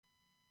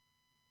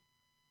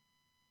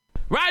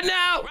Right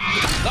now,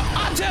 the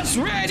hottest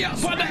radio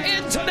on the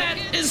internet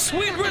is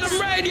Sweet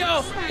Rhythm Radio.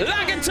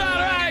 Lock it on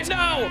right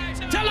now.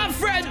 Tell a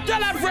friend.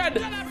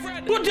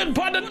 Put it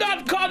on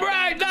the .com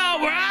right now,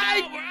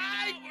 right?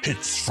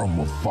 Hits from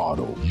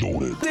Movado,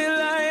 loaded.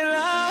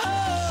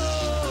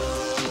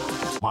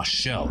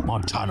 Marshall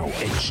Montano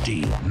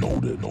HD,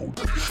 loaded.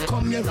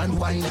 Come here and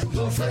wine,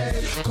 no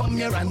afraid. Come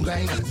here and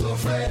grind, no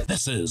afraid.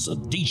 This is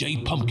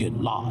DJ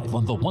Pumpkin live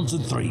on the ones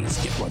and threes.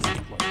 Get ready.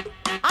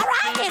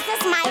 Alright, is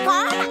this mic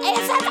on?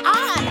 Is it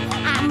on?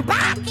 I'm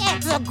back,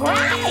 it's a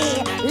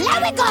Granny.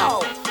 Let me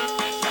go.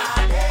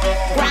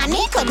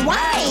 Granny could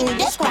whine,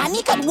 this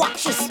Granny could walk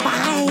your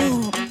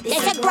spine. They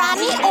said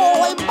Granny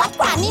old, but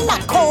Granny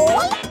not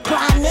cold.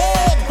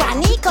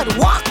 Granny could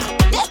walk,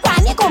 this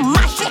Granny could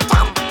mash it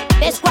up.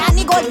 This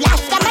Granny go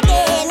lash them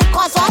again,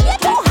 cause all you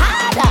too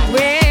hard.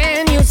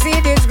 When you see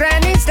this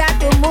Granny start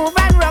to move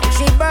and rock,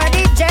 she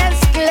body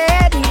just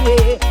clear the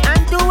way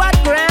and do what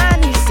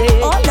Granny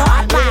say. Oh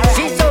Lord, Baron.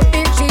 She's so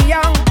big, she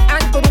young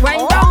and could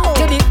wind down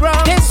to the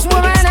ground. This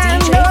woman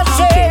and no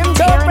shame,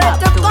 don't break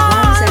the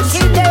corn,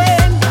 she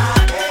dead.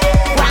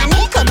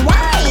 Granny could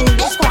whine,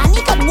 this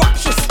Granny could walk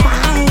your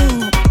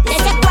spine. They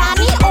said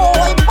Granny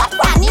old, but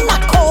Granny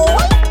not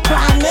cold.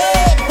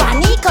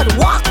 Granny could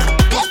walk,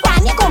 this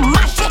Granny could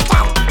mash it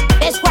up.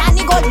 This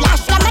Granny go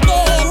lash them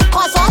again,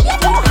 cause all you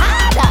too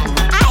hard.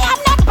 I am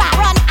not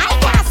Baron, I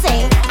can't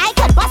sing. I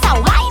could bust a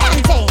wine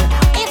and sing.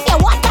 If you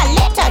want a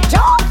little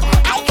joke,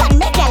 I could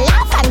make you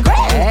laugh and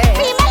grin.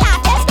 Female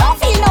artists don't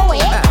feel no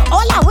way,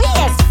 all I we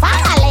is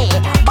family.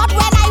 But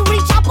when I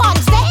reach up on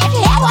stage,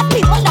 hear what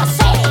people don't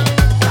say.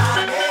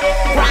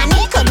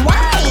 Granny could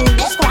whine,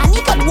 this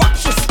Granny could walk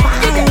your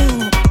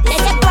spine. They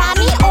said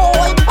Granny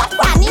old, but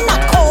Granny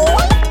not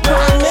cold.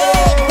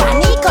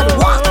 Granny could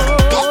walk,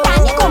 this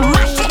Granny could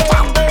mash it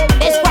up.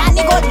 This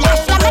Granny could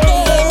lash them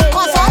again,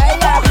 cause all you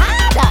too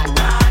hard.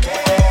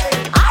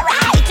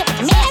 Alright,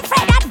 me and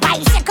Fred that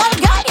bicycle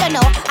girl, you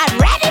know, I'm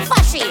ready for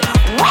she.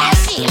 Where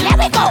she? Let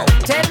me go.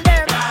 Tell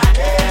them,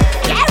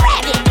 Get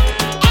ready.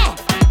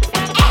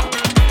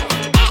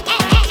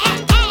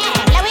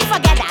 Let me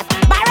forget that.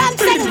 Baron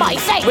sing boy,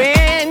 sing.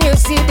 when you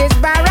see this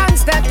Baron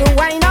start to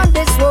wind on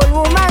this old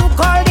woman,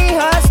 call the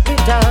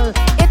hospital.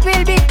 It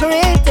will be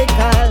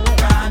critical.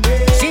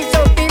 She's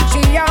so big,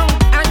 she young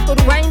and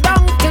could wind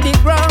down to the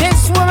ground.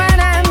 This woman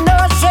and no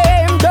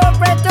shame, don't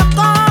break the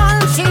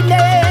corn, she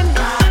lame.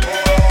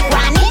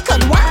 Granny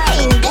could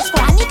whine, this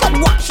Granny could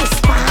walk your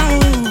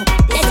spine.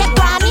 They said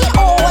Granny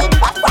old,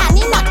 but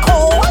Granny not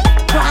cold.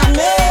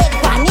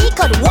 Granny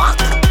could walk,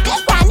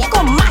 this Granny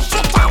could mash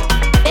it up.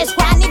 This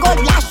Granny could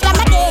lash them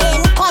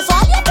again, cause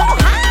all you too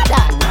hard.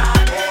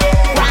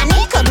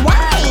 Granny could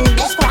whine,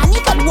 this Granny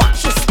could walk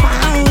your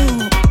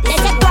spine. They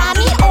said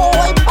Granny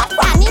old, but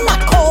Granny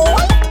not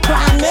cold.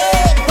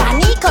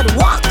 Granny could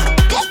walk,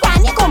 this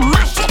Granny could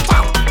mash it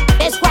up.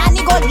 This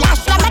Granny could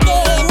lash them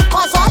again,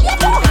 cause all you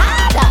too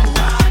hard.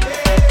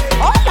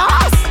 Oh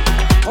Lord,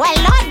 well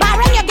Lord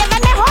Baron, you're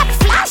giving me hot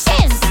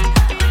flashes.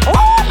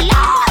 Oh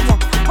Lord,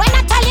 when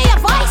I tell you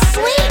your voice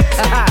sweet,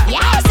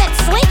 yes, it's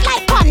sweet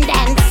like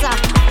condense.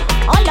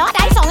 Oh Lord,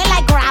 I sounding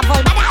like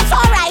gravel, but that's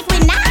alright, we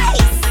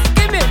nice.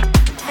 Give me.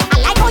 I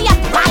like how you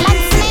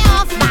balance me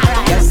off,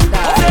 Baron. Yes, oh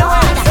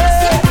Lord,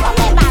 sing for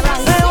me, Baron.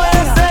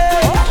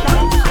 Sing.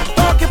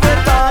 Talk if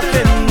you're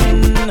talking.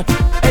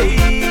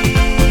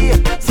 Hey,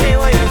 say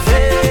what you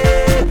say.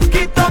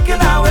 Keep talking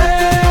that way.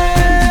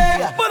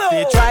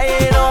 They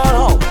trying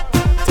all out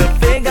to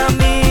figure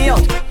me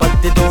out, but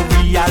they don't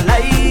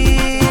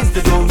realize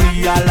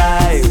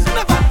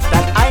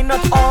that I'm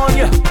not on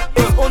you.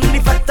 It's only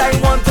for time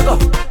want to go.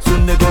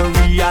 Soon they gon'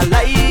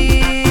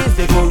 realize,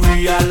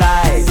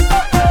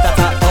 that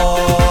I'm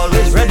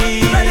always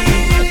ready.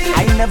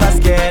 I never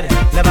scared,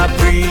 never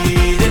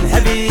breathing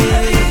heavy.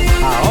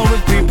 I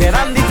always prepared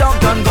and the dog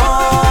done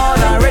gone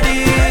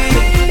already.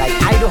 Like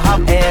I don't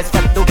have airs,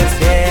 but don't get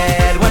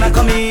scared when I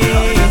come in.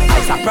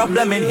 I's a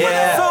problem in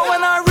here. So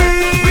when I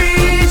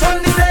reach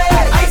on the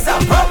stage, I's a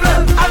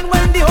problem. And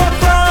when the whole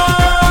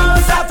crowd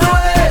start to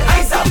wait,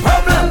 I's a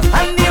problem.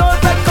 And the whole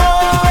that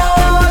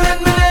calling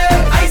me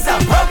name, I's a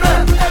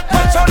problem.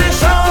 Watch how they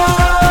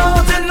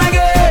shouting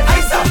again,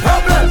 I's a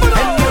problem.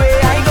 Anyway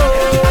I go,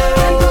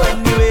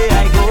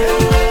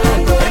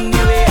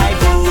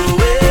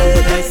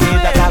 they say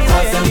that I'm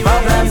causing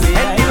problems.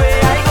 Anyway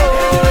I go,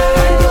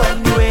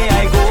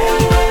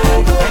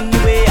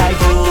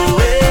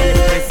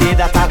 they say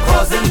that I'm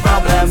causing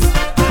problems.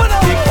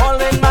 They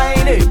calling my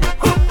name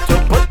to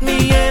put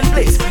me in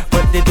place,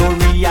 but they don't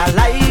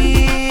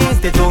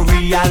realize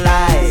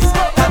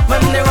that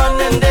when they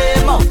running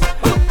their mouth,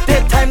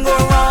 their time go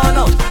run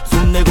out.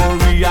 Soon they gon'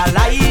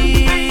 realize,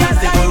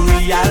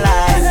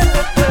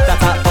 that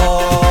I'm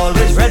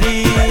always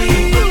ready.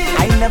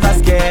 I never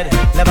scared,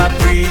 never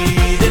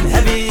breathing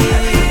heavy. I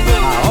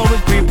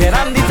always prepared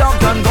and the dog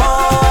done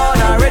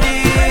gone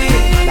already.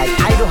 Like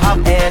I don't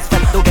have airs,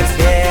 but don't get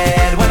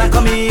scared when I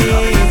come in.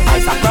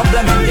 I's a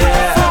problem in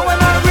here. So when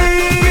I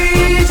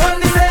reach on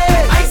the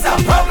stage, I's a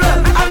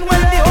problem. And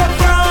when the whole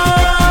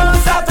crowd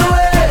start to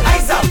wait,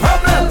 I's a problem.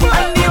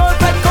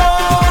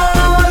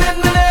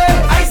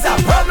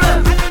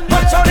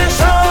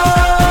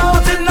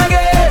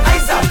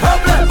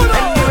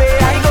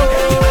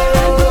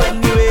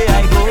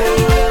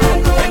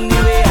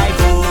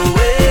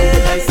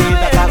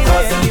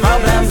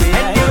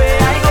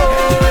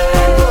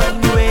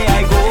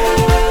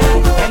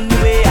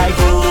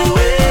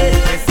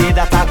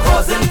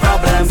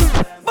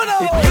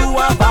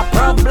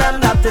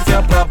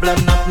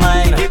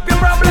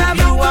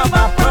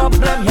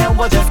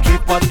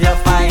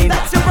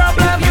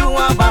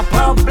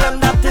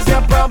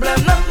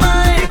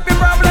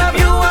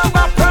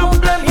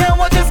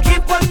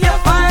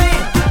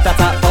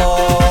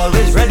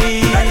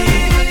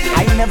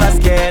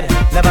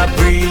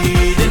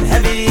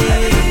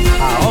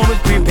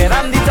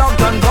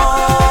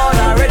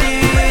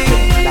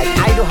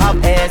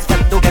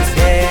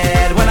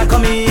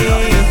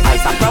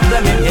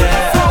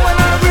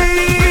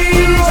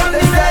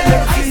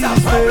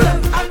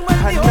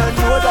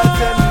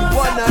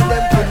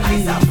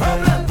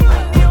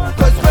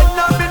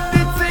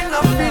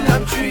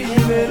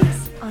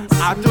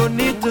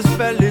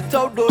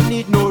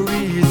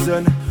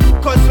 confusion.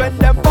 Cause when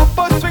them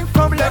bumpers swing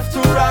from left to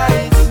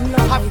right,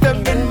 have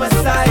them in my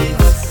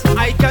sights.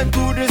 I can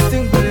do this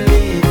thing,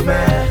 believe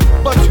me.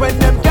 But when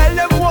them girl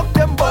them walk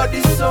them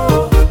body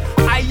so,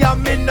 I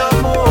am in a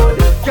mode.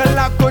 Girl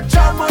I go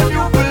jam on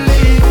you,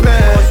 believe me.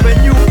 Cause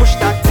when you push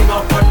that thing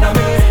up under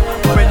me,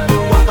 when you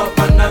walk up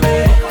under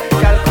me,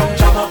 girl come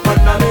jam up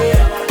under me.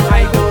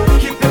 I go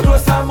keep it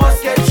close, I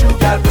must get you,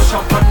 girl push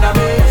up under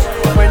me.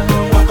 When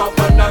you walk up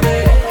under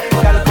me,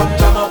 girl come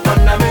jam up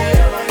under me.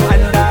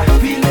 And I'm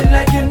feeling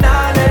like you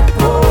nah let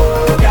go,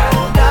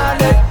 girl, nah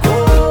let go,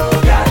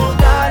 girl,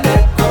 nah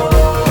let go,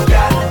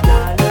 girl.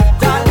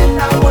 Darling,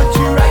 I want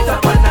you right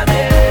up under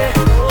me.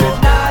 You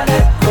nah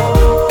let go,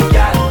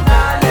 girl,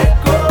 nah let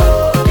go,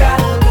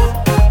 girl.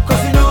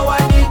 Cause you know I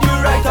need you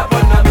right up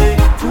under me.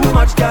 Too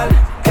much, girl,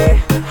 eh,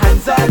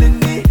 hands all in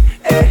the,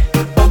 eh,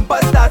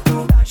 bumpers start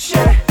to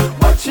share.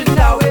 Watching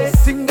that way,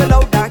 single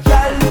out that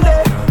girl,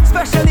 eh,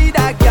 especially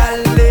that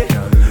girl, eh.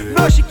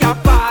 No, she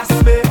can't pass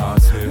me,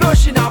 no,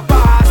 she not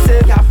pass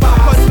it.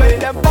 Cause when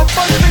them bumpers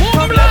swing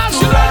from left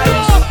to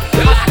right,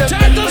 have them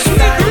in my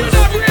sights.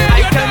 I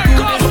can do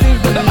this thing,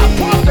 believe me.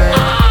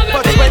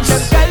 But when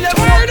them girl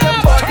them walk them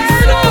body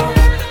slow,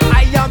 I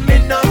am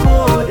in a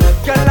mood.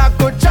 Girl, I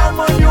go jam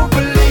on you,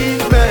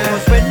 believe me.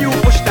 Cause when you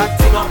push that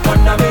thing up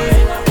under me,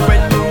 when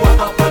you walk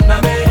up under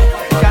me,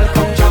 girl,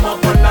 come jam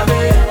up under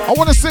me. I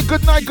want to say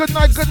good night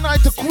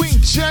to Queen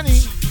Jenny.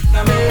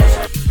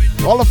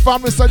 All the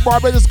family side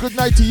Barbados, good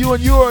night to you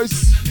and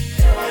yours.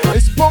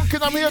 It's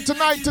Pumpkin, I'm here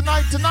tonight. Girl,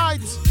 nah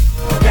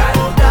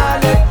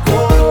let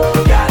go,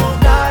 girl,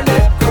 nah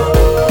let go,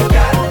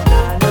 girl.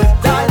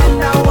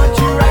 Darling, I want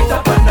you right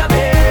up under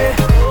me.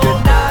 You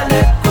nah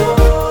let go,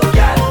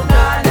 girl,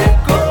 nah let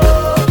go,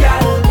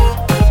 girl.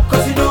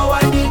 Cause you know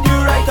I need you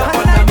right up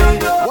under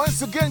me.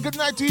 Once again, good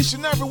night to each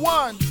and every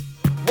one.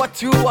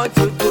 What you want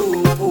to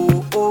do,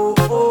 oh, oh,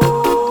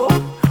 oh.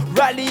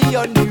 Rally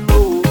on the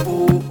road,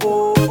 oh,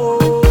 oh,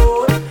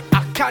 oh.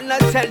 I cannot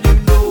tell you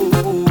no,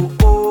 oh,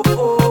 oh,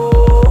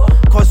 oh.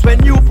 Cause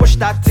when you push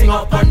that thing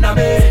up under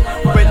me,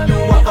 when you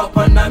walk up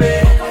under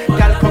me,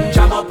 girl come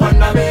jam up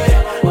under me.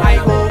 I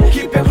go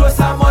keep it close,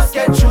 I must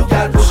get you,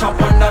 girl push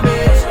up under me.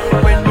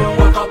 When you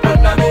walk up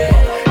under me,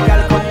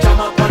 girl come jam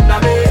up under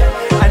me.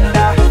 And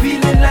I'm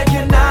feeling like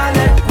you nah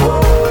let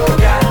go,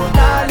 girl,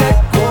 nah let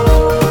go,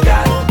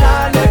 girl,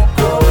 nah let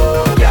go,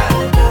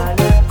 girl.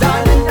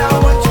 Darling, I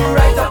want you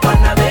right up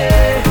under me.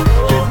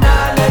 You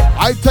nah let go.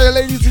 I tell you,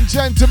 ladies and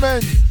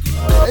gentlemen,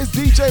 it's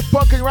DJ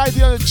Pumpkin right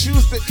here on a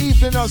Tuesday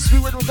evening on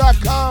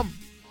SweetRhythm.com.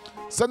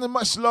 Sending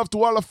much love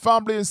to all the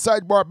family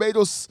inside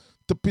Barbados.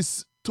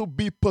 To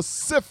be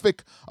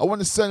Pacific, I want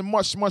to send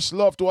much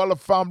love to all the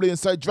family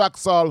inside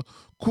Draxall,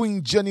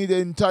 Queen Jenny, the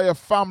entire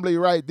family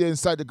right there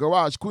inside the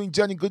garage. Queen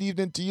Jenny, good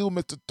evening to you,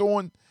 Mr.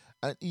 Tone,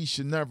 and each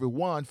and every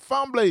one.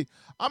 Family,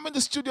 I'm in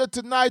the studio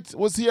tonight,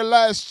 was here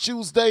last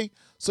Tuesday,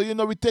 so you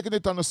know we're taking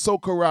it on a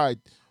soca ride.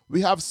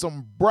 We have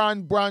some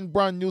brand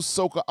new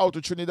soca out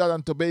of Trinidad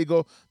and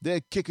Tobago. They're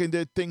kicking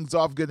their things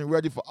off, getting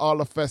ready for all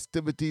the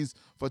festivities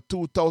for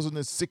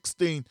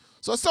 2016.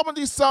 So some of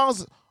these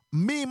songs,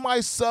 me,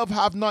 myself,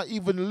 have not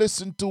even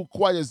listened to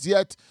quite as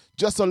yet.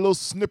 Just a little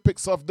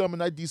snippets of them,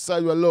 and I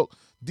decided, well, look,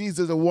 these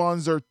are the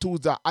ones or two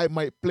that I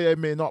might play, I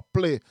may not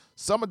play.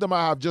 Some of them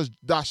I have just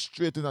dashed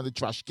straight into the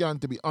trash can,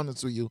 to be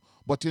honest with you.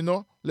 But you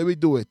know, let me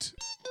do it.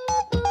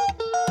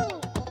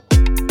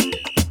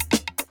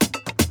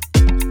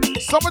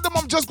 Some of them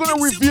I'm just going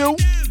to review.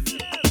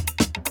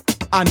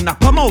 And I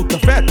come out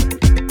of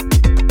it.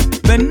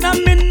 When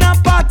I'm in a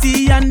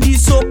party and the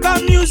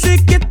soca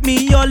music hit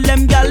me, all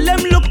them gal them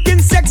looking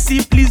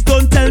sexy. Please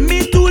don't tell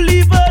me to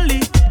leave early,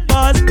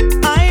 cause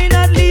I ain't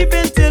not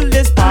leaving till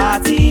this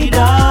party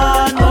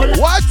done. Oh,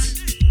 what?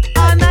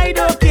 And I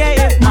don't care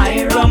if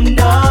my rum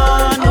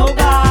done, oh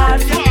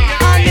God.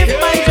 And if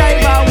my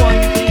driver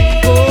want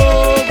go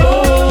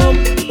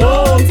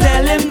home,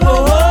 tell him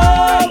go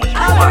home.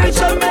 I'm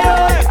Rachel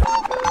Mayo.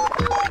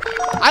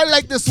 I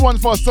like this one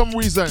for some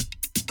reason.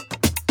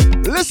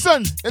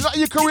 Listen,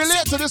 you can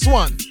relate to this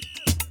one.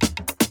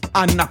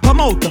 And I come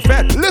out of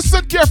it.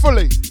 Listen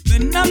carefully.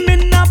 When I'm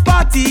in a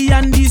party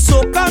and the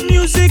soca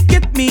music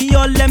hit me,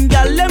 all them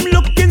gal them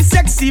looking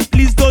sexy.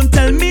 Please don't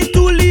tell me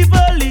to leave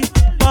early,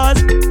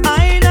 cause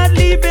I ain't not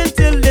leaving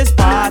till this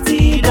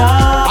party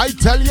done. I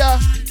tell ya.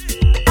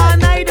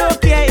 And I don't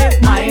care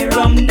if my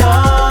rum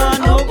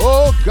done.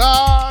 Oh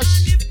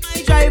gosh.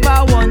 If my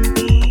driver want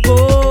to go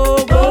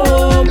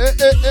home,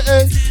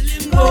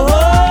 go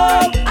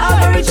home.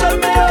 I'm a Rachel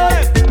Mayo.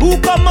 Who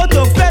come out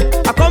of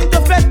it? I come to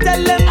it,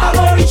 tell them I'm a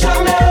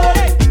Rachel Mayo.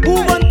 Who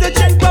want to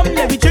drink rum?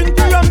 Let me drink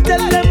the rum,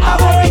 tell them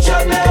I'm a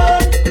Rachel Mayo.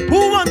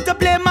 Who want to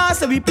play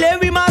master? We play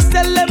we must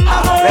tell them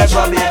I'm a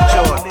Rachel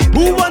Mayo.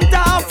 Who want to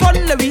have fun?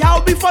 Let we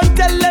have be fun,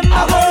 tell them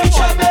I'm a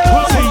Rachel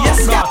Mayo. So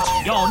yes, yeah.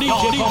 Yo,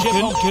 DJ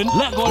Pumpkin,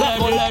 let go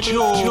that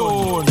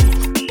tune.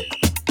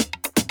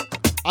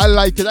 I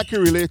like it. I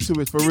can relate to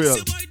it for real.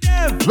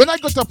 When I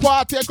go to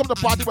party, I come to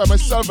party by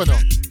myself, you know.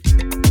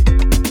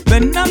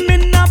 When I'm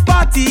in a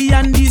party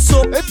and the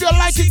soap. If you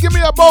like it, give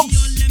me a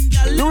bounce.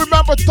 You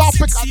remember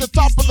topic at the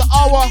top of the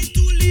hour?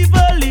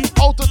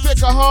 How to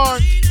take a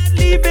horn.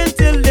 Leaving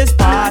till this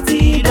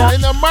party done.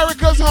 In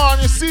America's horn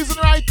is season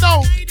right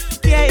now.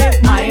 Yeah,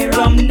 if my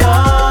rum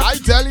done. I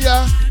tell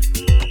ya.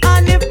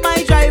 And if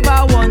my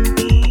driver want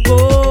to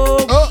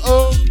go.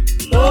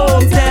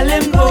 Home, tell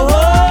him go home.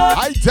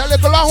 I tell you,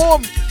 go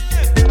home.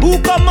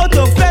 Who come out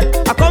to fed?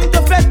 I come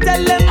to fed,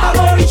 tell them I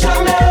go reach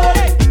on me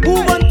own. Who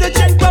want to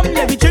drink rum?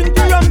 Let me drink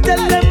the rum, tell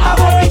them I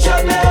go reach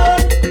on me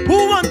own.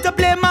 Who want to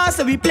play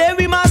master? We play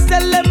we must,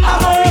 tell them I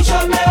go reach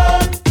on me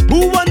own.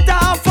 Who want to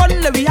have fun?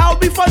 Let me have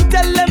be fun,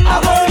 tell them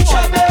I go reach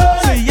on me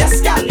own. Say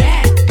yes, gal.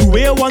 You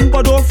wear one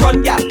bottle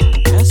front, gal.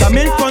 Some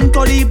in front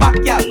or the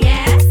back, gal.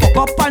 Fuck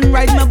up and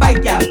ride my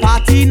bike, gal.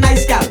 Party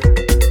nice, gal.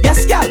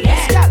 Yes, gal.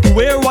 You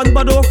wear one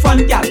bottle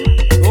front, gal.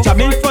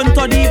 Some in front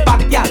or the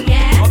back, gal.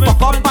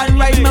 Fuck up and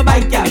ride my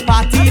bike, gal.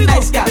 Party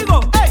nice, gal.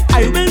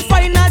 I will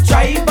find a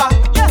driver.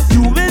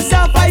 You will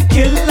survive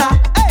killer.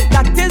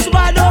 That is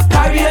why don't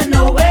carry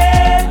no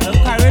way. Don't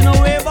carry no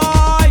way,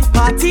 boy.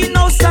 Party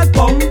now start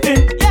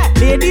bumping.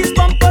 Ladies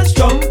bumpers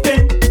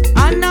jumping.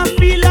 And I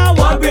feel I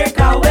want break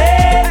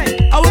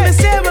away. I will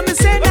say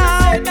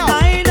now.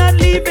 I not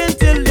leaving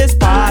till this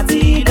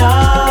party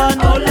done.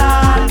 Oh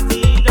Lord.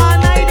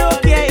 And I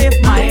don't care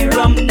if my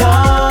rum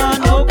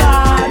done. Oh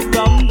God.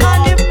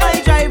 And if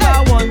my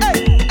driver want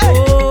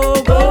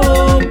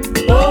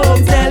go,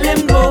 tell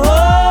him go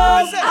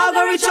home. I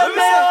go reach on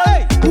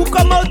me. Who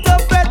come out to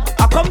fed?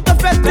 I come to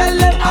fed, tell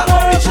him I go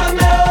reach on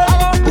me.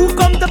 Who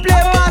come to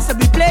play master?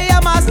 We play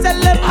a master,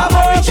 tell him I go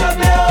reach on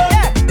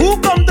me. Who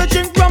come to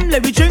drink rum?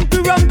 Let me drink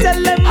the rum,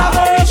 tell him I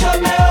go reach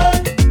on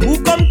me.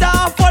 Who come to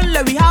have fun?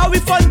 Let me have we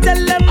fun, tell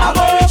him I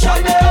go reach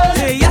on me.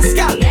 Say yes,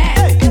 gal.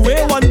 You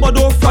wear one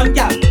bottle front,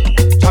 gal.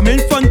 Jam in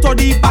front or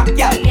the back,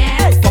 gal.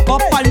 Fuck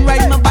up and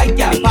ride my bike,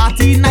 gal.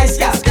 Party nice,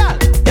 gal.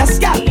 Yes,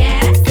 gal.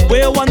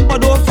 Wear one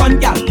bottle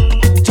front, gal.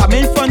 Jam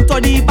in front or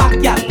the back,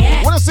 gal.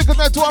 Wanna say good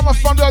night to all my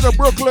family out of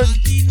Brooklyn.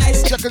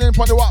 Checking in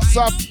on the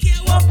WhatsApp.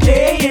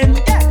 Playing.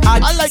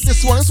 I like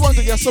this one. This one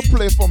to get some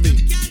play for me.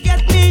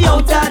 Get me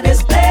out of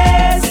this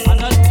place.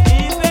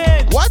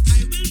 What?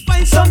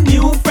 Find some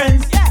new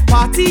friends.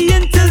 Party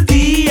until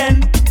the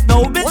end.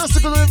 No bitch. Wanna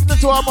say good evening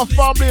to all my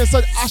family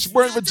inside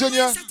Ashburn,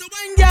 Virginia.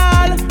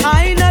 Girl,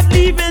 I not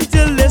leaving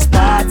till this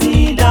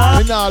party done.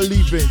 We're not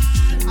leaving.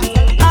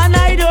 And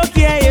I don't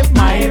care if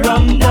my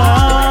rum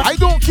done. I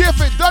don't care if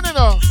it done, you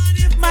know.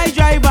 If my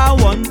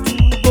driver want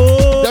to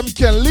go, Them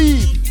can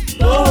leave.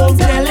 go home,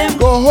 tell him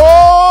Go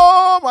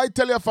home. I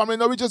tell you, family,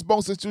 no, we just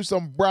bouncing through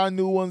some brand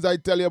new ones. I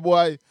tell you,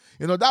 boy,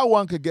 you know, that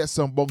one could get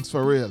some bunks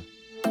for real.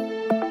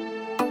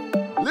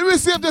 Let me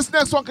see if this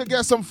next one could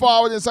get some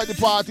forward inside the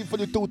party for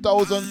the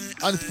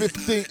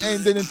 2015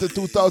 ending into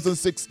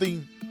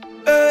 2016.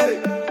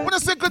 I want to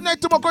say good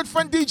night to my good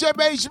friend DJ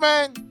Beige,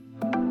 man.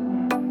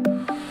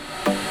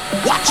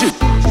 Watch it.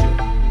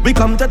 We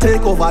come to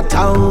take over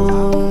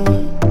town.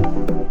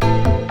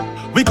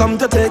 We come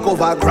to take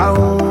over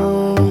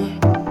ground.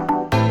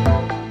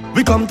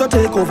 We come to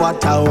take over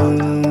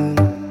town.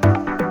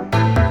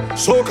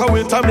 So can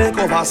we to make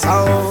over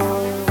sound.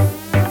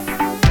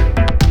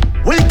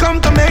 We come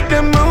to make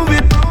them move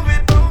it.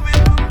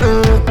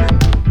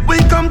 We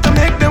come to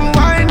make them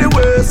wind the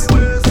waist.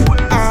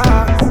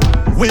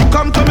 We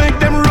come to make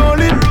them roll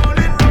it.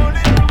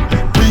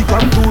 We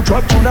come to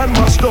drop tune and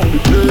mash down the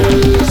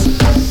place.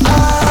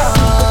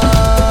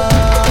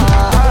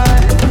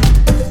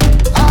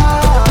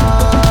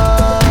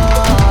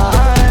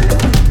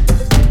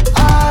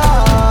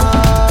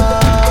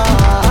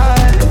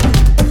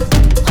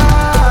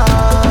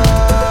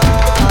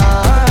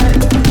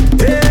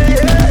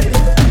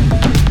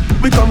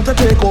 We come to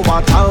take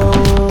over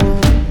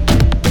town.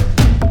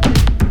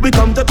 We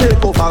come to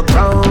take over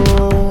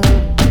ground.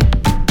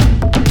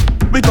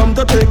 We come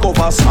to take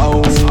over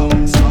sound.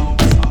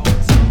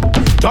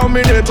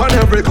 Dominate on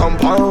every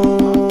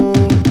compound.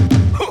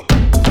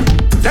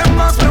 Them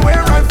must be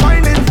where I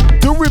find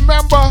it. Do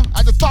remember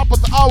at the top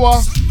of the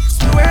hour,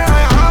 Where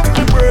I have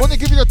the breath. when they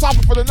give you the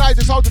topic for the night,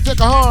 it's how to take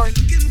a horn.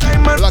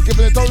 Well, I'm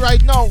giving it out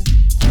right now.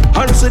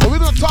 But we're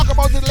going to talk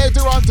about it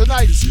later on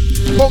tonight.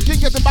 Pumpkin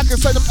getting back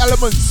inside them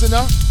elements, you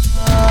know.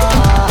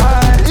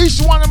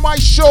 Each one of my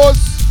shows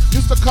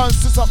used to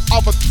consist of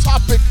a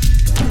topic.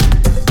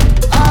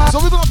 So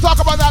we're going to talk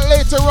about that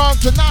later on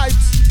tonight.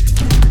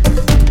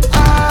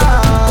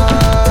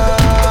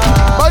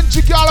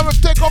 Bungie Girl, I'm going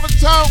to take over the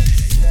town.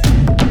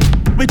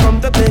 We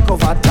come to take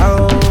over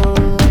town.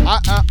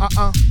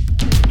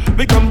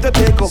 We come to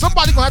take over.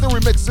 Somebody going to have to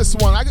remix this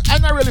one.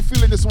 I'm not really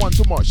feeling this one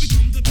too much.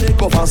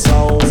 Take over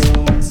sound.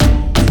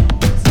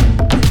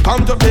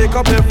 Come to take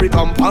up every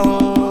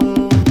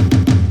compound.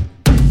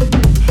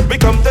 We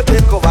come to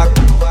take over.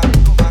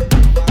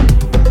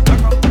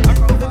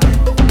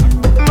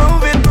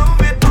 Move it,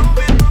 move it, move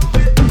it.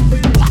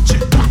 Watch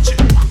it, watch it,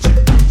 watch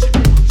it.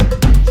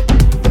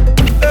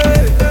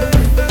 Hey, hey,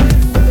 hey.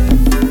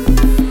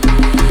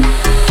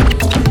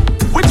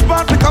 Which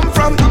part we come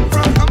from?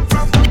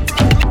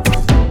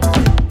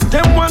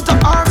 Them want to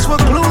ask for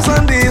clues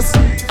on this.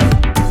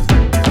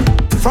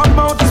 From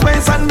outer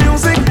space and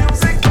music.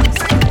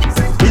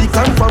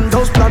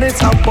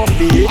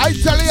 baby. I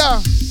tell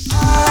ya.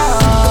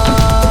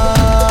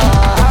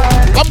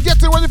 I'm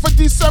getting ready for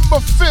December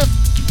 5th.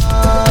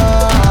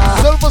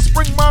 Silver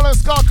Spring, Maryland,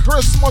 it's called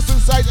Christmas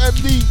inside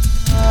MD.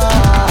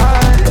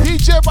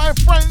 DJ by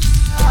friends.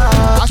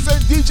 I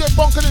said DJ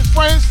Pumpkin and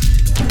friends.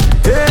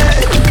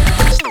 Hey.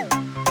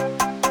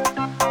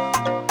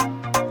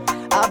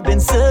 I've been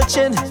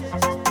searching.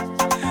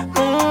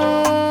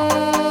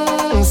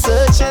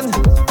 Searching.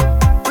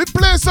 We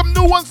play some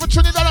new ones for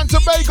Trinidad and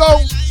Tobago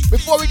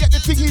before we get the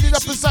thing heated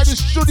up inside the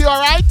studio,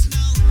 alright?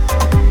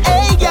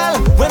 Hey girl,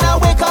 when I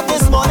wake up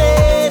this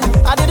morning,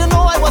 I didn't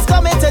know I was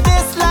coming to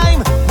this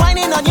line.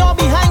 Whining on your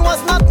behind was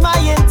not my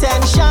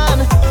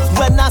intention.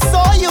 When I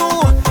saw you,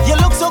 you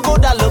look so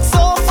good, I look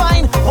so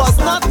fine. Was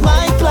not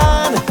my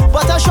plan,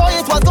 but I show you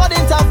it was God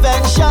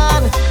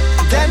intervention.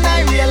 Then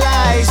I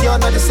realized you're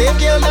not the same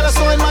girl that I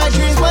saw in my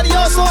dreams, but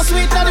you're so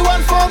sweet, not the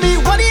one for me.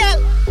 What the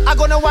hell? I'm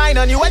gonna whine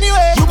on you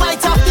anyway. You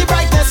might have the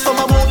brightness from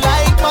a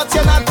moonlight, but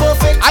you're not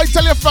perfect. I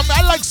tell you from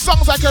I like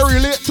songs I can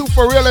relate to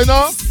for real, you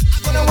know.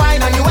 I'm gonna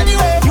whine on you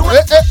anyway.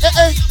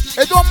 Hey.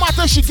 It don't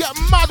matter if she get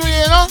mad with you,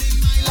 you know.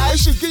 If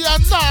she give you a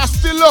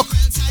nasty look.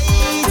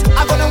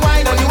 I'm gonna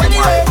whine on you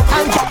anyway.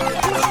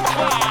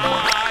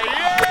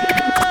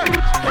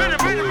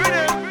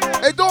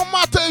 It don't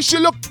matter if she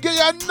give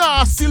you a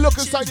nasty look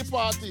inside the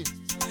party.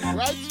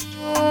 Right?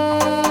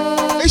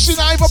 If she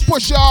not even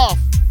push you off.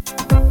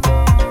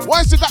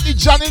 Once you got the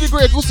Johnny the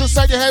Great who's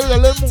inside your head with a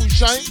little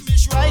moonshine,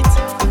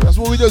 that's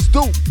what we just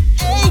do.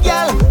 Hey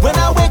girl, when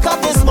I wake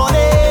up this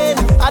morning,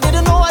 I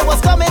didn't know I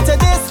was coming to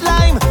this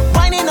line.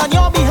 Whining on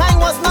your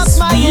behind was not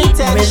my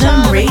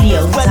intention.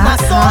 When I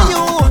saw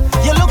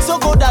you look so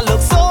good, I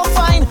look so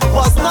fine.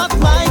 Was not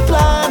my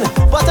plan,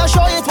 but I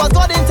show you it was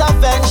God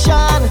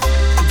intervention.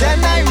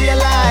 Then I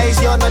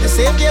realized you're not the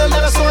same girl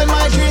that I saw in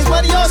my dreams,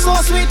 but you're so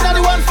sweet, not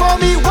the one for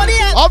me. What the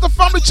hell? All the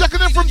family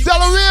checking in from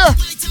Delaware.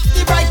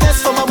 The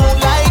brightness from a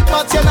moonlight,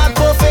 but you're not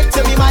perfect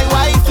to be my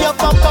wife. Your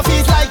bumper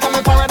feels like I'm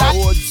in paradise.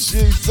 Oh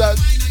Jesus!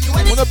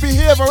 Wanna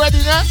behave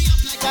already now?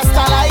 Like a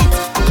starlight,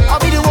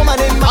 I'll be the woman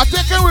in my. I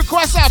take a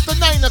request after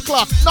 9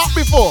 o'clock, not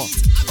before.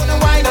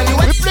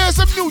 We play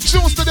some new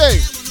tunes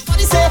today. What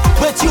do you say?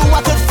 With you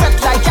I could fret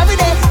like every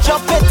day.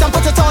 Drop it and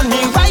put it on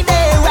me right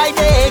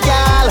there,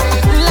 girl.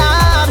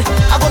 Lord,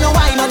 I'm gonna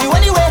whine on you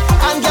anyway.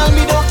 And girl,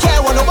 me don't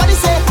care what nobody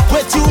say.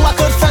 With you I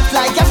could fret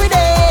like every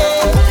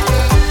day.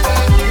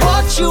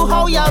 Watch you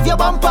how you have your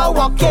bumper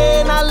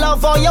walking. I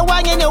love how you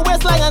whine in your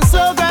waistline and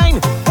so grind.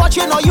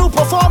 Watching how you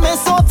performing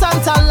so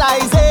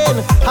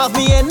tantalizing. Have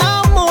me in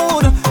a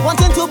mood,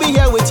 wanting to be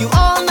here with you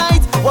all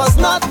night. Was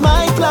not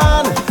my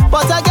plan,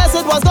 but I guess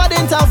it was God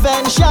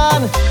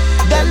intervention.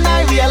 Then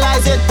I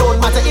realized it don't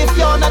matter if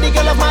you're not the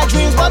girl of my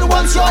dreams, but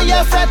once you're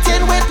here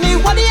fretting with me,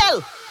 what the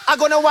hell? I'm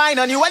gonna whine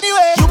on you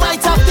anyway. You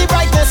might have the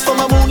brightness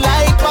from a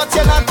moonlight, but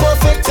you're not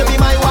perfect to be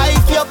my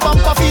wife. Your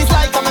bumper feels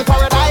like I'm in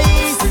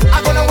paradise.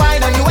 I'm gonna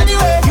whine on you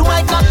anyway. You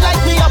might not light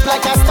me up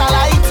like a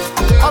starlight.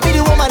 I'll be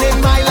the woman in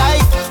my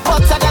life,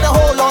 but I gotta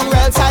hold on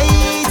real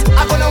tight.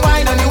 I'm gonna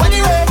whine on you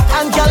anyway.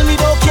 And girl, me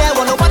don't care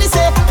what nobody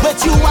say.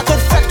 With you I could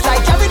fret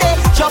like every day.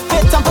 Drop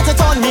it and put it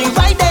on me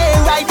right there,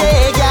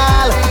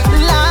 girl.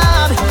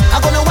 Lord,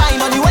 I'm gonna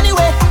whine on you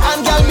anyway.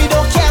 And girl, me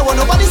don't care what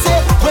nobody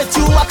say. With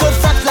you I could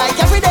fret like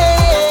every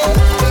day.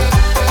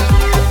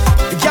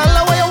 Girl,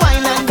 the way you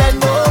whine and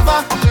bend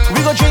over,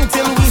 we go drink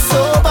till we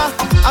sober,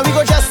 and we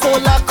go just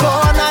hold a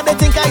corner. They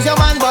think I's your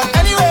man, but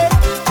anyway,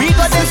 we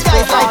got this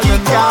guys like you,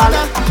 girl.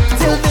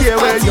 Don't care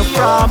where you're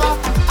from,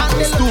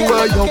 just do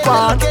where you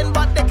want.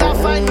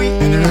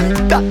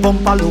 That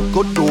bumper look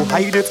good, don't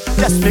hide it.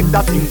 Let's make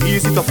that thing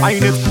easy to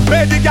find it.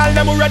 Ready, girl,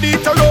 them ready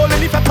to roll.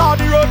 And if I call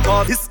the road,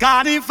 cause it's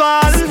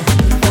carnival.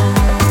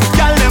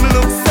 Girl, them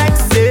look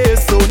sexy,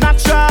 so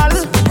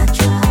natural.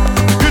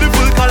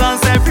 Beautiful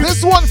colors everywhere.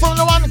 This one from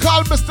the one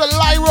called Mr.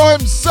 Lyro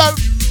himself.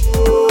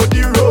 Oh,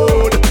 the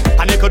road.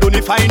 And you could only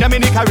find them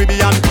in the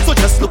Caribbean. So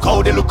just look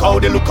how they chop.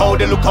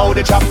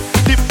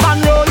 Dip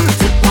and roll,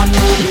 dip and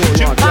roll,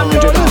 chip and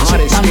roll,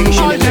 chip and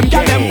roll. All them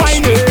girl them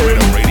find it.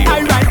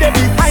 I ride them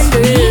behind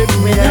it.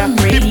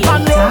 Dip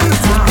and roll,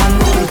 dip and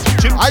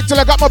roll. I till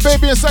I got my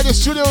baby inside the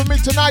studio with me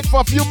tonight for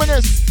a few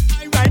minutes.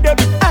 I ride them.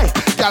 Hey,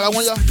 girl, I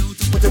want you.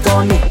 Put it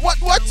on me. What?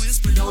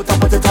 Spread out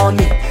and put it on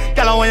me.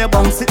 Girl, I want you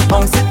bounce it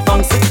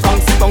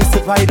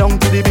right down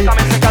to the beat.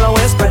 Girl, I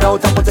want you spread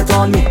out and put it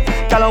on me.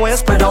 Girl, I want you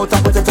spread out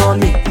and put it on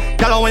me.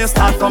 Girl, I want you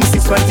start from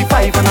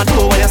 6:25 and I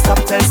know where you stop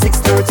till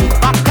 6:30.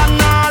 Back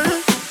and all.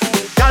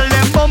 Girl,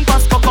 them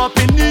bumpers cock up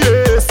in the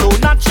air, so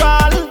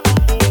natural.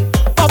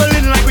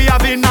 Bubbling like we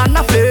having an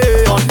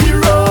affair on the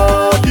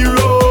road.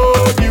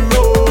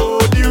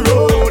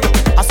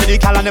 I see the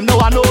girl and them know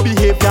I know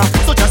behavior.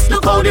 So just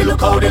look how they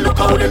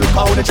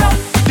jump.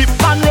 Dip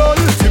and roll,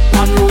 chip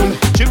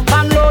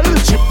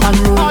and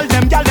roll. All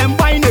them girl them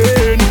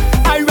whining,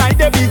 I ride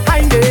them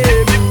behind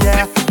them.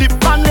 Yeah,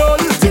 dip and roll,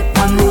 chip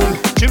and roll.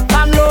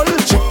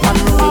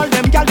 All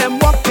them girl them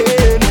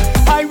walking,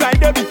 I ride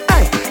them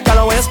behind. Girl,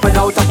 I want you spread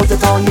out and put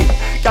it on me.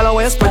 Girl, I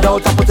want you spread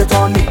out and put it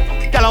on me.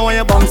 Girl, I want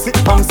you bounce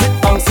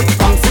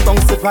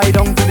it right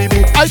down to the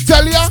beat. I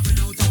tell ya,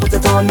 Put it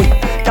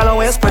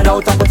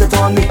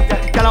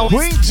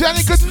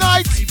Jenny, good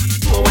night.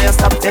 Oh, why you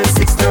stop till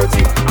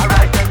 6:30?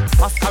 Alright then,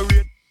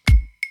 masquerade.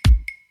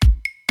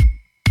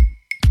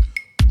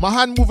 My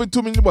hand moving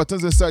too many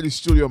buttons inside the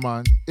studio,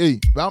 man. Hey,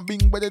 bang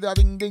bing bada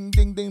ding ding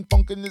ding ding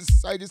pumpkin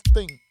inside this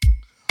thing.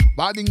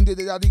 Ba ding ding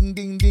ding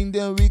ding ding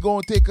ding. We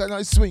gonna take a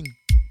nice swing.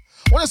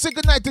 Want to say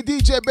good night to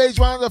DJ Beige,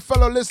 one of the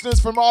fellow listeners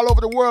from all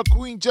over the world.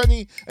 Queen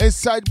Jenny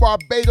inside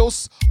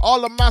Barbados. All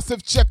the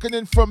massive checking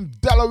in from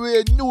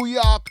Delaware, New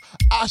York,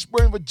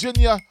 Ashburn,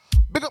 Virginia.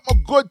 Big up my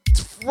good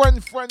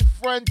friend,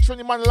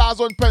 Triniman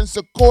Lazo in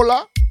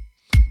Pensacola.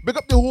 Big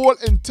up the whole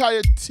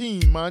entire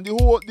team, man. The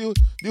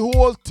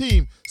whole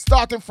team.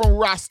 Starting from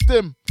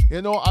Rastim.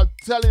 You know, I'm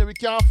telling you, we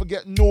can't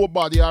forget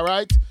nobody, all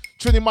right?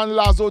 Triniman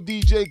Lazo,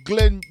 DJ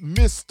Glenn,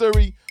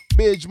 Mystery,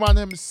 Beige Man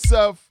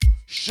himself,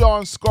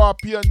 Sean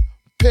Scorpion,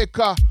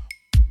 Pekka,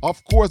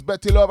 of course,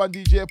 Betty Love and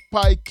DJ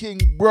Pie King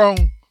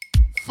Brown,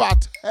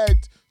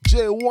 Fathead,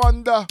 Jay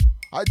Wonder,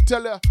 I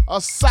tell you,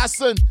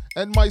 Assassin,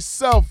 and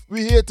myself,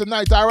 we here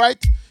tonight, all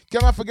right?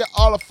 Can I forget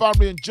all the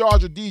family in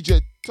Georgia,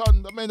 DJ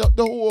Thunder, I mean,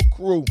 the whole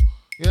crew,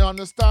 you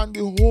understand?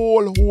 The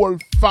whole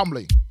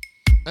family.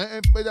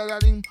 And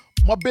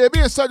my baby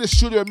inside the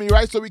studio with me,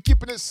 right? So we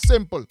keeping it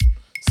simple.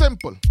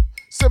 Simple.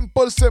 The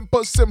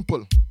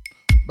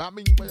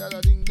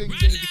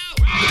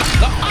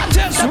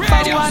hottest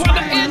radio for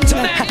the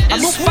internet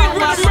is Sweet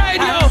Rhythm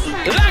Radio.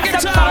 Like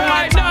it's on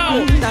right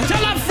now.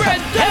 Tell a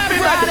friend,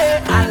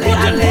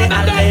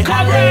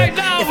 Pumpkin.com right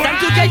now. It's time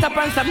to get up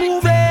and start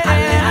moving.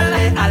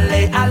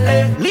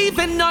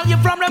 Leaving all your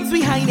problems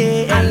behind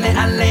it.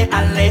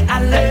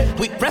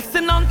 We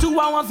pressing on to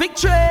our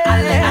victory.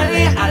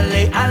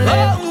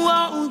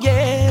 Oh,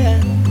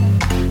 yeah.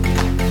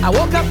 I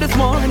woke up this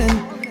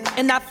morning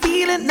and I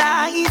feeling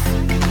nice.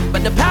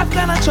 But the path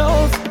that I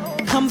chose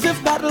comes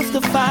with battles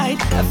to fight.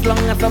 As long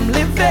as I'm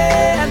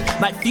living,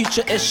 my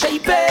future is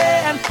shaping.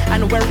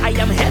 And where I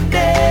am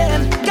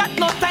heading, got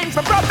no time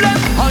for problems.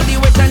 Hold the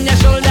weight on your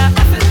shoulder,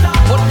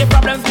 put the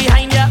problems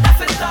behind you.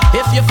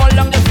 If you fall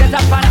down, just get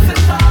up and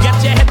get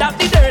your head out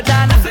the dirt.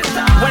 And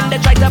when they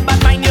try to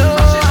badmine you,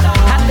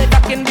 and they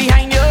talking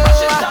behind you,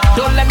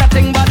 don't let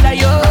nothing bother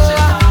you.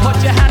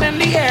 Put your hand in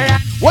the air.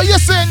 What you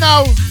say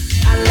now?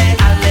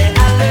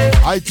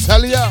 I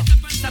tell ya.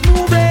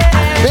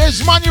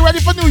 Beige Man, you ready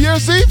for New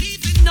Year's Eve?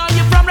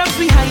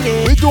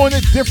 We're doing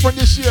it different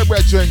this year,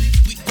 brethren.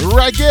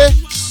 Reggae,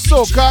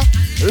 soca,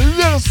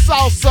 little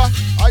salsa.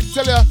 I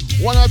tell ya,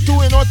 1 or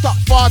 2 in our top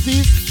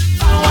 40s.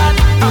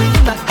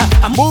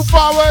 Move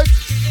forward.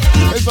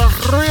 It's a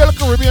real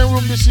Caribbean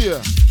room this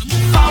year.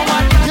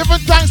 Giving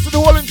thanks to the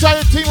whole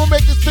entire team who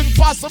make this thing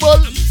possible.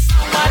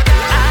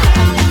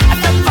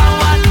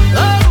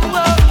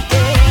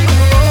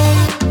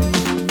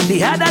 The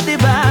harder the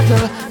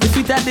battle, the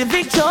sweeter the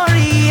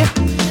victory.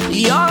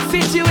 Your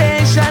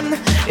situation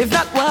is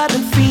not what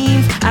it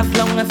seems. As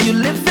long as you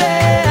live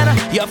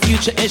in, your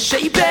future is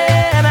shaping.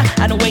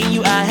 And where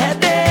you are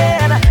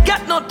heading,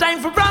 got no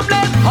time for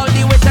problems. Hold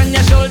the weight on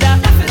your shoulder,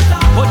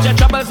 put your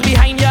troubles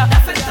behind you.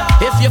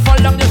 If you fall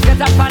down, just get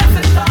up and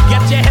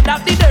get your head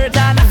out the dirt.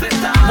 And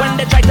when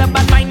they try to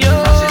badmine you,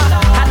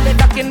 and they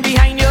talking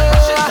behind you,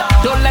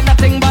 don't let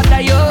nothing bother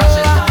you.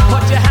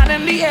 Put your hand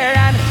in the air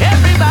and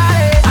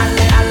everybody.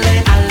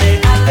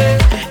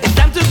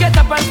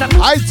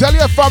 I tell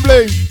you,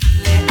 family,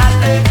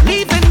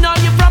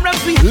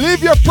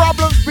 leave your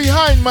problems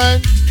behind,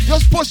 man.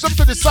 Just push them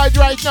to the side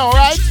right now,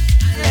 right?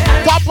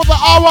 Top of the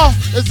hour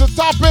is the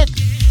topic,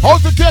 how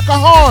to take a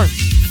horn.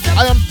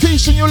 I am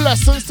teaching you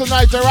lessons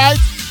tonight, all right?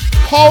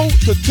 How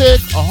to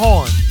take a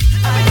horn.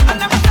 I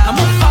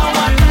move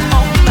forward.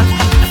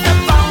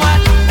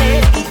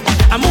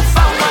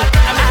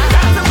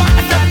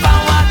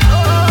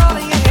 Oh,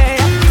 yeah.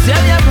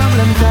 Tell your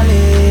problems,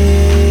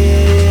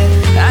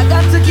 I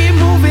got to keep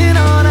moving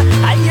on.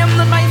 I am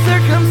not my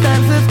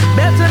circumstances.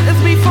 Better is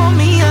before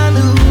me and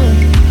you.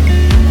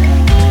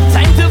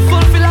 Time to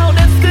fulfill our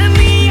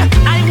destiny.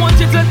 I want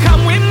you to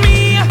come with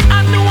me.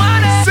 I know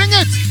what sing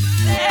it.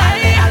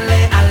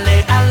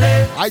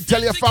 I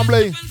tell you,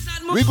 family,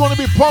 we're going to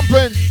be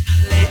pumping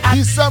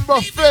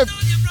December 5th,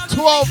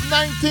 12th,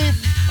 19th,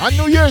 and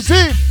New Year's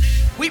Eve.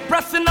 We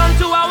pressing on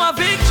to our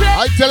victory.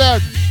 I tell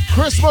you,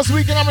 Christmas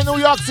weekend I'm in New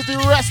York City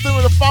resting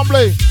with the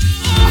family.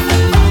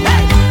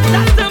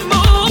 That's the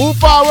move. Move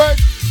forward.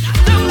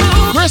 That's the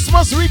move.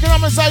 Christmas weekend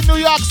I'm inside New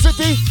York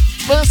City,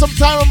 spending some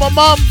time with my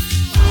mom.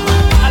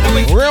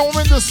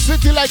 Roaming the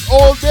city like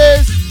old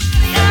days.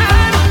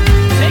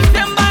 Take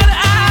them by the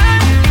eye.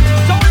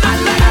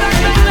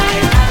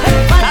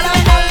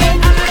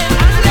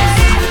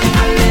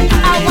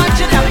 I want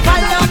you to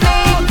follow me.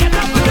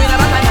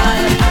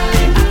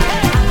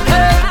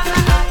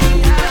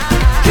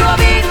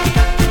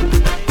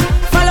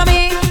 Follow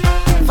me,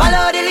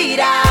 follow the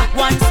leader.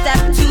 1 step,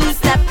 2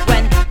 step.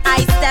 When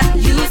I step,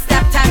 you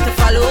step. Time to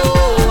follow.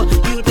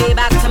 You'll be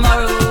back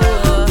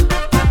tomorrow.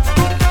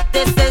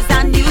 This is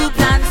a new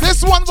plan.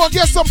 This one gonna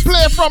get some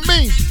play from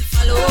me.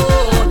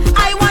 Follow.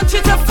 I want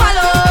you to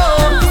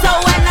follow. So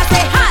when I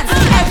say hands,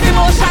 every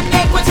motion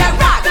make with your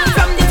rock.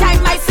 From the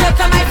time I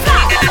circle my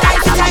flag,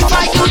 it's time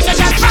for you to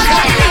just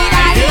follow me.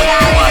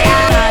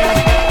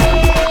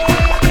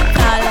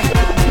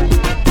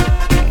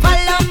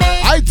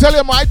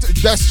 Mike,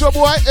 Destro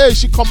boy, hey,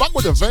 she come back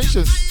with a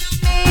vengeance.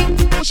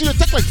 Well, she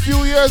take like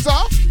few years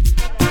off.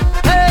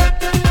 Hey,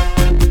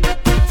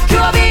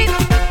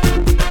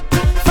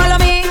 follow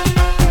me,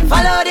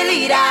 follow the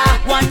leader.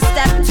 One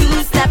step,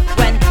 two step,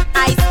 when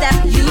I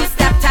step, you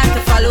step, time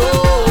to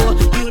follow.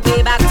 You'll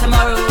pay back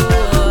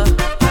tomorrow.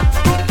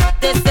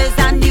 This is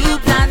a new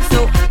plan,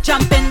 so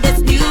jump in this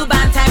new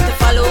band, time to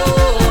follow.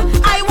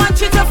 I want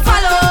you to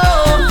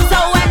follow.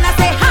 So when I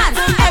say hands,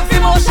 every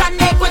motion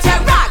make with your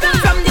rock.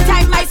 From the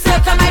time I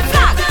circle my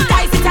flag,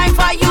 that is the time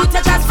for you to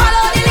just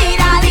follow the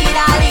leader,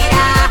 leader,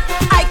 leader.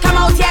 I come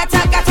out here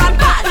to get on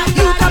bad.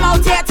 You come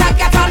out here to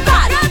get on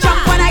bad.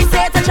 Jump when I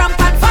say to jump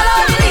and follow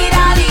the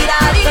leader,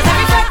 leader, leader. 'Cause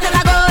every step that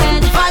I go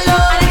in,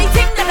 follow. And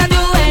anything that I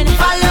doing,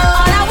 follow.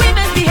 All our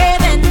women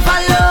behaving,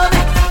 follow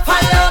me,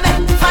 follow me,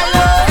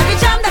 follow. Every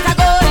jump that I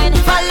go in,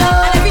 follow.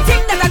 And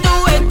everything that I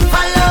doing,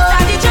 follow.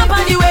 Start the jump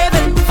and the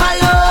waving,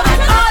 follow.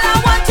 And all I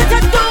want you to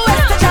do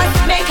is to just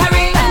make a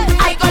ring.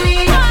 I go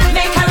lead,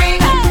 make a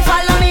ring.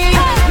 Follow me,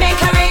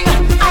 make a ring.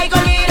 I go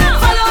lead,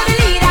 follow the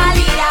leader,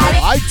 leader,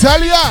 leader. I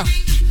tell ya,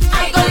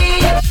 I go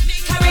lead,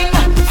 make a ring.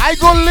 I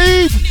go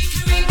lead.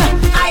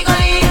 I go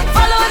lead,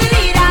 follow the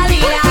leader,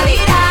 leader,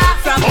 leader.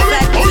 From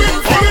set to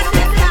set,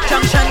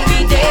 junction we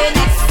day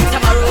next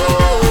tomorrow.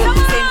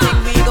 Same thing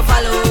we go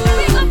follow.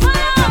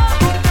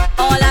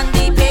 All on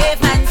the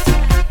pavement,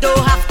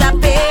 don't have to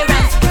pay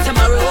rent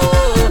tomorrow.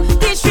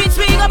 These streets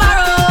we go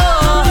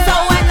borrow. So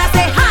when I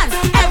say hands,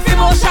 every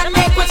motion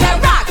make with your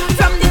rock.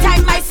 From the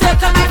time I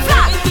circle my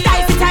flag, that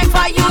is the time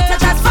for you to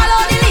just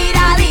follow the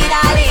leader,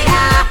 leader,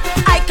 leader.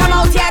 I come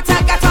out here to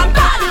get on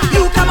bad.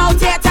 You come out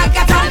here to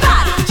get on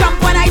bad. Jump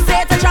when I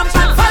say to jump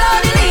and follow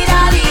the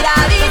leader, leader,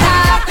 leader.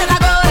 That I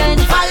go in,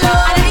 follow.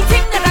 And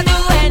anything that I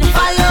doing,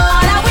 follow.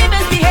 All our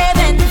women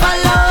behaving,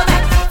 follow me,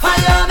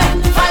 follow me,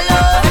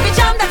 follow. Every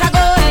jump that I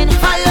go in,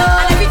 follow.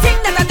 And everything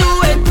that I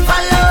doing,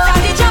 follow.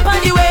 Start the jump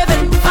and the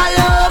waving,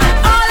 follow me.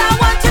 All I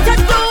want you to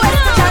do is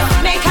to just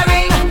make a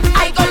ring.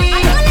 I go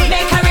lead,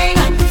 make a ring.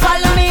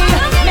 Follow me,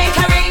 make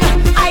a ring.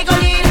 I go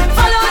lead,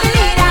 follow the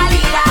leader,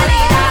 leader,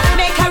 leader.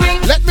 Make a ring.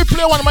 Let me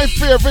play one of my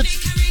favorite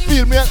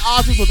female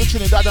artists of the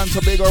Trinidad and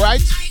Tobago,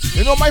 right?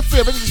 You know my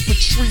favorite is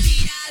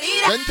Patrice,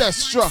 then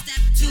Destra.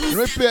 Let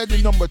me play the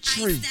number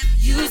 3.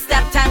 You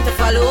step, time to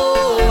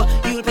follow.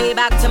 You'll pay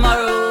back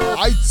tomorrow.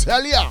 I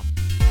tell ya.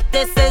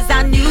 This is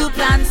a new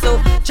plan,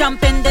 so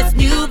jump in this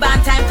new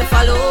band, time to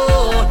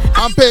follow.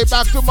 And pay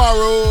back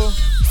tomorrow.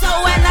 So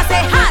when I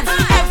say hands,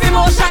 every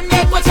motion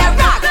make with your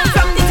rock.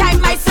 From the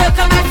time I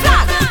circle my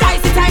flag, that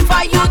is the time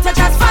for you to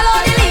just follow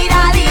the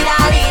leader,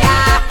 leader,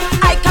 leader.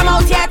 I come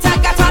out here to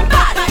get on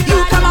bad.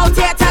 You come out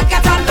here to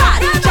get on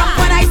bad. Jump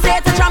when I say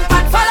to jump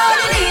and follow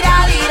the leader,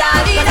 leader,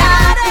 leader.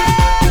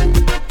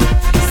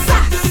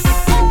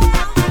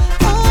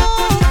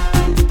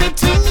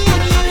 Between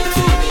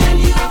me and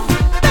you,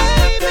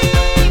 baby,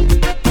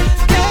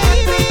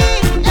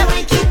 let me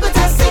keep it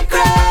a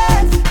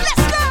secret.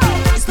 Let's go.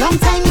 It's long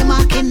time you're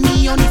marking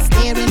me on it,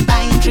 staring,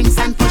 buying drinks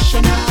and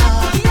pushing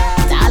up.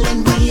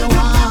 Darling, what you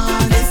want?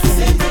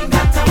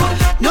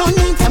 No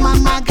need to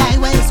mama guy,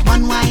 where's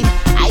one wine?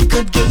 I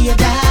could give you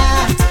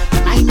that.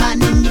 My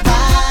man in the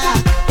back.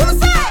 Who's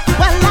that?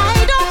 Well,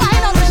 I don't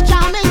mind all this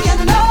charming, you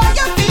know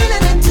you're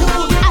feeling it too.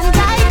 And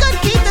I could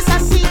keep this a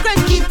secret,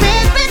 keep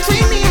it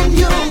between me and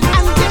you.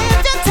 And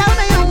if you tell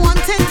me you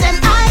want it, then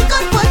I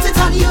could put it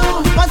on you.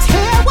 But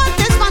hear what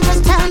this man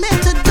just tell me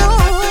to do.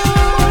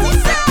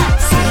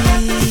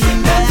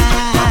 Swing that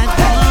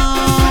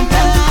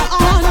bumper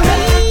on me,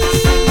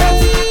 yeah,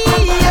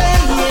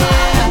 yeah.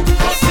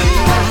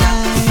 I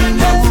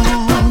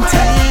won't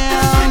tell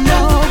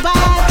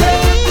nobody.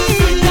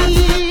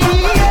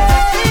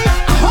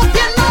 I hope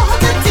you know how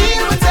to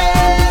deal with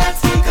it,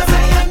 because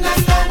I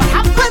understand what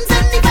happens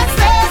in the best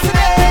days of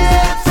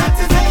it. That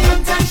is my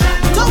intention.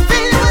 Don't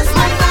feel it was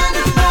my man.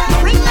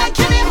 Ring like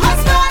your name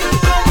husband.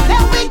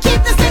 Then we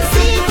keep this thing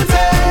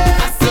secretive.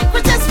 A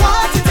secret is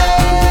what it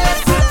is.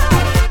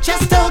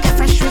 Just don't get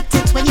fresh with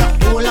it when you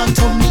hold on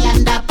to me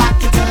and I back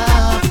it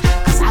up,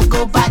 cause I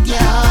go bad you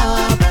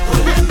up.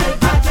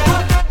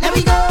 Let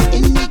me go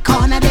in the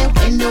corner there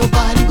where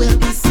nobody will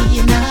be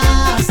seeing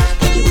us.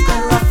 Then you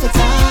can rough it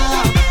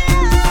up.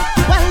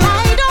 Well,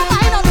 I don't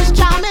mind all this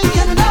charming,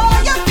 you know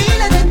you're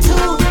feeling it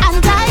too. And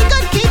I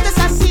could keep this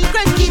a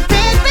secret, keep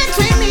it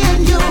between me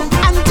and you.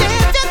 And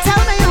if you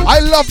tell me you I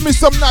love me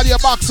some Nadia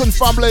Baxon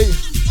family.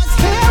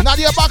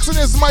 Nadia Baxon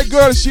is my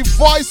girl. She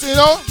voice, you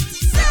know.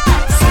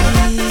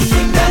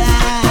 swing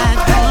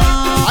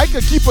that I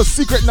could keep a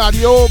secret,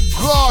 Nadia. Oh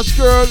gosh,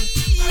 girl.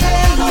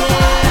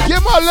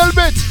 Give me a little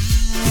bit.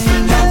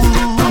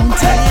 Don't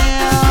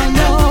tell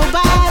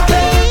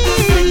nobody.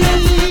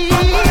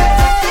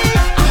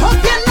 I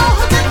hope you know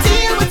how to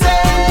deal with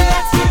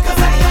it, because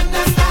I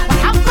understand what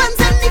happens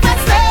in the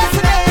best days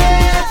of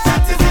it.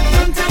 That is the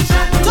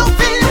intention. Don't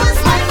feel it was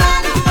my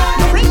man.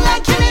 Ring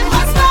like your name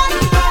husband.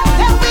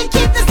 Then we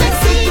keep this thing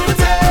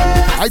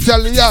secretive. I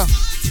tell ya.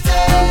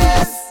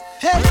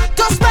 Hey,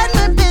 don't spread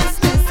my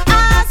business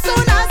as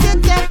soon as you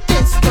get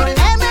this. Don't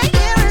let me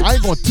hear it. I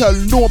ain't gonna tell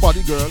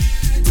nobody, girl.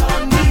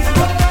 On me.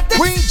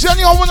 Queen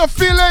Jenny, how wanna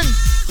feeling?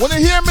 Wanna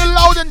hear me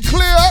loud and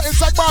clear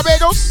inside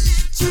Barbados?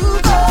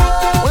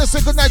 Wanna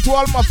say goodnight to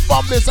all my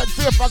family inside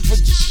Fairfax,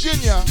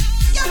 Virginia?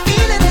 You're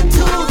feeling it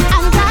too.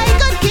 And I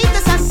could keep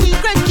this a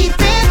secret, keep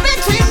it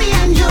between me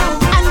and you.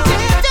 And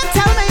if you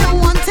tell me you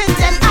want it,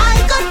 then I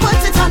could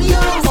put it on you.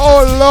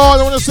 Oh Lord,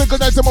 I wanna say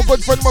goodnight to my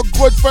good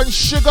friend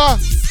Sugar.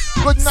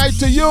 Good night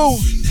to you.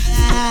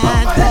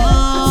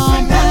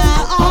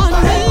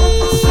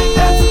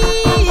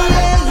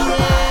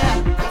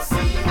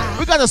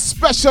 We got a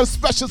special.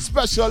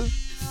 Sugar.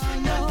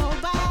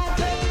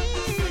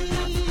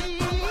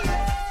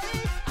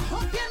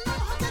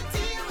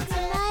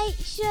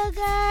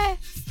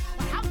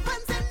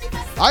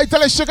 I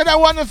tell you, Sugar, that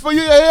one for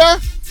you, you hear?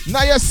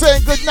 Now you're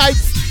saying good night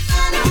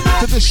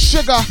to the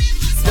Sugar,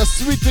 the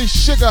sweetest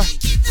Sugar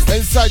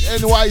inside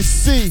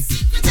NYC.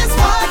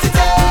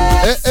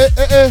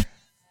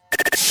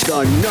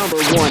 The number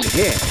one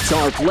hits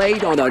are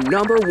played on the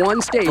number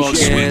one station.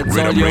 Forget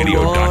all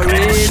your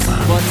worries,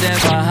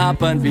 whatever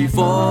happened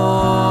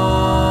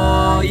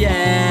before,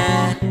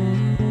 yeah.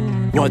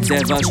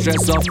 Whatever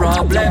stress or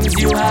problems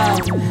you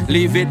have,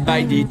 leave it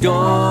by the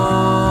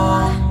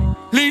door.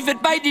 Leave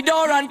it by the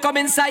door and come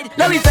inside.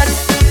 Let me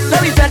just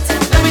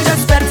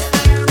pet.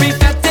 We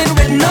petting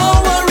with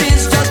no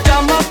worries, just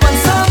jump up on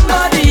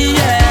somebody,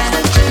 yeah.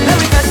 Let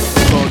me pet.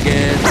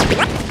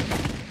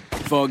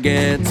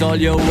 Forget all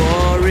your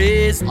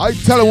worries. I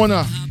tell you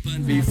wanna.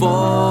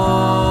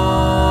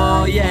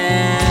 Before,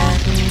 yeah.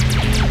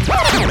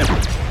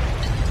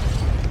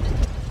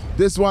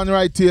 This one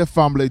right here,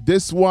 family.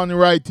 This one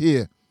right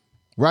here.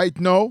 Right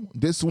now,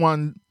 this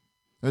one,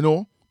 you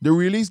know, they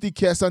released the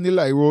case on the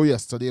Lyro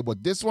yesterday,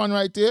 but this one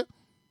right here,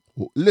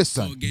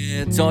 listen.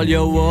 Forget all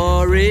your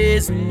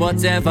worries,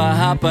 whatever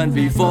happened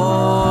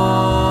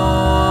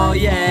before,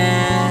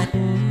 yeah.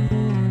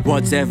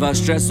 Whatever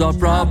stress or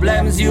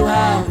problems you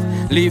have,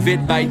 leave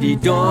it by the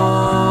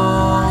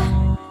door.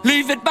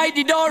 Leave it by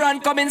the door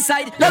and come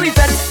inside. Let me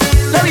just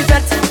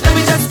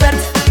pet.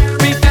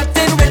 We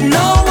petting with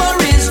no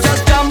worries,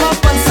 just jump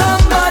up on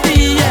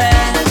somebody,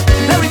 yeah.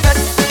 Let me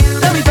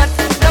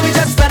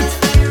just pet.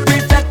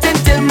 We petting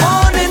till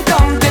morning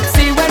come,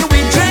 tipsy when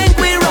we drink,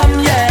 we rum,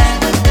 yeah.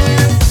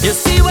 You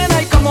see when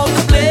I come out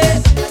to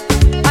play,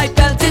 I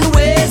belt in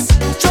ways,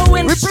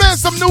 throwing. We playing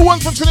some new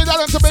ones from Trinidad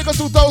and Tobago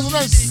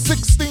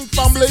 2016,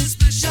 family.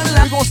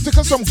 We're gonna stick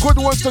on some good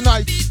ones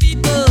tonight.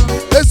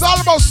 It's all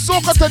about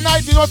soca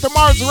tonight, you know,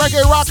 tomorrow's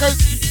reggae rockers.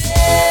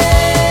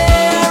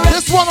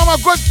 This one of my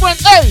good friend,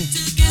 hey!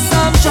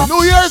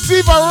 New Year's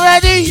Eve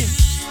already?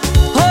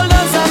 Hold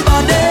on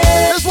somebody.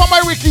 This one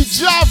my Ricky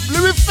Jav,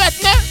 Louis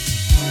Fettner.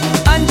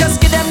 And just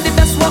give them the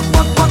best walk,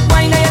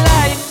 wine of your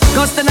life.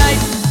 Cause tonight,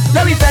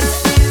 let me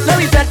just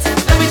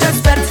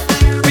pet.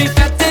 We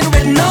petting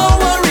with no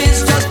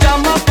worries, just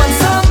jump up on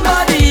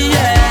somebody,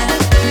 yeah.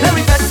 Let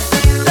me just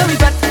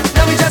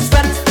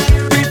pet.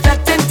 We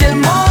petting till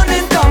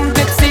morning come,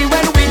 tipsy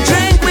when we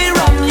drink, we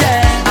rum,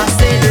 yeah. I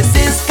say this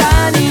is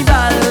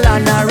carnival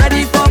and I'm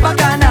ready for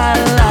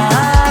bacchanal.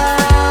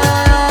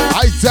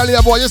 I tell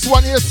you boy, this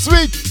one here is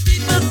sweet.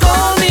 People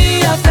call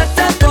me a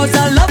feta cause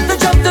I love to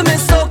jump to my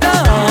soca.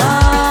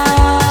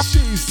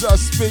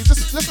 Jesus, babe,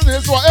 just listen to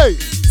this one, hey.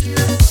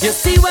 You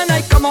see when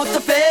I come out to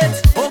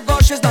fit, oh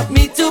gosh, it's not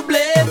me to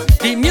blame.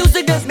 The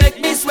music does make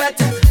me sweat,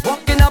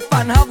 walking up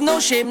and have no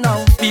shame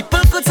now. People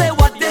could say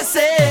what they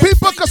say.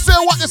 People could say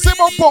what they say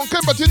about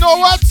Pumpkin, but you know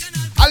what?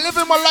 I live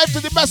in my life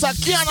to the best I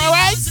can,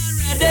 alright?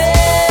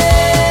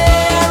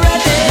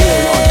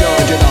 You're locked on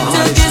to the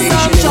hottest station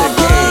in the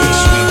game,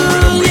 Sweet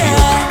Rhythm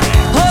Radio.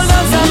 Hold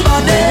on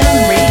somebody,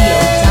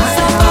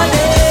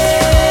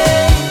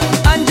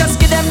 and just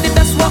give them the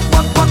best walk,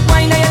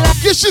 wine of your life.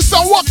 Give she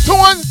some walk to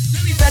one.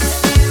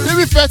 Let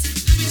me fet.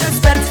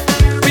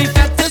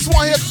 This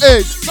one here,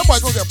 hey,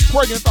 somebody gonna get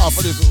pregnant off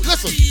of this.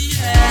 Listen.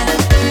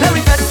 Let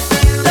me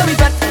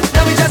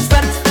just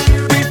pet.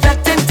 We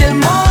petting till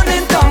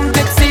morning come,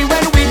 tipsy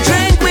when we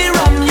drink, we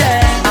rum,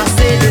 yeah. I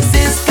say this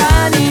is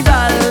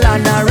carnival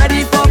and I'm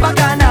ready for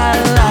bacchanal.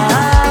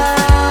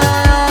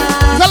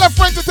 Tell a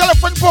friend to tell a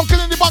friend Pumpkin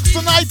in the box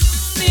tonight.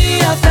 Me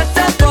a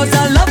feta cause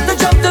I love to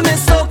jump to my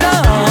soca.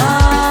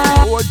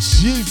 Oh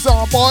jeez,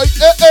 boy.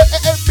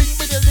 Bing,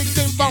 ding,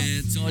 ding, bang.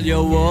 It's all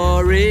your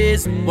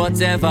worries,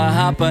 whatever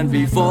happened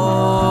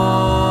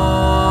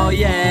before,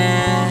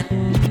 yeah.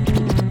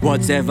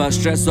 Whatever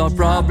stress or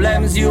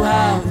problems you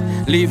have,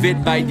 leave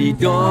it by the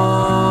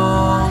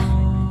door.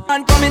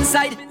 And come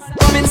inside.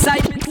 Let me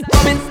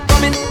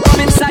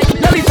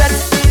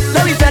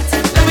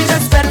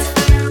just pet.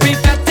 We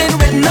petting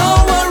with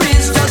no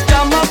worries, just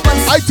jump up and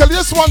I tell you,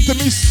 this one to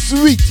me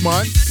sweet,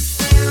 man.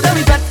 Let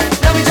me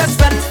just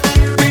pet.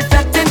 We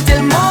petting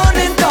till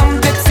morning come,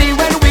 tipsy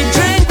when we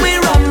drink, we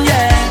rum,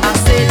 yeah. I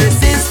say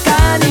this is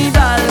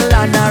carnival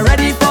and I'm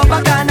ready for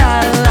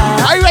bacchanal.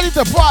 I ready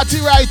to party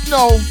right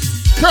now.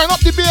 Turn up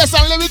the bass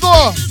and let me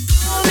go.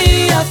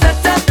 Me a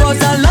feta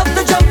cause I love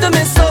to jump to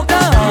my soca.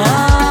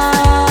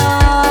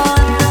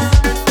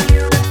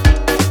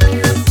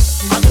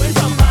 I'm going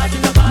from party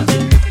to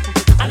party,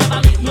 I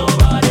never meet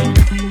nobody.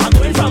 I'm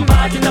going from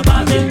party to party.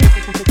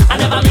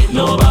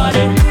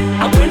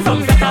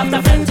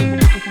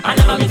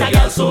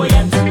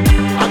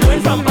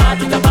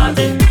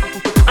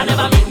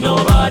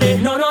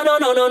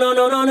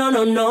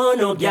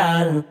 no,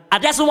 girl. I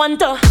just want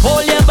to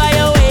hold you by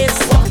your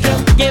waist,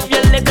 give you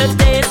a little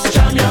taste.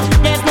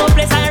 There's no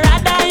place I'd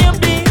rather you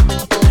be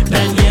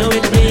than here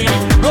with me.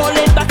 Roll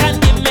it back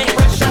and give me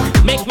pressure.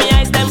 Make me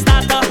eyes them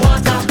start to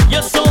water.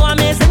 You're so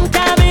amazing,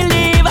 can't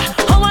believe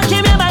how I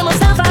came here by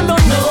myself. I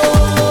don't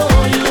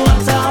know you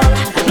at all.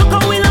 Look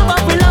how we love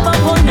up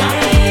all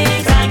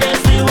night. I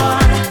guess we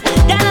won.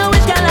 Girl, I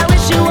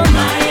wish you were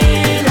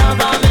my love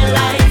of my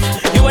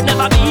life. You would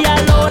never be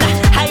alone.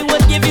 I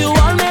would give you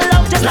all my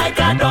love, just like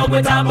a dog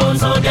with a bone.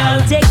 So girl,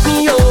 take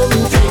me home.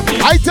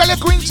 I tell you,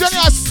 Queen Jenny,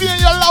 I see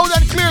you loud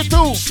and clear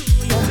too.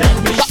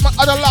 Got my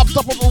other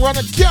laptop up and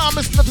running. Can't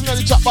miss nothing in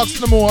the chat box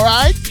no more,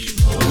 alright?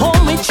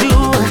 Home with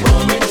you.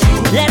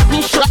 Let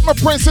me show. Got my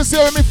princess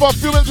here with me for a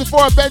few minutes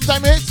before her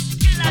bedtime hits.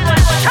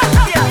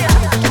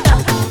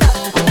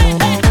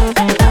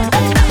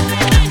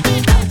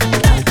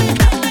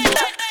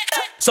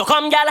 So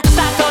come, girl,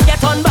 start to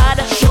get on bad.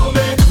 Show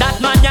me that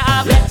man you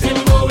have. Let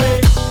him go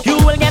away. You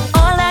will get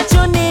all that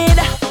you need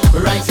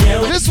right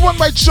here. This one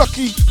by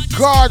Chucky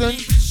Garden.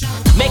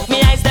 Make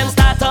me eyes them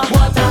start to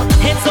water.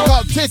 It's so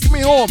called Take Me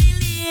Home.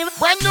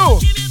 Brand new.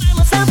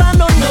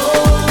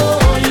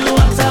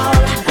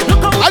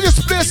 I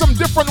just play some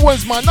different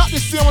ones, man. Not the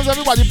same ones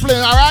everybody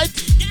playing, alright?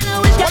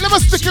 But let me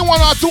stick in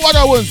one or two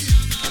other ones.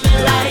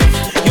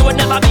 You would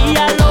never be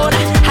alone.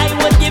 I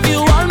would give you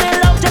all my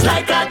love, just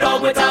like a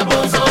dog with a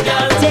bone. So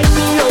girl, take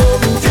me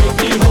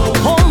home,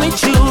 home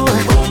with you.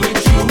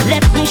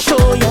 Let me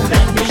show you,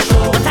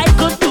 what I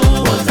could do.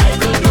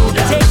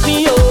 Take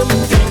me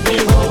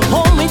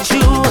home with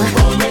you.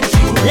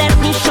 Let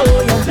me show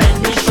you,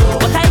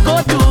 what I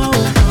could do.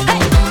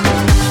 Hey,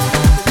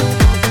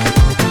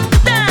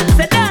 dance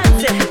it,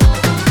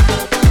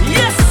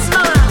 yes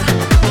man,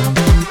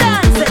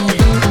 dance it.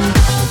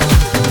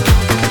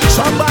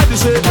 Somebody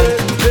say,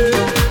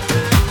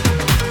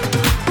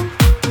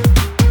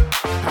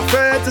 a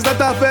fete is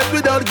not a fete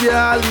without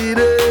girl in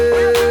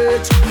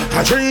it.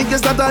 A drink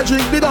is not a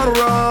drink without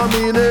rum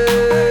in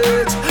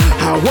it.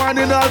 I want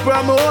in all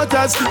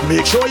promoters,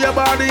 make sure your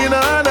body in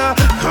honor.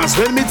 Cause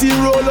when me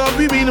team roll up,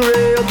 we mean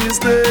real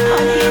business.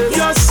 And if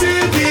you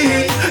see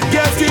me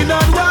getting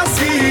on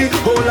wassy,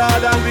 oh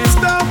Lord, and we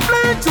stop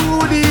play to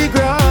the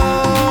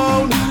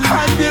ground.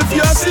 And if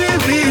you see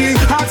me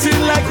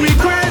acting like we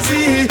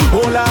crazy,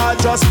 oh Lord,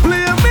 just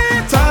play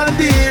me on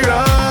the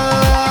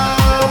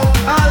round.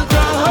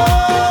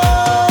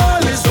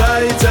 Alcohol is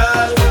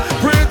vital,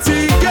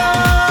 pretty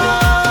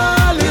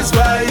girl is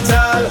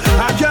vital.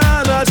 I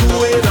cannot do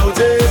without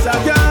it, I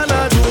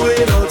cannot do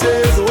without it.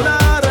 Oh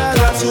Lord, I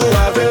got to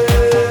have it.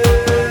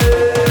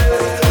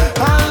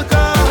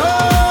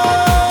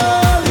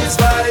 Alcohol is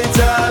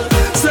vital,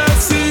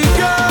 sexy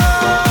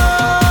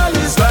girl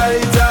is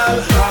vital.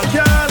 I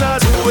cannot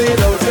do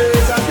without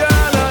it, I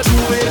cannot do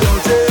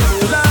without it.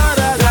 Oh Lord,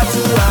 I got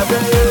to have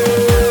it.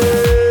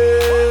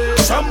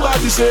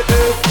 Somebody say,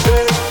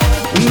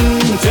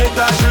 take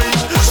that drink.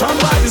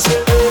 Somebody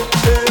say,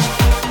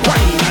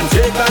 wine and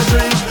take that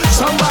drink.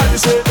 Somebody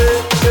say,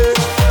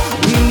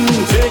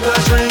 take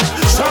that drink.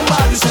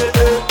 Somebody say,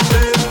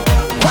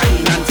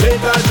 wine and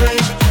take that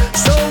drink.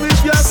 So if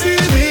you see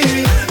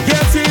me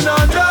getting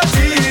on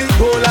dirty,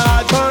 go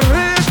like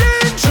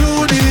parading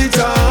through the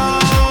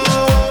town.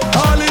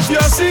 All if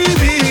you see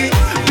me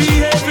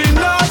behaving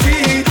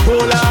naughty, go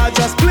like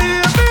just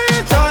play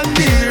me on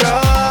the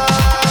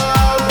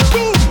round.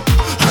 Boom.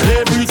 And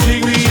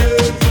everything we hear,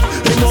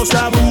 it must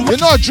have boom. You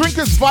know, drink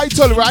is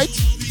vital, right?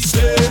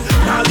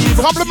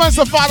 Compliments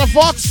of Father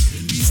Fox.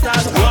 Start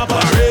to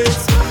operate,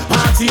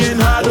 partying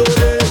hard all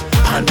day,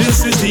 and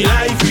this is the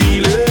life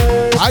we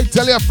live. I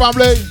tell you,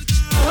 family.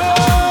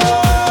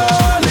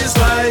 All is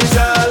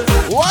vital.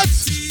 What?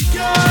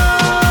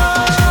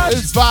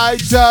 It's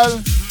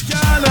vital.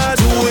 Cannot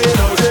do it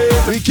all day.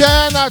 We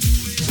cannot.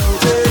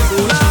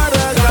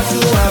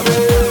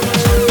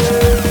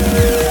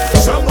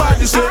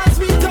 Somebody say, as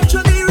we touch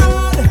on the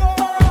road,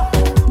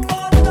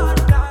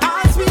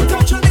 as we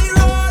touch on the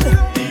road,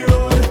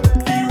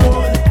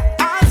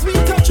 as we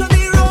touch on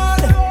the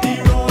road,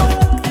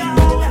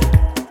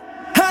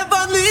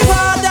 Heavenly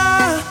Father,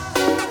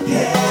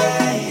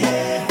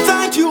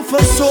 thank you for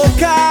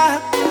soca,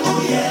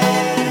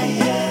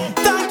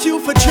 thank you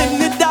for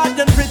Trinidad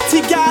and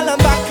Pretty Gal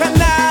and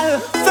Bacchanal,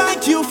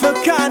 thank you for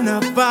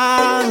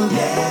Carnival,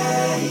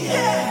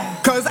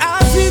 cause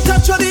as we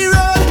touch on the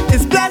road,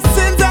 it's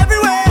blessings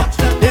everywhere,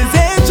 there's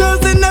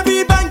angels in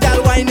every band,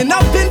 gal winding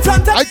up in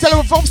front of I tell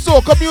you, from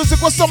soca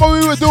music, what some of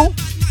we would do?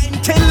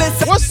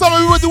 What some of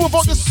we would do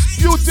about this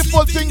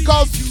beautiful thing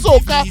called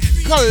soca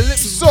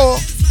calypso?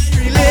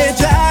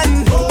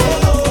 religion.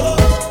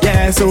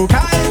 Yeah,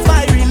 soca is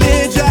my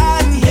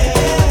religion.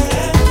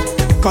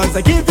 Cause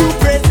I give you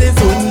praises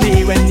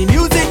only when the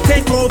music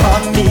take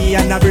over me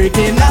and I'm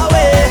breaking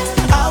away.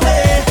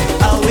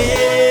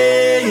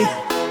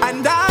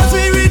 And as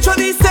we reach on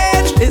the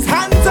stage, his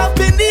hands up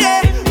in the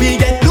air. We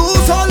get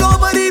loose all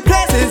over the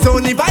place. It's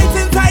only vibes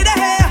inside the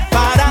hair.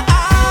 Father,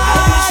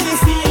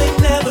 this feeling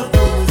never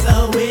goes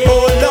away.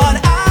 Oh Lord,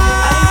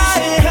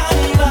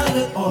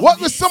 What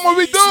will some of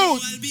we do?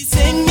 youth. I'll be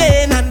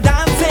singing and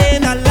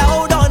dancing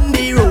aloud on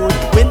the road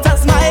with a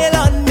smile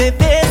on my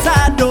face.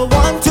 I don't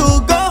want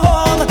to go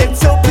home. It's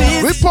so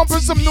please. We're pumping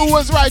some new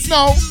ones right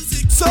now.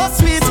 So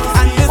sweet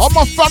and all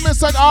my family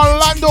inside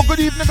Orlando, good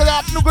evening, good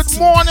afternoon, good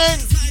morning.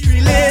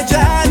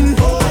 Religion.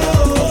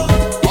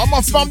 All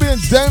my family in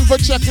Denver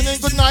checking in,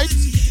 good night.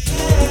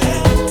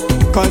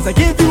 Cause I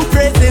give you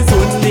praises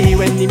only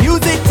when the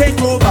music take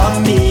over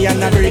me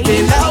and I'm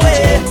breaking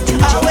away,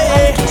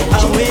 away,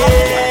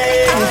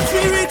 away. As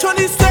we reach on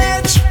the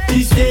stage,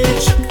 the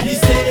stage, the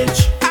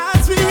stage.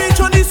 As we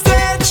reach on the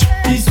stage,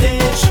 the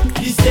stage,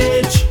 the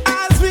stage.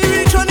 As we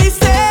reach on the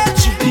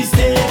stage, the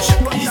stage,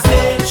 the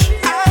stage.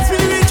 As we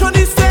reach on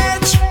the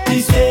stage,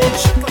 the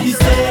stage, the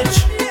stage.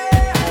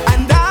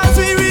 And as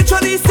we reach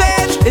on the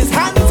stage, it's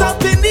hands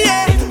up in the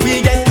air.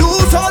 We get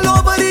loose all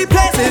over the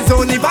place. It's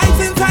only vibes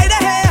inside the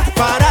hair.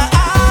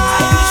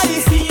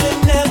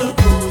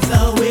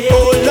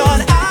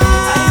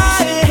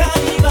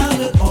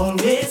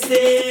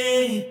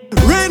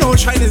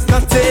 China's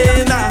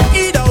nothing,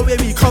 either way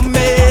we come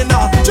in,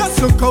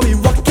 just look how we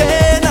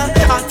walking,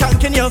 I'm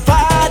thanking your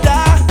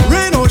father.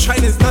 Rain or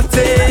shine is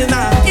nothing,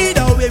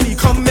 either way we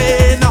come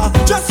in,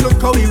 just look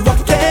how we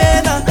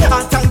walking,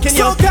 I'm thanking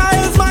your God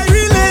is my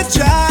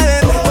religion.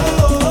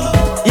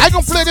 I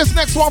gonna play this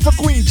next one for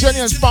Queen Jenny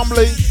and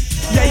family.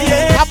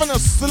 Yeah. Having a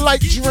slight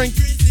drink,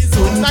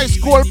 nice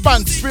cold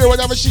pants, spear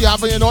whatever she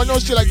having, you know. I know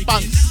she like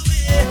pants.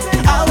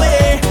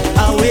 Away,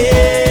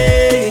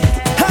 away,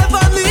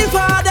 Heavenly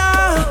Father.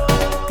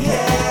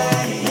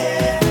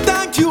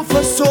 Thank you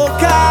for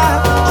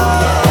soca.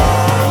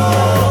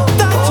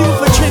 Thank you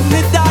for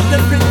Trinidad, the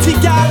pretty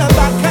gal of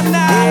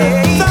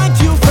Bacchanal.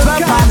 Thank you for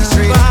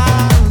Carnival.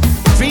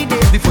 3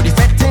 days before the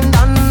fetting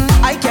done,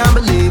 I can't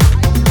believe.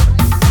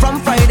 From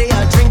Friday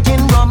I'm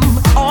drinking rum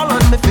all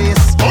on my face.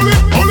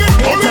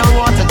 Some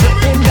water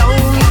dripping down,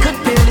 could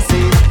barely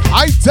see.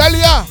 I tell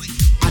ya,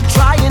 I'm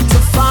trying to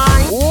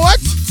find what?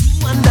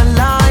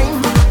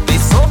 Underline. They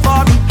so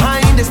far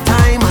behind this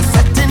time. I'm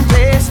set in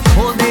place.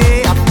 Whole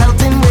day I'm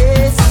pelting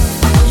ways.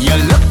 You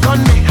look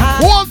on me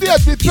hand. Whole day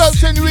be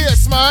pelting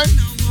ways, man.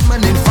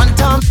 Man in front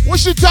of what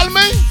she tell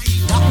me?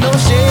 No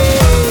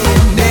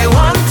shame. They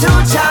want to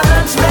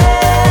challenge me.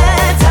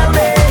 Tell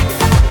me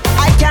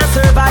I can't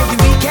survive the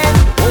weekend.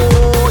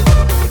 Oh,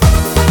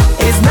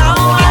 it's now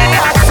I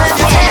accept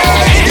it.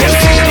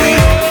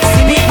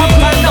 See me up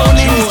and down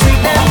in the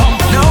street now.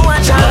 Now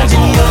I'm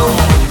challenging you.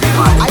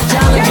 I'm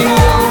challenging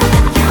you.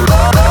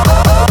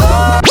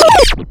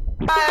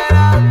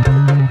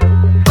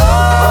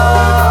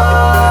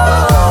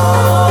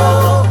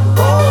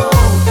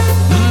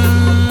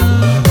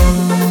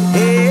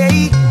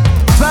 Hey,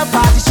 12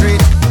 parties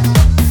straight.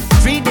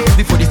 3 days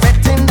before the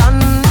fetting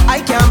done.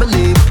 I can't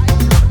believe.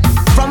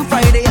 From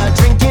Friday I'm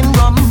drinking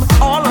rum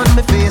all on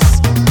my face.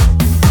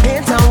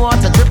 Paint and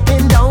water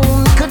dripping down,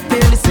 could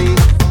barely see.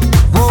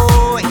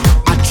 Boy,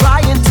 I'm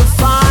trying to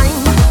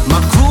find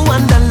my crew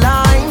on the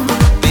line.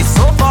 They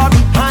so far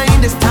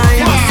behind this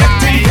time. I'm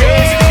set in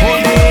place.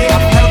 Whole day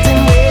I'm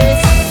pelting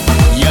ways.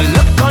 You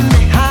look on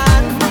me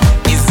hand.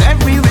 Is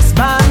every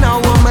wristband a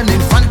woman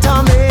in front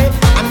of me?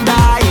 And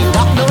I ain't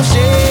got no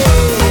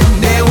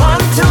shame. They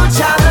want to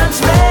challenge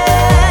me.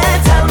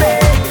 Tell me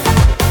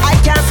I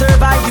can't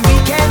survive the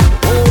weekend.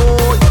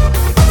 Oh,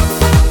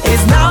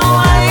 it's now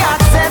I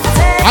accept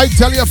it. I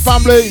tell your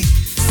family,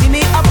 See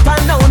me up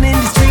and down in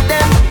the street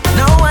then.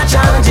 Now I'm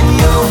challenging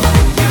you.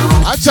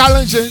 I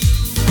challenge it.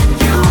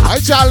 I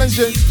challenge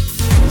it.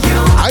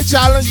 I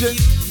challenge it.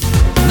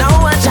 Now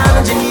I'm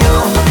challenging you.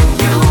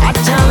 I'm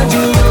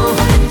challenging you.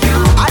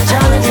 I'm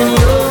challenging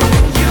you.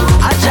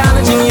 I'm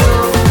challenging you.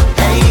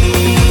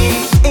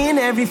 Hey, in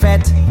every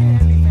fete,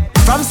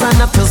 from sun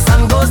up till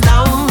sun goes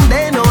down,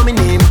 they know me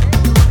name.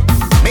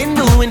 Been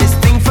doing this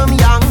thing from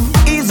young,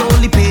 ease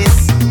only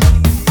pace.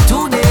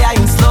 Today I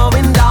ain't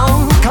slowing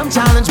down. Come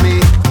challenge me.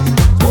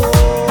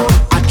 Oh,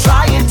 I'm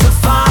trying to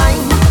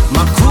find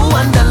my crew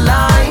on the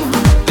line.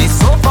 They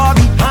so far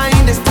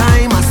behind this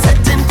time. I'm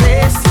set in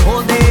place.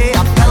 Whole day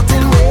I'm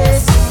pelting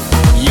ways.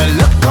 You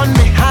look on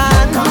me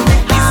hand.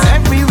 Is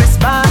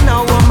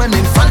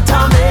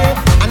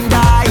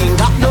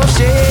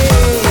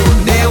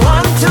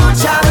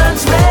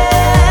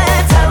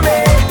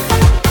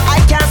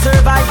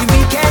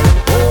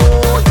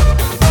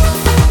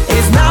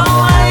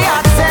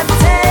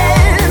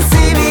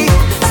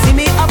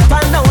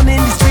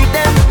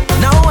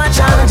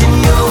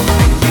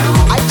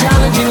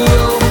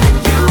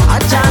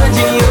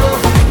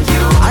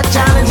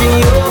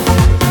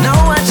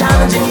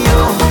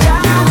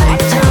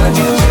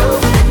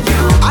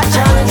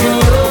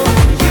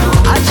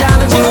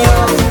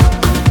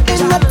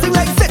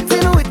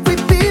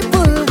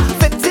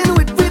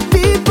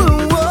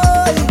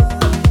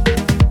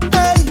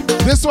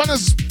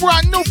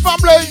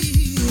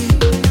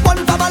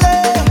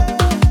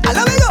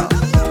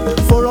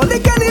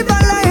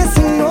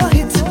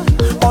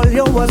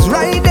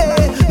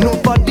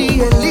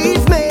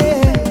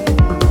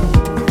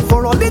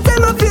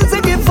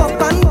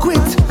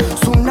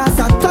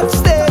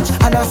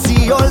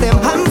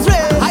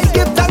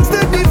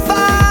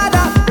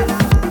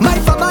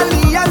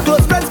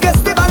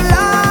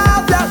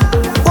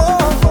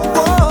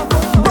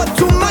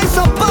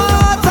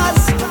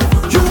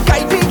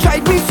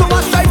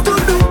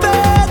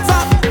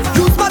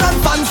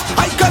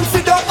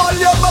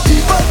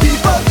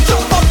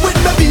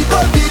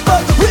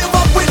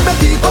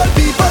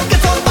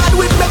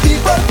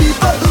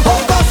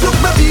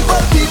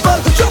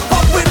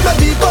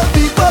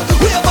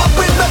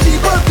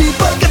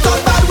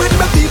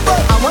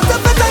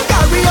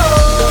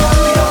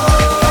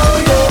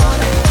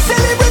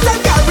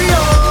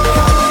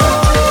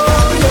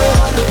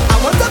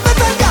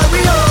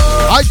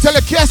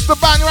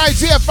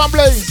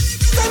family.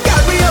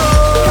 Carry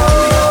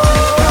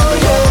on,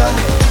 yeah.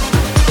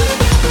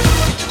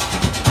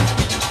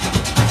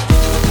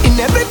 In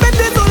every bed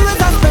there's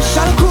always a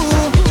special crew.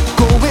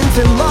 Going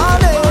till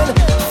morning,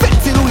 fit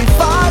till we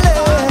falling.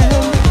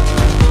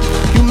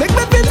 You make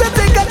me feel to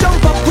take a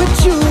jump up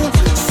with you.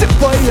 Sip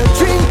while you're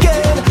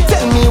drinking.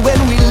 Tell me when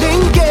we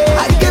linking. I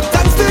give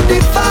thanks to the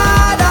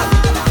Father,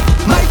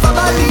 my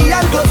family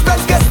and close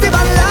friends, guess them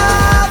and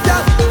laughter.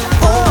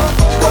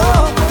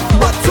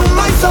 But to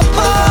my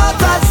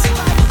supporters,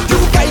 you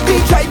guide me,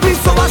 try me,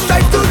 so I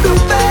strive to do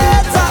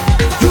better.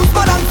 Youth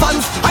man and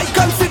fans, I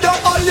consider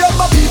all you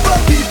my people.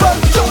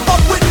 Jump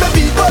up with me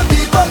people.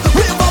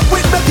 Wave up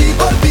with me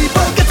people.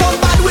 Get on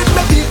bad with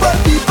me people.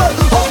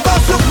 Oh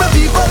gosh, look me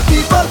people.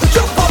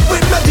 Jump up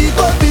with me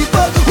people.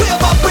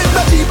 Wave up with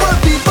me people.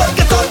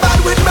 Get on bad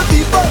with me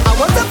people. I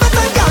want to fit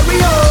and carry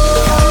on.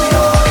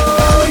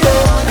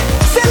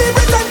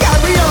 Celebrate and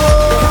carry on.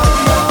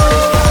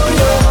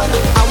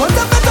 I want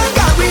to fit and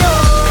carry on.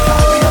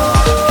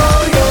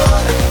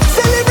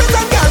 Celebrate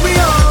and carry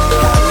on.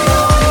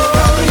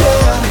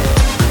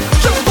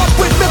 Jump up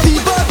with me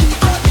people.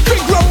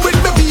 Drink rum with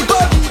me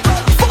people.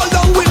 Fall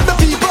down with me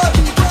people.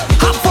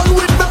 Have fun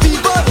with me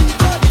people.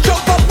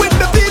 Jump up with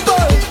me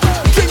people.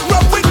 Drink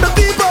rum with me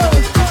people.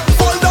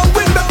 Fall down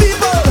with me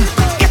people.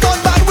 Get on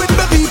bad with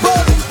me people.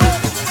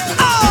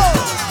 Oh,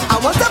 I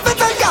want to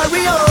fit and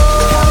carry on.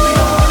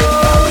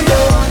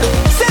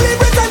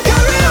 Celebrate and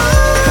carry on.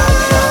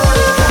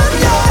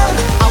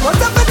 I want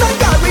to fit and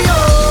carry on.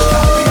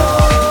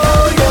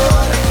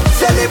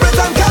 Celebrate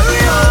and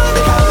carry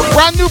on.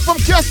 Brand new from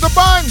Kiss the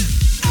Band.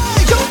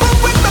 Jump up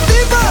with the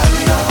people.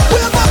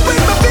 Wave up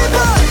with the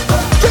people.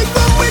 Drink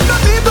up with the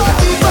people.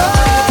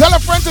 Tell a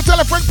friend to tell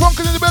a friend.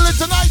 Pumpkin in the building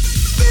tonight.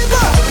 Wave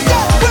up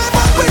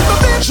with the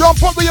people.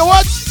 Jump up with your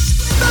what?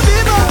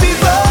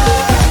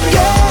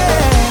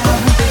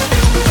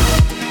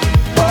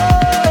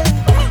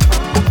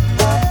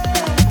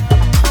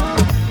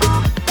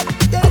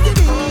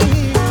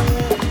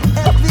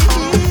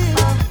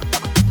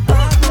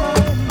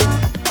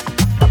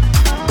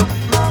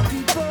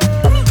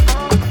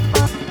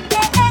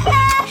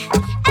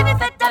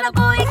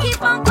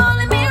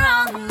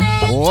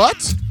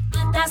 What?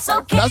 That's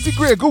okay. That's the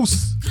Grey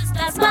Goose.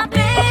 That's my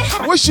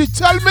babe. What she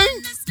tell me?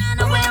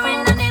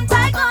 Wearing the name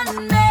tag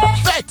on me.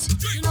 Fet.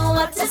 You know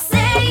what to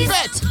say.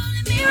 Fet.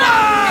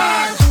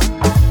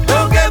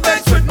 Don't get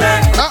vexed with me.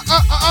 I'm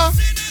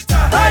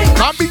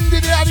bing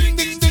ding ding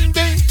ding ding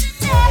ding.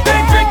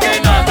 Been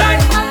drinking all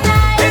night.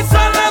 It's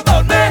all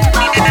about me.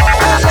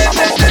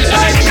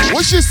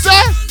 What she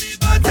say?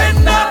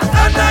 Tender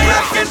and I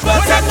asking for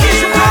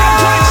tequila.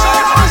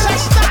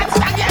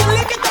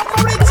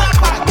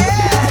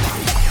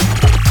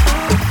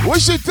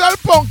 What she tell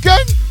Pumpkin?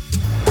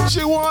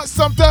 She want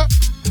something.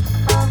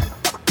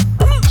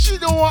 She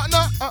don't want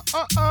no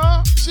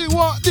She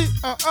want the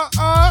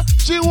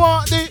She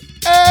want the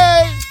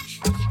hey.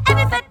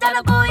 Every fat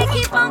dollar boy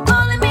keep on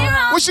calling me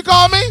wrong. What she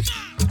call me?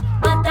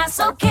 But that's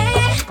okay.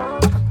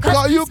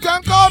 Cause you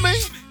can call me.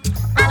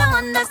 I don't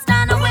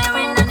understand. I'm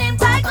wearing the name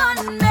tag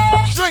on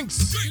me.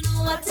 Drinks. You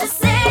know what to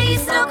say. You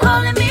still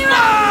calling me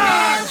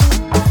wrong.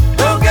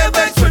 Don't get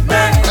vexed with me.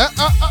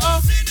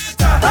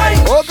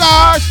 Oh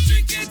gosh.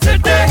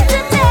 Today.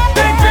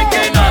 Been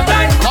drinking all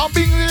night. I'm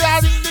being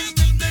loud.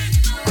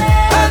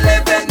 I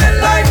live in the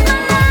life.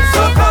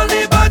 So call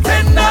the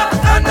bartender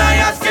and I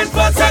asking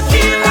for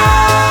tequila.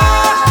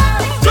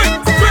 Drink.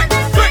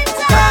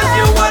 Cause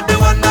you are the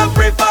one I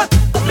prefer.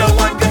 No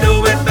one can do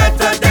it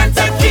better than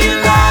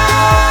tequila.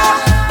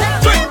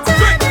 Drink.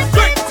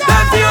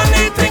 That's the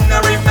only thing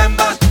I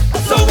remember.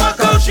 So I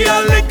call she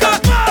a liquor.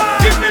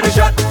 Give me the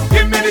shot.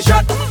 Give me the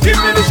shot. Give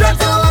me the shot.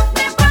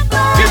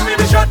 Give me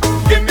the shot.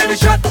 Give me the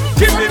shot.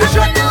 Give me the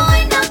shot.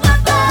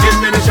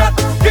 Give me the shot.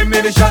 Give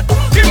me the shot.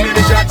 Give me the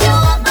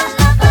shot.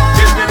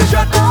 Give me the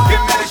shot.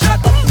 Give me the shot.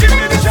 Give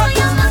me the shot.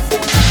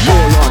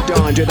 You're locked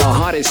on to the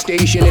hottest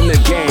station in the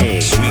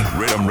game.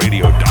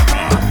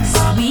 SweetRhythmRadio.com.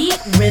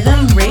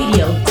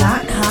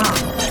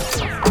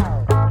 SweetRhythmRadio.com.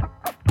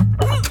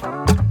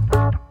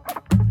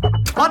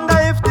 Wonder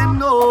if they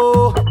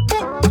know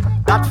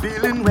that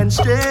feeling when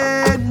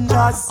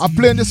strangers I'm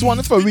playing this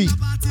one for we.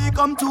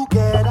 come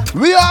together.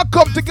 We all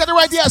come together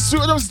right here at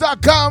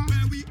SweetRhythms.com.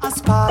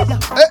 Aspire.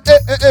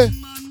 Hey.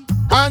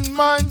 And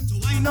man.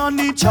 Wine on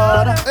each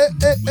other.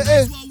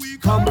 Hey.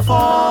 Come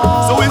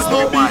forward. So it's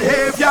no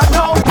behavior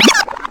now.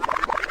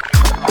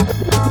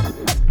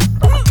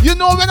 You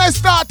know, when I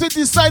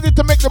decided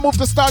to make the move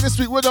to start this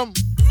week with them,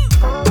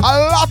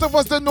 a lot of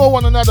us didn't know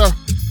one another.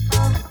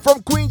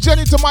 From Queen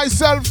Jenny to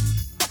myself.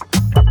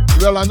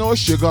 Well, I know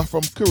Sugar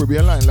from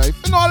Caribbean Line Life.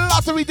 You know, a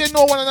lot of we didn't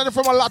know one another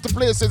from a lot of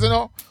places, you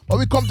know. But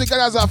we come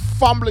together as a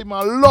family,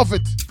 man. Love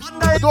it.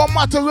 It don't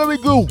matter where we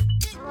go.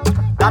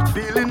 That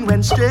feeling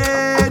when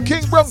strange.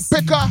 King Brown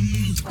Picker.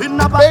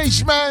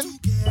 Beige Man.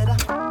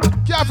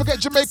 Can't forget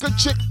Jamaican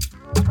Chick.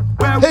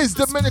 His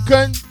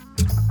Dominican.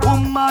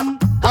 Woman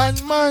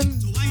and man.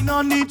 Wine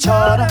on each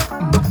other.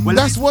 Well,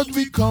 that's what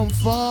we come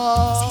for.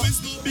 So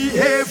it's no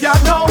behavior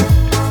now.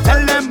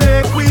 Tell them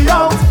make we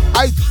out.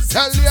 I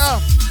tell ya.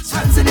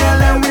 Hands in the air,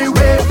 let we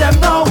wave them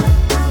now.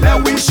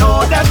 Let we show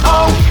them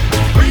how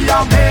we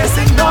are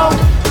amazing now.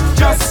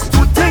 Just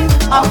to think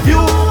a few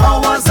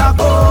hours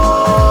ago.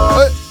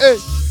 Hey, hey.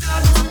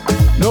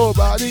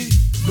 Nobody.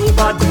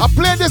 I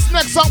play this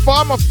next song for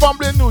all my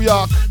family in New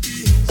York.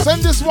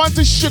 Send this one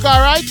to Sugar,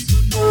 right?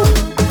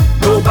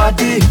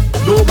 Nobody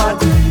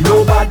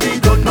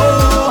don't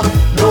know.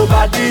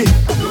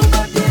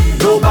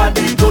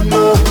 Nobody don't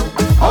know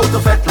how to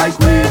fet like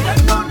we,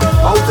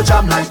 how to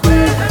jam like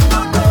we,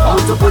 how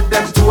to put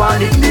them to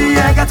an in the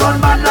air, get on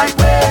bad like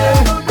we,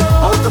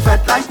 how to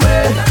fet like we,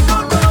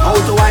 how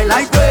to wine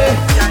like we.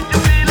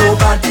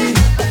 Nobody.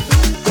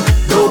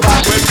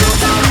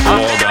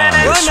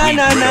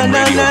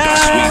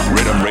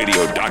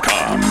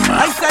 SweetRhythmRadio.com.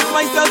 I set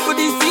myself for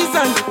this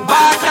season,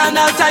 back and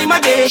all time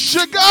again.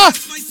 Sugar!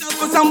 Myself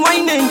for some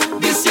whining,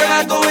 this year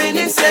I'm going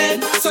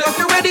insane. So if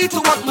you're ready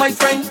to walk, my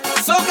friend,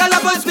 so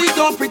calabash we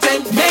don't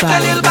pretend. Make a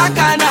little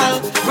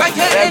bacchanal, right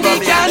here in the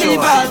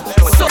carnival.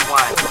 So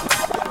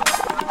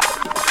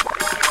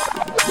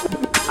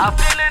I'm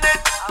feeling it.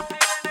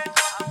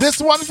 This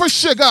one for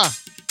Sugar.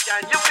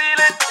 Can you feel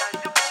it?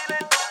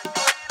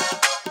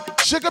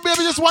 Sugar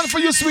baby, this one for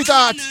you,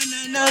 sweetheart.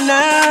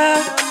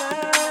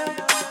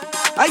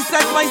 I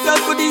set myself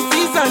for this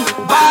season,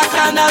 back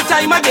and all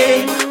time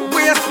again.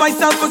 Waste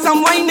myself for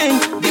some whining,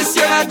 this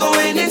year I'm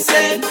going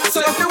insane.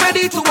 So if you're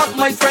ready to walk,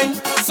 my friend,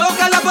 so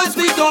calabash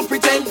we don't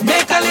pretend.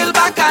 Make a little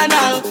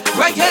bacchanal,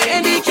 right here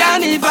in the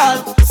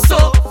carnival.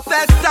 So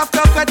fest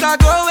after fest are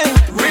growing,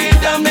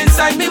 rhythm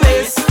inside me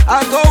waist.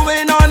 I'm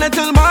going on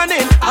until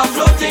morning, I'm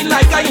floating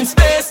like I in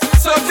space.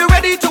 So if you're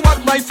ready to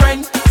walk, my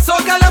friend, so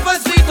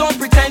calabash we don't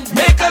pretend.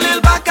 Make a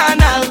little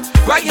bacchanal,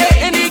 right here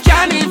in the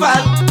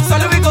carnival. So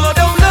let we go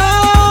down low.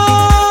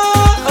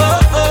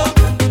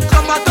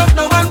 Come out up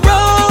now and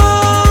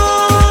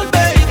roll,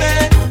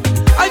 baby.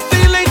 I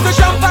feel like to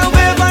jump and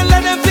wave and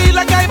let them feel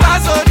like I'm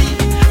Azodi.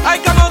 I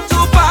come out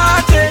to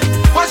party,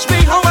 watch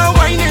me how I'm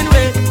whining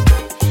with.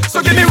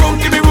 So give me room,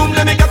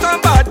 let me get on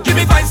bad. Give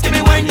me vibes, give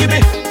me wine, give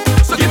me.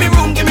 So give me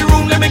room,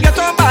 let me get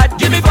on bad.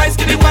 Give me vibes,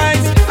 give me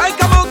wines. I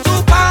come out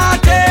to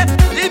party,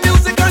 the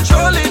music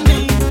controlling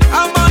me.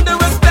 I'm under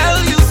a spell,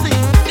 you see.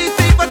 The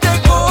fever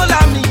take hold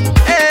of me.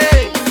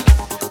 Hey,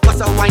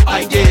 what's a wine?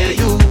 I dare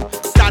you.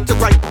 Start to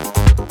write.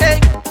 Hey,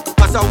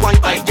 what's a wine?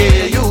 I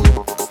dare you.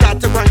 Start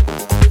to write.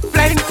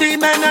 Plenty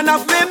men and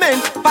enough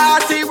women.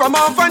 Party, rum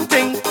off and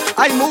ting.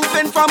 I'm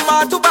moving from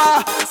bar to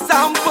bar,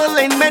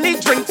 sampling many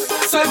drinks.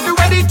 So if you're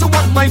ready to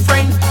walk, my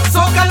friend,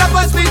 so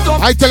calabash we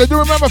don't. I tell you, do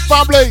remember,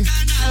 family?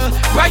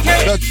 Right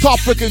here. The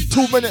topic in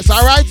 2 minutes,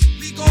 alright?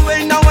 We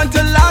going now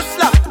until last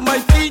lap. My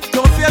feet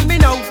don't feel me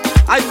now.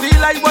 I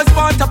feel I was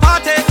born to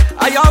party.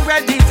 I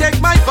already take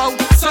my vow.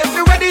 So if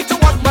you're ready to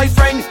walk, my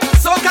friend,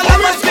 so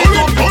calabash we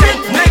don't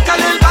pretend. Make a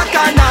little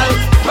bacchanal,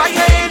 right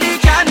here in the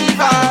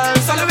carnival.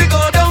 So let we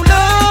go down low.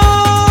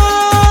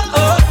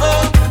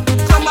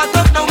 Come out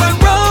up now and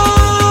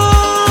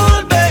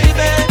roll,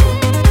 baby.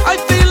 I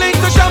feel like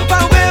to jump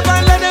and wave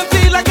and let them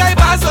feel like I'm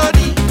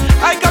Azodi.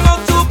 I come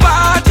out to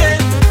party,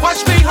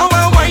 watch me how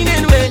I'm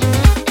whining with.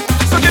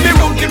 So give me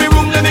room,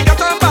 let me get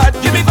on bad.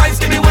 Give me vibes,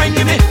 give me wine,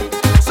 give me.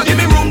 So give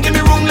me room,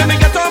 let me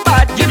get on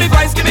bad. Give me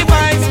vibes, give me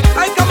wines.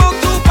 I come out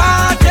to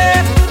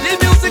party, the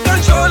music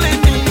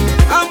controlling me.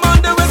 I'm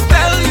under a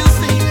spell, you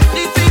see.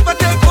 The fever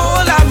take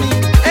hold of me.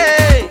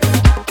 Hey,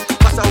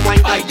 what's a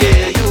wine? I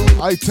dare you.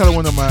 I tell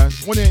one of man,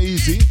 one ain't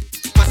easy.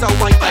 What's a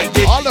wine? I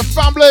dare you. All the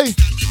family.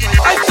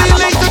 I feel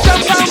like to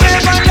jump and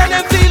wave and let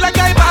them feel like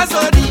I'm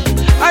Azodi.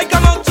 I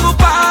come out to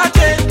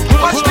party,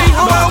 watch me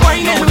how I'm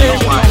whining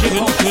with.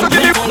 So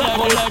give me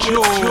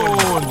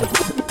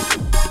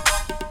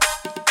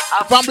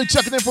family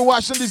checking in for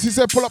Washington DC.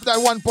 Said pull up that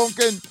one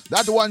pumpkin.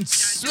 That one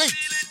sweet.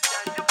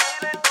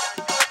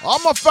 All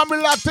my family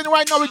locked in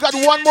right now. We got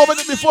 1 more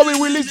minute before we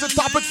release the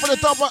topic for the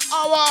top of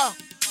hour.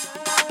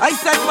 I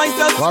set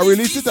myself. I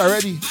released it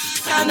already.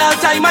 And all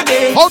time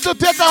again. How to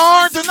take a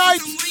horn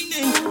tonight?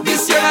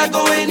 This year I'm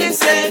going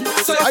insane.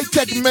 So I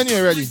take many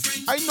already.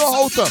 I know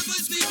how to.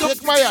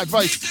 Take my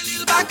advice.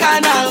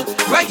 Bacchanal,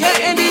 right here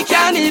in the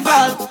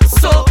carnival.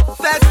 So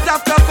fest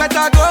after fest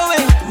are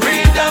growing,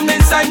 rhythm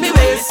inside me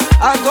waist.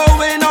 I'm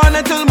going on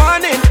until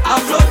morning.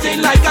 I'm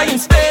floating like I'm in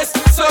space.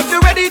 So if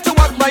you're ready to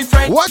walk, my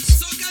friend. What?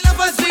 So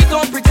calabash we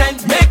don't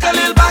pretend. Make a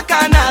little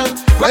bacchanal.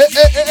 Right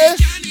Hey.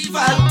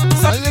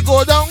 carnival. So you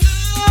go down.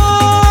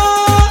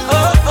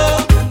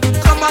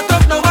 Come out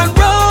up now and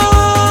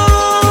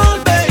roll,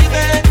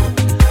 baby.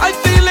 I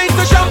feel like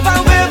to jump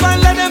and wave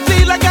and let them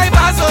feel like I'm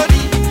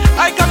Azodi.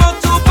 I come out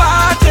to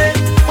party,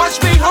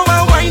 watch me how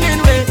I'm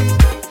whining with.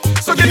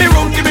 So give me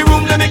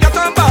room, let me get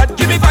on bad.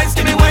 Give me vibes,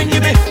 give me wine,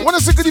 give me. Want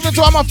to say good evening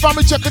to all my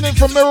family checking in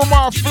from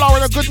Miramar,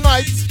 Florida. Good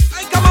night.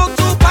 I come out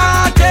to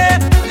party,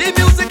 the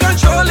music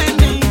controlling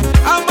me.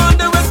 I'm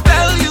under a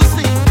spell, you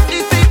see.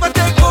 The fever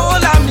take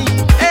hold of me.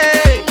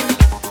 Hey,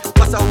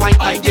 what's a wine?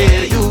 I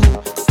dare you.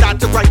 Start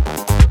to write.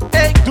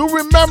 Hey, do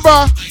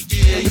remember,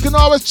 you can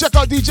always check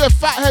out DJ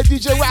Fathead,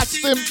 DJ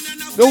Rastim,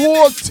 the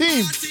whole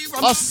team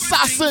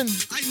Assassin,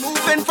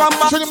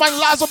 Trinity Man,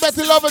 Lazo,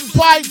 Betty Love and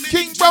Pie,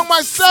 King Brown,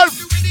 myself.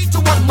 To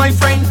what my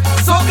friend,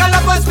 so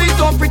calabash we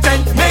don't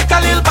pretend. Make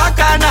a little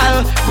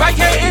bacchanal right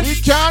here in the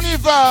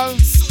carnival.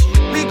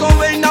 We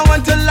going now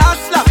until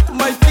last lap.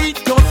 My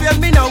feet don't feel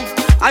me now.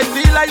 I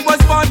feel I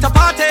was born to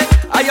party.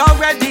 I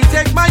already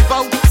take my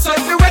vow. So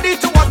if you're ready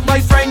to what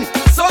my friend,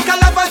 so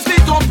calabash we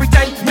don't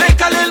pretend.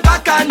 Make a little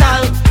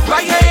bacchanal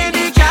right here in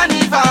the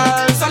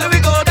carnival. So let we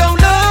go down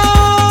low.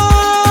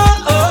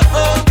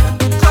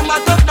 Come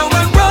back up now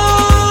and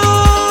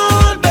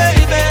roll,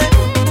 baby.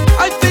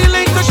 I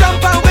feeling to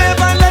jump and wave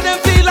and let them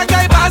feel like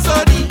I pass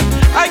Odi.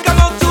 I come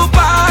out to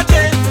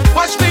party.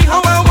 Watch me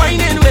how I'm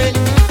whining with.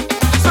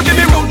 So give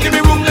me room,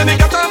 let me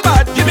get on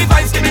bad. Give me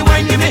vibes, give me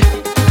wine, give me.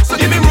 So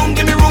give me room,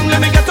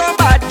 let me get on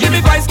bad. Give me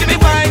vibes, give me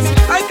vibes.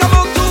 I come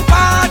out to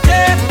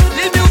party.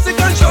 The music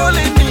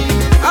controlling me.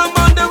 I'm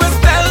under a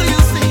spell, you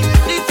see.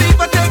 The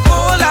fever take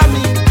hold of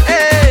me.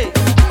 Hey,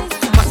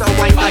 massa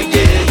wine, I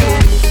dare you.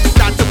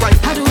 Start to wine.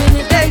 How do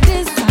it like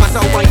this?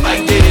 Massa wine,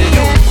 I dare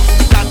you.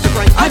 Start to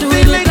wine. I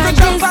feel like to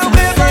jump and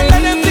wave and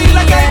let them feel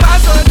like I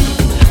pass on.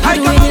 I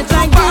come out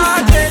to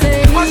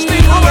party. Watch me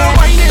how I'm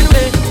whining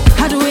with.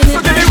 How do it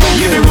like this?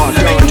 You're locked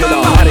on to the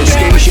hottest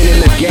station in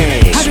the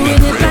game. How do it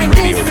like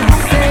this?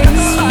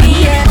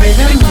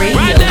 Rhythm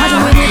Radio. How do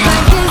it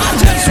like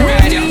this?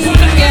 Radio for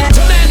the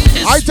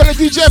internet. I tell the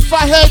DJ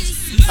Fathead,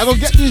 I'm gonna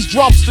get these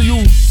drops to you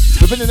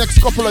within the next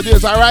couple of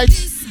days, alright?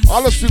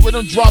 All the sweet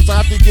rhythm drops I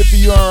have to give to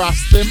you and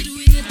Rastim.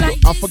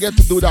 I forget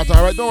to do that,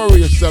 alright? Don't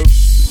worry yourself.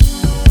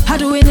 How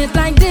do it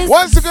like this?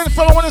 Once again,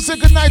 fellas, I want to say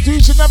good night to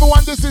each and every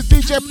one. This is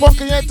DJ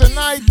Pumpkin here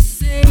tonight.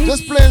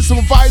 Just playing some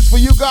vibes for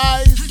you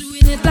guys.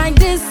 Like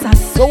this.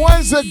 So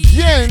once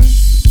again,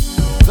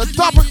 the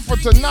topic for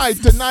tonight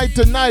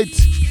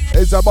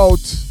is about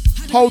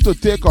how to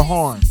take a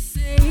horn.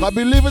 But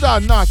believe it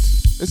or not,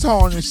 it's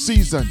horn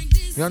season.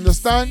 You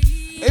understand?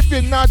 If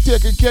you're not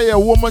taking care of your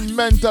woman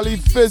mentally,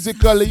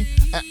 physically,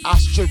 and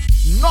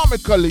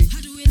astronomically,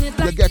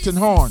 you're getting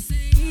horn.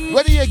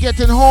 Whether you're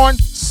getting horn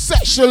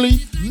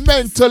sexually,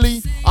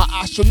 mentally, or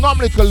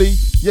astronomically,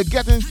 you're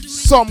getting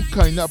some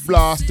kind of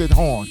blasted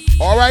horn.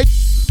 Alright?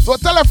 So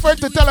tell a friend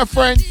to tell a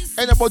friend,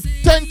 and about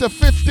 10 to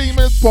 15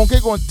 minutes, Punky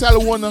gonna tell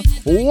one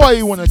why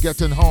you wanna get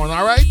in horn,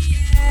 alright?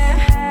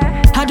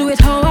 I do it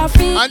how I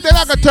feel. And then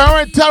I can turn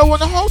around and tell one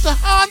how to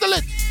handle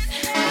it.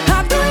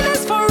 I'm doing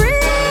this for real.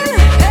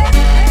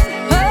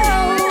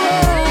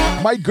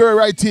 My girl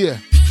right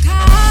here.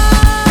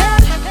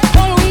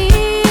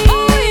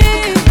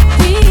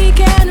 We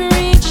can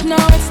reach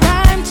now. It's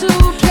time to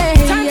play.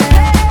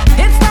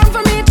 It's time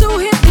for me to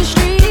hit the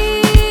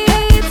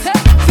streets.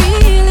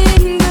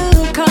 Feeling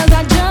good 'cause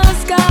I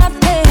just got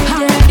paid.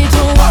 I'm ready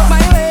to walk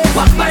my way.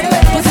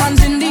 Put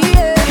hands in the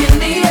air.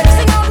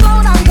 Sing out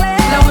loud and clear.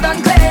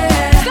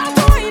 Start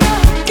to wind up.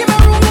 Give me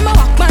room, let me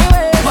walk my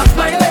way.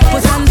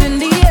 Put hands in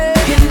the air.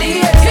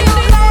 Sing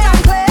out loud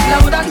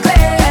and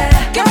clear.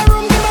 Give me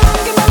room.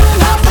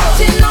 I'm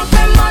setting up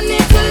my money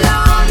till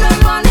all my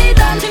money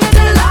done.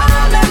 Till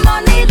all my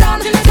money done.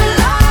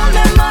 Till all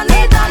my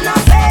money done. I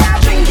say I'm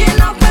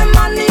drinking up my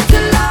money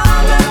till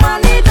all my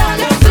money done.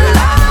 Till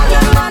all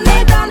my money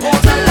done.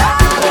 Till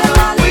all my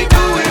money done. We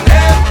do it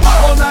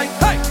all night,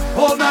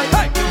 all night,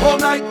 all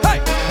night,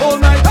 all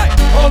night,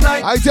 all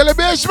night. I tell a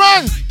bitch,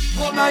 man.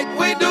 All night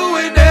we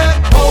doing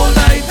it. All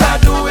night I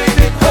doing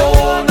it.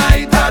 All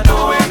night I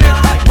doing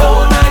it.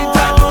 All night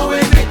I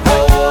doing it.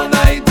 All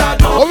night I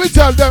doing it. What we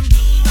tell them?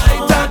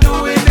 All night I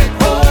doing it.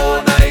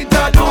 All night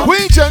I doing it.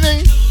 Queen Jenny.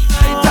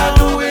 All night I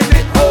doing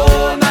it.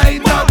 All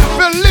night I doing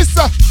it.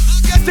 Melissa.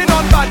 Getting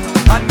on bad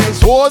and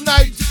this All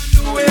night.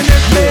 doing it.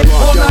 You're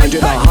locked on to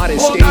the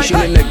hottest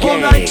station in the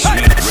game. The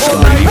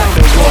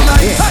number one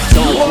hit.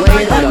 Don't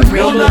play on the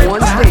number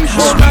one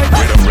station.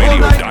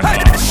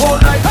 All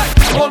night,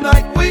 all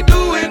night, we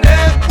doing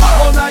it.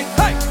 All night,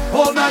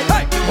 all night,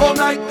 all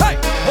night,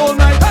 all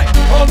night,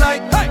 all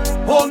night,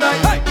 all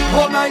night,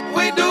 all night,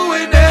 we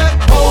doing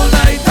it. All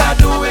night I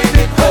doing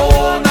it.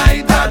 All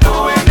night I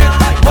doing it.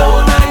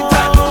 All night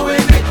I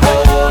doing it.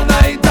 All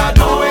night I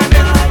doing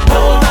it.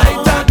 All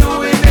night I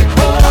doing it.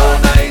 All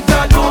night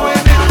I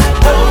doing it.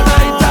 All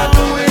night I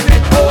doing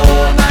it.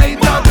 All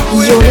night I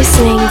doing it. You're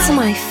listening to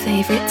my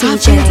favorite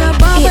DJ.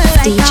 It's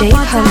DJ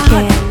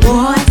Pumpkin.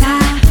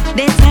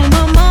 They tell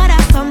my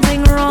mother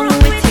something wrong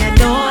with your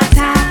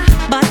daughter,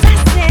 but I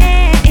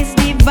say it's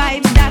the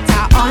vibes that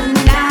are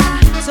under.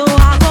 So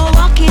I go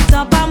walk it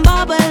up and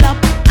bubble up.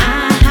 I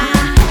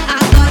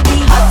got the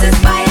hottest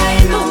fire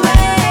in my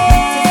way.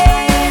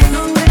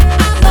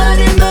 I'm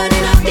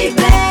burning up the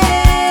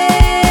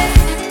place.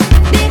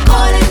 They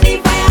call it the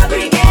fire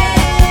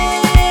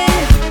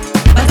brigade.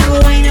 But I go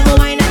wine, I go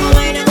wine, I go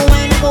wine, I go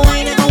wine, I go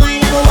wine, I go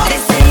wine, I go wine.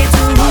 They say you're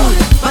too rude,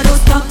 but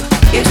don't stop.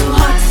 You're too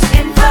hot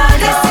and fun.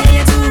 They say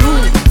you're too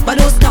rude, but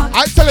don't stop.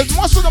 I tell it,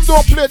 most of them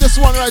don't play this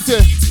one right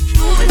here.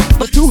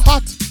 But too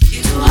hot.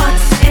 You're too hot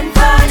and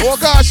fun. Oh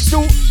gosh,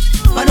 too.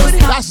 But don't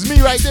stop. That's me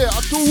right there.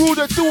 I'm too rude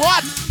and too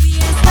hot.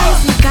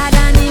 Spicy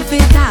than if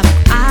it have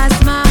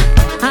asthma.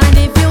 And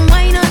if you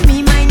whine on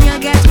me, mind you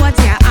get what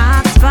you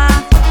asked for.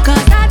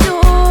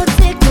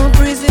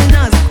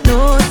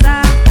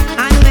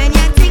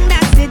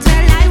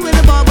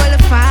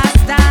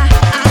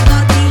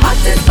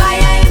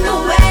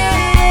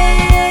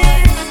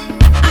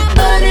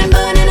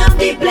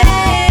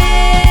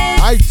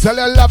 Tell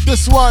her I love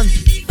this one.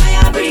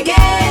 Fire brigade.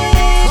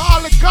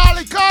 Call it, call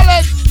it, call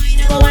it.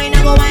 Go wine,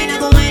 go wine,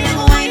 go wine,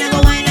 go wine,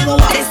 go wine, go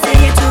wine. They say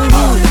you're too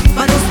rude,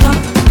 but don't stop.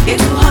 You're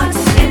too hot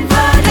and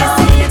bad. They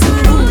say you're too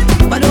rude,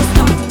 but don't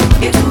stop.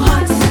 You're too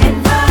hot and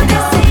bad.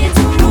 They say you're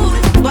too rude,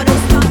 but don't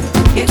stop.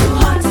 You're too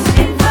hot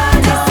and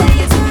bad. They say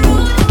you're too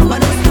rude, but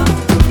don't stop.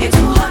 You're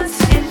too hot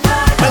and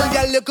bad. Well,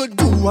 girl, you could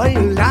do what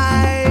you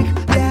like,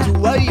 yeah. Do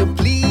what you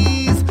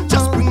please.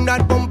 Just bring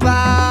that bumper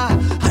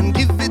and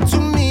give it to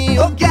me,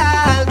 oh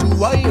girl. Do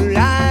what you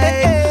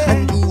like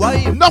and do what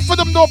you. Enough of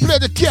them don't play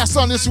the case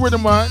on this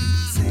rhythm, man.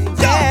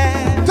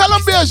 Yeah. Tell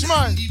them, bitch,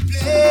 man.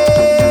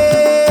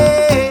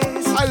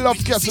 I love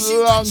Cass a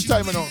long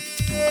time, you know.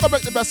 I'll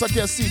make the best I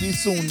can CD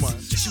soon, man.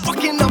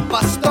 Walking up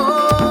a stone.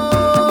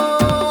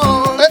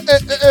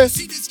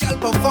 See this girl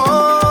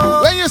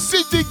perform. When you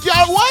see the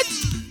girl, what?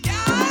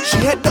 She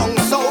head down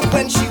south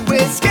when she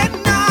waist get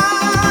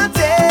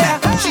naughty.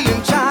 She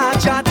in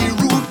charge of the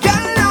rude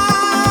girl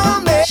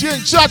army. She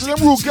in charge of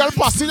them rude girl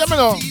posse, them, you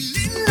know.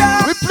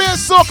 We play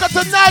soca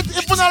tonight.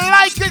 If you don't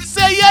like it,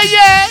 say yeah,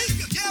 yeah.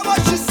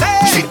 What she say?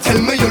 She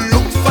tell me you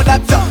look for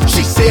that.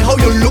 She say how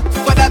you look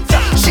for that.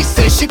 She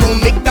say she gon'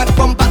 make that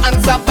bumper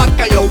answer back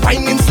and you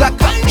whining slack.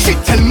 She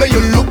tell me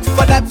you look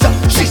for that.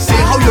 She say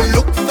how you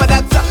look for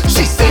that.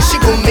 She say she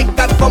gon' make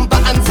that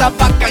bumper answer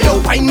back and you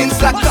whining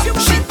slack.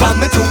 She want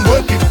me to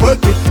work it,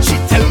 work it. She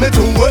tell me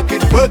to work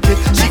it, work it.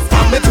 She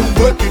want me to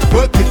work it,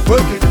 work it,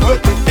 work it,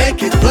 work it, make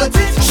it, work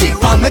it. She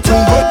want me to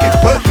work it,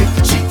 work it.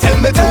 She tell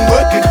me to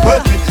work it,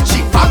 work it.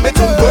 She want me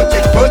to work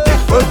it, work it,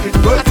 work it,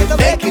 work it,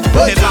 make it,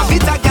 work it. Never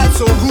meet a girl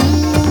so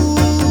rude.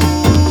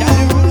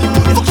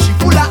 She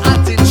full of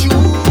attitude.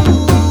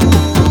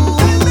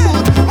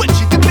 When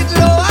she dip it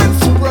low and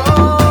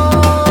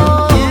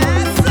sprung,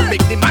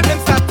 make the man them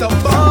start to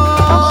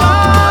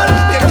ball.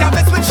 They can't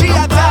mess when she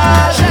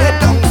attached. She head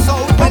down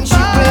south when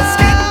she waist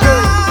get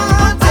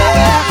dirty.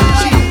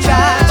 She in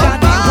charge of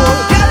the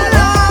whole girl.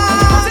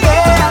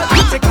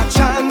 Take a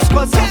chance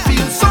 'cause I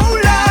feel so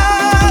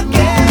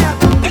lucky.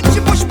 Then she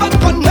push back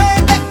on me.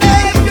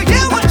 You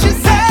hear what she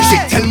say? She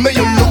tell me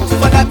you look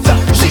for that.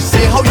 She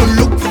say how you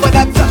look for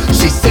that.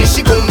 She say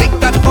she gon' make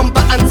that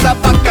bumper answer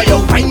back and you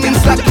whining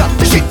slack.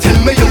 She tell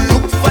me you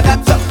look for that.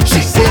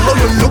 She say how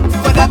you look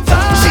for that.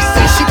 She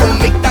say she gon'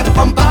 make that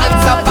bumper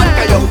answer back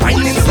and you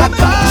whining slack.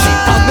 She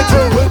want me to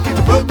work it,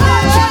 work it.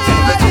 She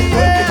tell me to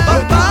work it,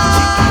 work it.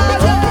 She want me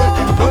to work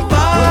it,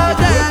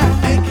 work it.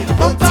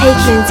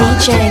 Taking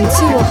DJing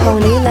to a whole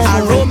new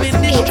level. It's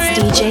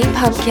DJ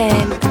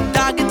Pumpkin.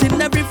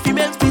 Targeting every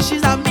female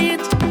species I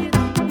meet.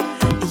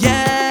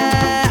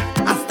 Yeah,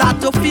 I start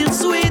to feel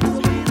sweet.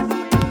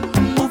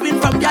 Moving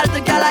from girl to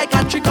girl like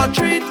a trick or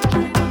treat.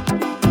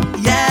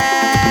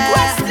 Yeah.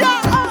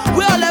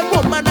 Where all them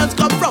woman has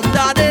come from,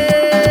 daddy?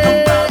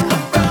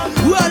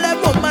 Where all them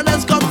woman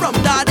has come from,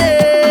 daddy?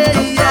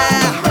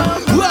 Yeah.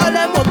 Where all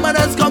them woman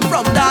has come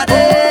from, daddy?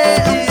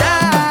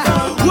 Yeah.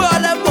 Where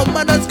all them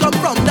woman has come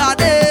from,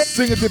 daddy?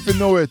 Sing it if you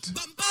know it.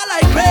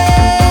 Like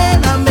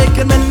rain, I'm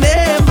making a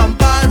name.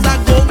 Vampires are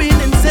going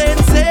insane,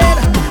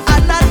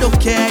 and I don't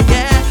care,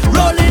 yeah.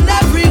 Rolling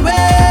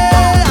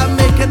everywhere, I'm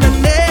making a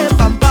name.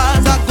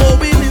 Vampires are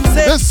going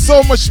insane. There's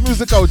so much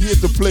music out here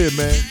to play,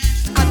 man.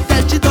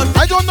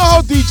 I don't know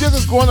how DJs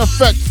is going to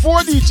affect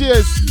 4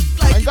 DJs.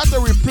 I got to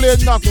replay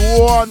not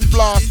one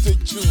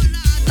blasted tune.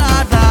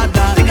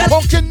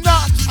 Pumpkin,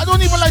 I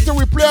don't even like to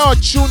replay our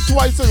tune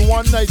twice in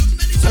one night,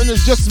 and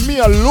it's just me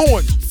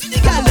alone.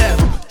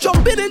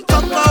 Jumping in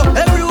tongue now,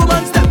 every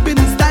woman stepping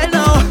in style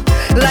now.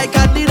 Like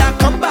I need a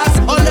compass,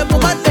 all the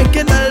woman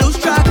taking a loose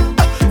track.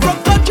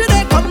 From country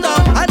they come now,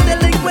 and they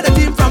link with a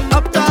team from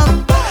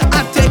uptown.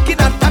 I'm taking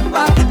a back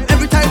back,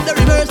 every time they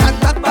reverse and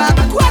back back.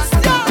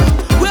 Question,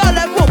 where all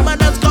them woman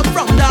has come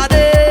from,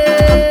 daddy?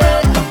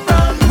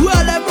 Where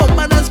all them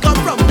woman has come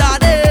from,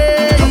 daddy?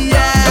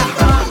 Yeah.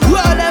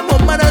 Where all them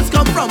woman has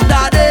come from,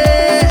 daddy?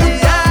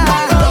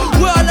 Yeah.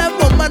 Where all them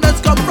woman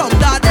has come from,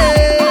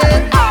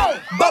 daddy?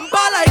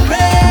 Bumper like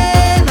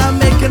rain, I'm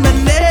making a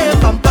name.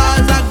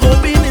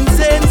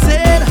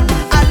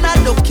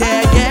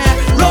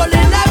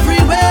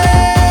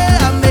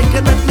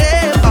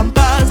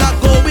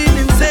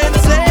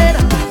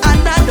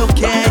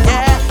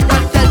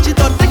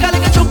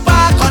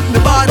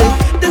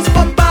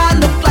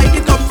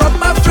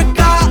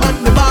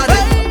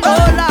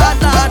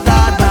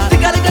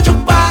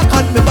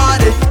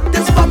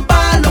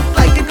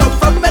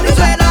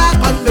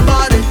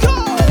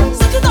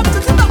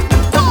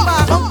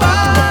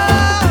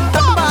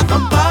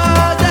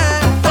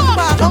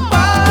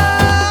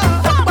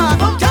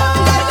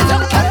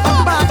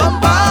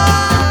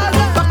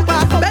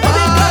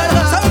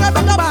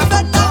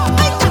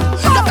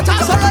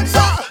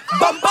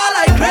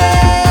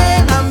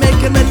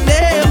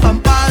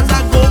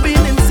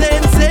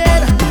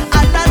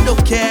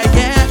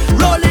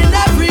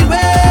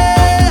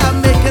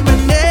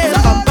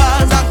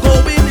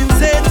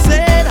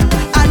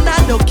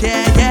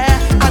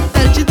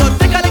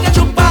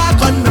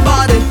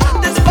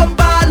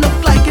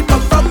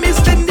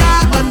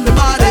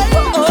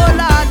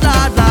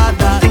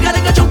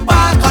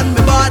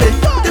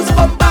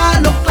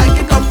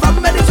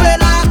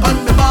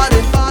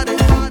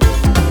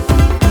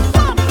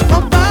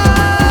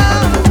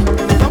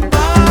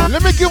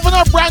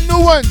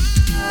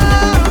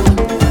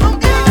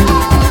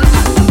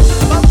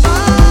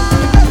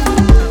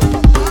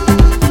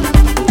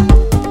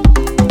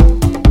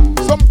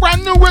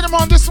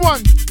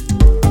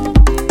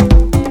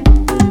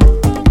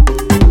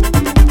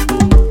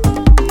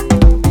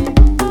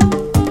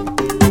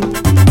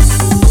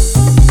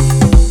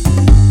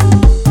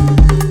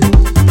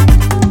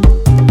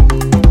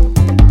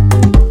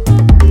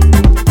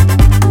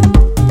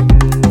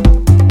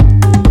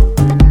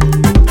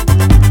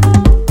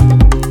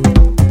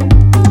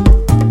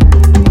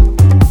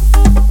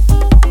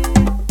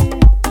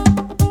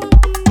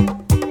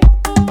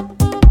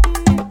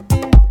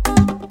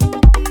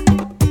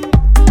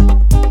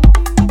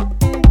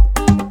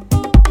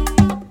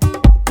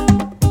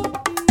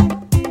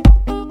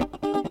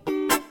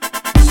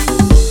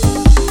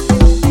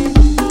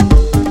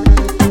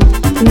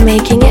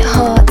 Making it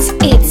hot,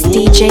 it's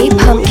DJ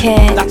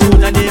Pumpkin. That's who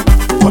the name.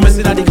 Come and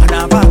see the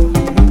carnival.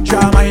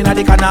 Drama in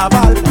the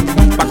carnival.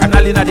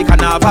 Bacchanal in the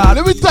carnival.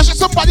 Let me touch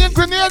somebody in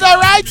Grenada,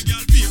 right?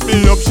 Beat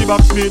me up, she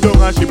box me down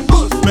and she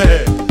bust me.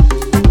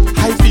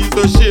 I feel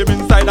so shame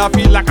inside, I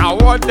feel like I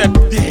want them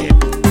dead.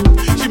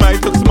 She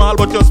might look small,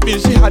 but just feel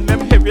she had them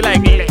heavy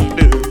like lead.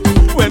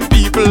 When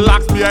people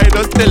ask me, I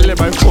just tell them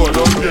I fall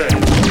on dead.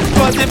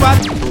 Cause if I...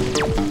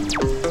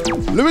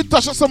 Let me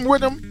touch on some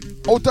rhythm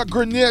out of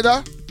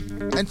Grenada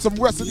and some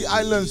rest of the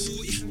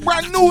islands.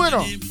 Brand new, you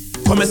know.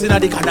 Come and see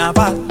the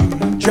carnival.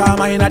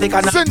 Drama in the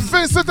carnival. St.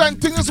 Vincent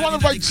and thing is one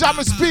of my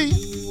Jammers P.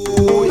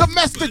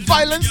 Domestic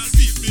violence.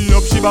 Beat me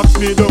up, she box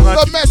me down and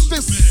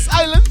domestic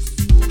silence.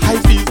 I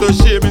feel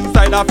so shame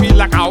inside, I feel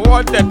like I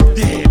want them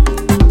dead.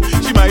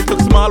 She might look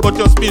small, but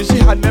just feel she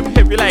had them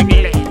heavy like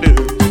lead.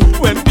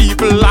 When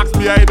people ask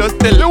me, I just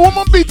tell the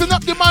woman beating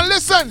up the man,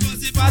 listen.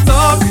 If I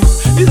talk,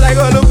 it's like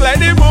I look like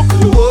the book,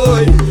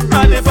 boy.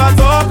 And if I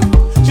talk,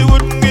 she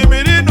wouldn't give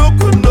me the nook,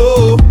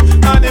 no.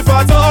 And if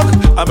I talk,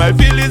 I might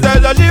feel it's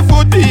that she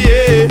foot,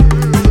 yeah.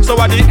 So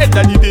at the end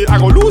of the day, I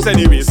go lose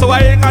anyway. So I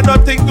ain't got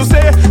nothing to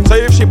say. So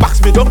if she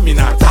backs me down, me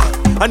not talk.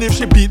 And if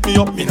she beat me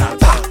up, me not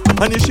talk.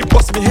 And if she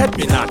bust me head,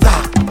 me not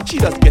talk. She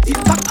just get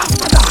it back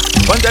after that.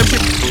 One time she...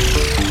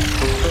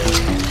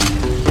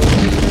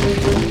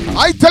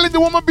 I telling the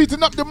woman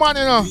beating up the man,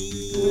 you know.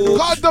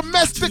 Called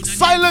domestic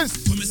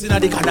silence. Come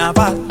in the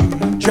carnival.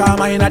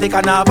 Drama in the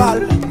carnival.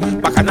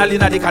 Bacchanal in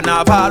the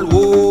carnival.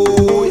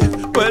 Whoa.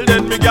 Well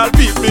then me girl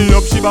beat me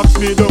up. She box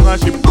me down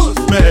and she bust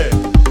me.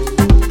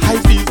 I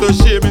feel so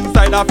shame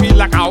inside. I feel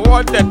like I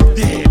want them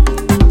dead.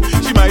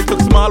 She might look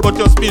small, but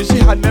just feel she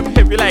had them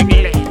heavy like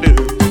lead.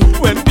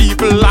 When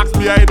people ask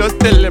me, I just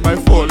tell them I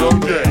fall on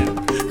dead.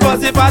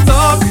 Cause if I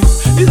talk,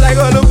 it's like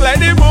I look like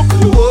the book,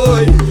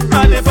 boy.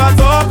 And if I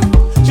talk,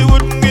 she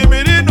wouldn't give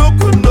me the nook,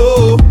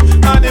 no.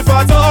 And if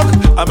I talk,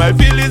 I might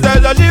feel it's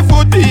that she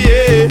foot,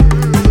 yeah.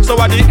 So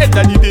at the end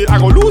of the day, I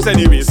go lose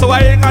anyway. So I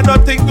ain't got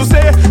nothing to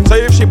say. So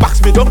if she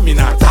backs me down, me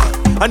not talk.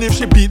 And if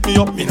she beat me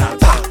up, me not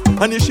talk.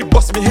 And if she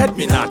bust me head,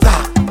 me not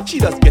talk. She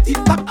just get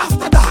it back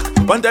after that.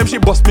 One time she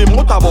bust me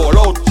mouth a ball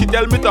out. She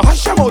tell me to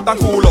hush her mouth and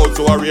cool out.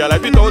 So I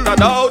realize without a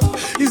doubt,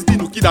 it's the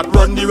nookie that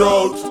run the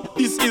route.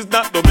 This is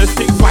not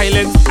domestic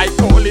violence, I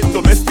call it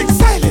domestic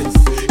silence.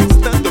 It's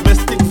not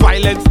domestic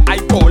violence, I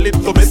call it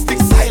domestic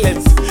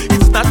silence.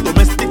 It's not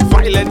domestic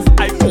violence,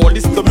 I call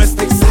this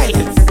domestic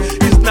silence.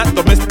 It's not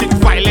domestic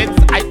violence,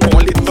 I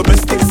call it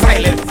domestic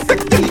silence.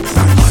 Take the licks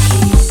and hush.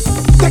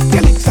 Take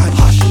the licks and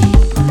hush.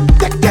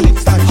 Take the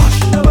licks and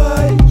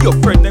hush. Your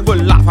friend then go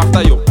laugh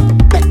after you.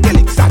 Take the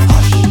licks and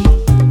hush.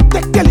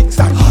 Take the licks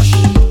and hush.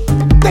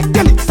 Take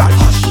the licks and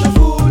hush.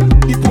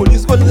 The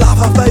police go laugh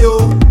after you.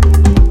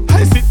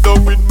 I sit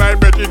down with my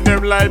brethren,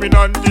 them living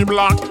on the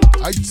block.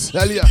 I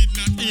tell ya.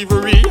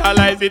 Even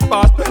realize it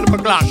past 12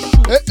 o'clock.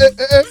 When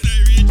I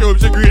reach home,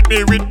 she greet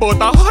me with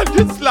about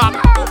 100 slap.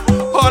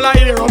 All I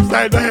hear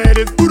upside the head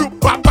is boop,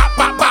 bap, bap,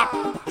 bap, bap.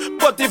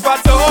 But if I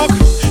talk,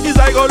 it's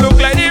like I look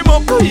like the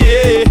monkey,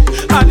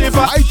 yeah. And if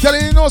I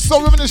telling you, know,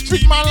 some women in the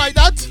street man like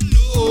that.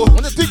 No.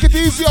 When you think it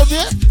easy out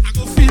there, I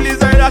go feel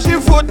inside that she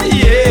foot,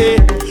 yeah.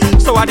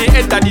 So at the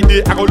end of the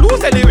day, I go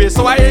lose anyway.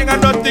 So I ain't got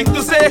nothing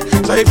to say.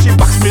 So if she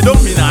backs me down,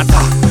 me not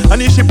talk.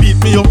 And if she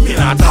beat me up, me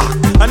not talk.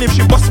 And if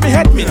she bust me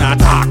head, me not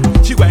talk.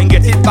 She go and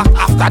get it back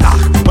after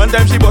that. One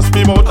time she bust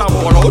me mouth and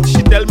ball out.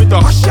 She tell me to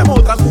hush her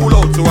mouth and cool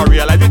out. So I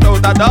realize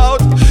without a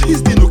doubt,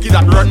 it's the nookie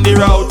that run the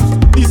route.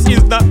 This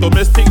is not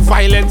domestic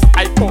violence,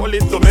 I call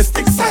it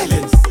domestic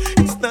silence.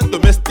 It's not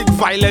domestic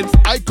violence,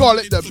 I call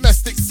it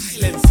domestic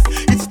silence.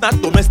 It's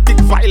not domestic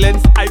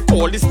violence, I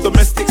call this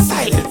domestic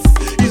silence.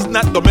 It's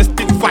not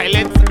domestic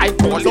violence, I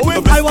call it domestic silence. So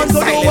if I want to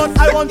do what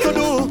I want to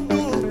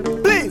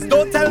do, please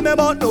don't tell me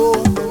about no.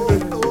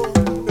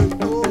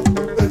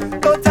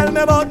 Don't tell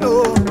me about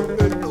no.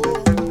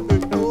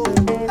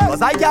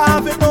 Cause I can't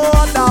have it no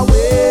other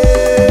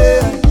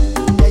way.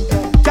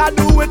 Can't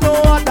do it no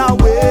other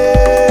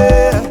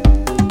way.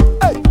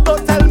 Hey,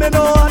 don't tell me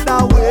no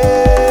other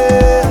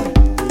way.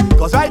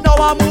 Cause right now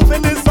I'm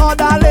moving this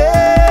other lane.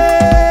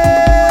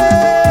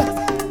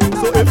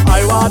 So if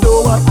I want to do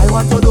what I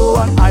want to do,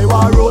 and I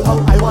want to roll how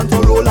I want to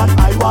roll, and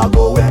I want to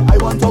go where I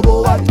want to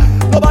go,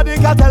 and nobody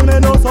can tell me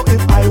no. So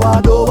if I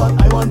want to do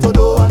what I want to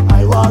do, and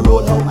I want to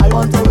roll how I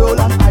want to roll,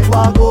 and I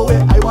want to go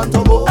where I want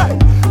to go, hey,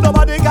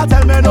 nobody can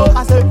tell me no.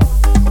 I say,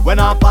 when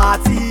I'm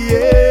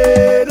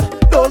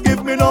partying, don't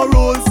give me no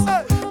rules.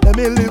 Let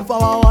me live how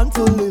I want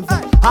to live.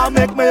 I'll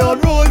make my own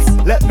rules.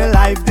 Let me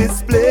life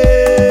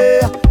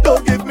display.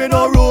 Don't give me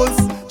no rules.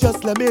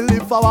 Just let me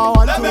live how I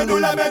want to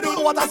live. Let me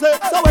do what I say.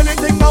 So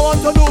anything I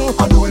want to do,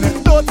 I'm doing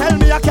it. Don't tell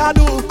me I can't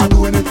do, I'm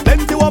doing it.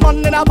 Plenty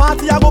woman in a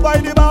party, I go by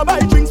the bar, buy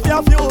drinks for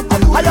a few.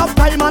 I have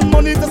time and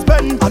money to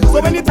spend. So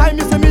anytime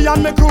you see me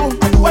and my crew,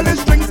 well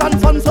it's drinks and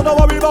fun, so don't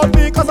worry about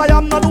me, cause I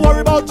am not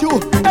worried about you.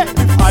 Hey,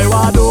 if I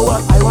want to do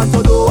what I want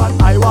to do,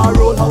 and I want to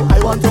roll how I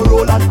want to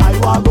roll, and I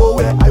want to go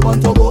where I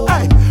want to go,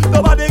 hey,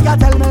 nobody can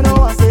tell me no.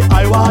 I say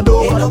I want to do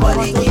what I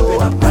want to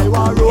do, and I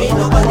want to roll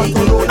how I want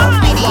to roll, and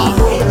I want to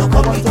go where I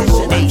want to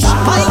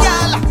go.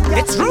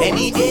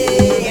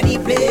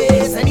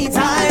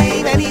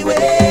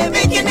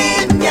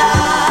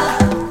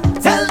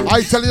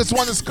 This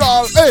one is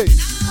called, hey.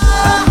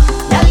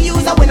 Girl,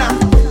 you's a winner.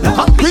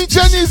 Queen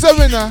Jenny's a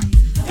winner.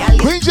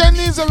 Queen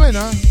Jenny's a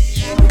winner.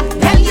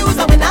 Girl, you's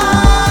a winner.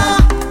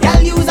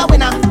 Girl, you's a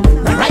winner.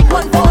 The right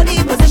one for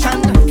the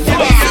position.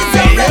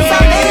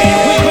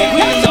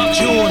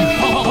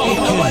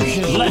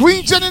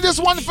 Queen Jenny, this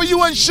one for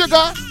you and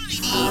Sugar.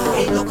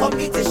 Ain't no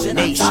competition.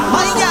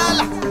 My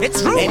girl,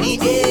 it's true. Any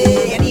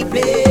day, any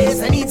place,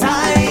 any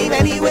time,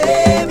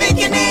 anywhere. Make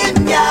your name,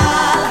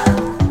 girl.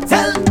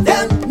 Tell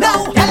them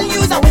no. Girl,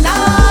 you's a winner.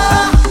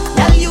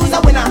 Girl, you's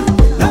a winner.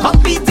 The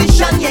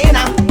competition, yeah, you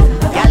know.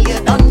 Girl, you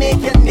done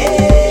make your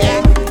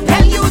name.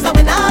 Girl, you's a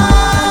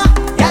winner.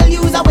 Girl,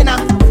 you's a winner.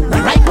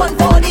 The right one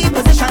for the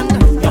position.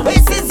 Your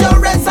waist is your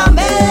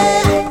resume.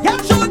 Girl,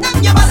 show them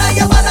you better,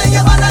 you better,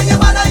 you better, you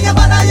better, you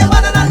better, you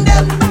better than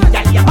them.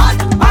 Girl, you bad,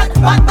 bad,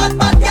 bad, bad,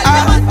 bad. Girl,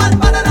 you bad, bad,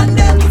 better than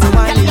them.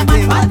 Girl, you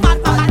bad, bad,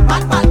 bad,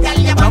 bad, bad. Girl,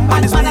 you bad,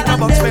 bad, better than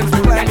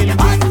them. Girl, you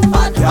bad,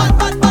 bad, bad,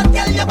 bad, bad.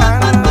 Girl, you bad,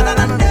 bad, better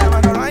than them.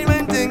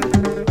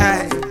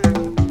 Hey,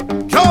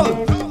 girl,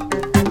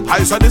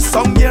 I saw this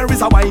song here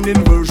is a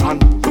whining version.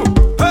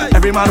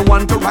 Every man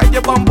want to ride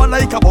your bumper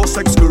like a bus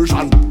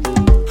excursion.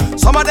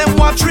 Some of them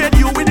want trade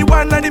you with the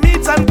one like the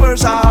meat and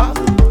Persia.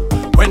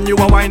 When you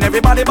a wine,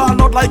 everybody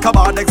ball out like a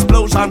bad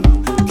explosion.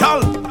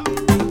 Girl,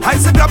 I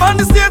said grab on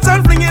the stage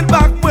and fling it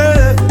back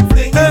way.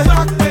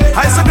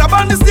 I said grab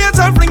on the stage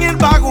and fling it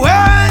back way.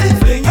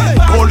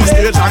 Hold the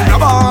stage and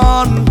grab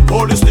on.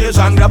 Hold the stage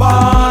and grab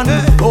on.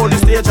 Hold the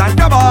stage and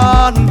grab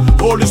on.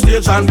 Hold the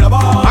stage and grab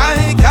on.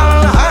 My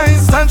girl, I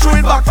stand throw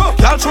it back.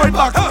 Girl, throw it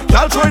back.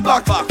 Girl, throw it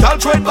back. Girl,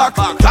 throw it back.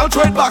 Girl,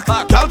 throw it back.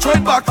 Girl, throw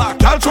it back.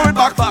 Girl, throw it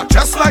back.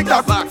 Just like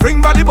that.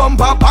 Bring body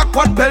bumper,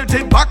 backward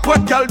belted,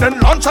 backward girl, then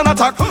launch an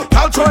attack.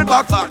 Girl, throw it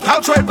back.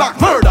 Girl, throw it back.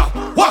 Murder.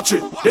 Watch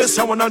it. There's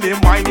someone on the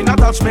whining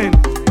attachment.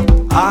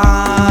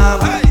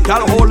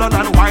 Girl, hold on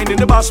and whine in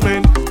the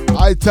basement.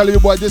 I tell you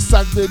boy, this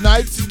Saturday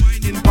night,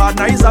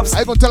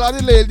 I gonna tell all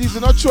the ladies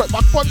in a short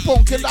back pon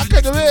pumpkin that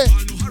kind of way.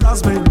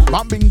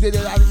 Bam bing ding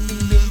ding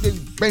ding ding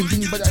bang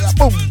bing ba da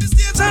boom.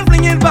 And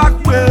bring it back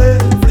way.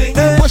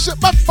 Push it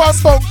back pon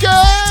pumpkin.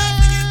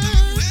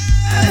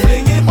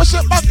 Push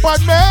it back pon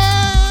me.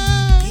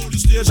 Hold the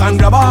stage and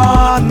grab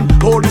on.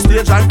 Hold the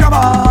stage and grab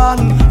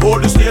on.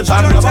 Hold the stage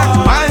and grab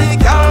on. My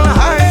girl,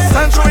 I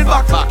stand throw it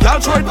back. Girl,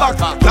 throw it back.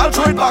 Girl,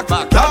 throw it back.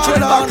 Girl, throw it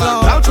back.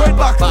 Girl, throw it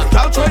back.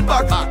 Girl, throw it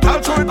back. Girl,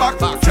 throw it back.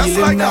 Just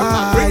like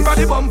that. Bring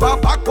body bumper,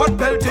 backward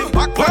belting,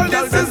 backward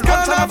girl. This is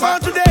gonna have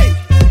fun today.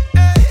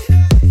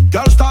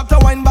 Girl, start to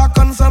wind back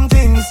on some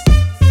things.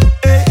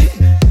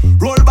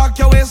 Roll back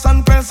your waist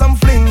and press some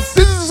flings.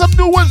 This is some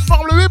new ones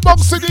from the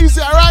box it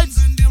easy, alright?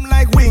 Them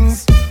like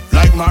wings,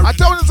 like my. I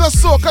tell you it's a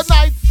soca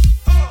night.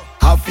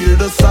 I feel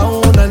the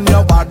sound and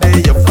your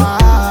body, your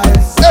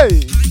vibes.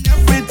 Hey,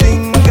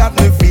 everything got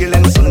me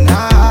feeling so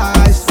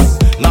nice.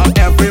 Now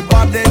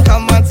everybody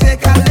come and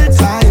take a little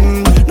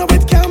time. No,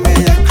 it can be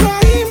a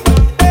crime.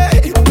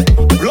 Hey,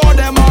 blow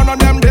them on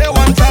them day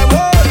one time.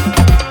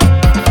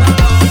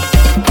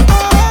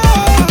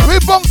 We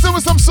bouncing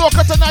with some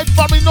soca tonight,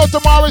 family. No,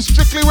 tomorrow is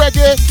strictly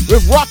reggae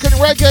with rock and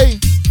reggae.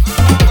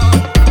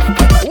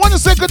 I want to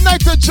say good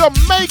night to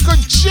Jamaican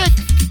chick,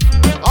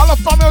 all the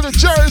family of the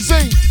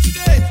Jersey.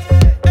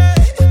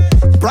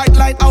 Bright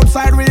light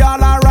outside, we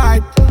all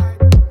alright.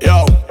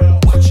 Yo,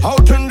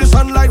 out in the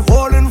sunlight,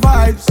 holding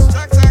vibes.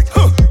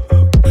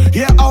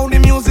 Hear all the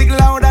music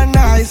loud and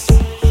nice.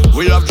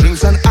 We have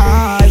drinks and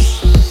ice.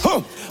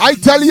 I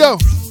tell you,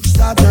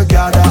 start to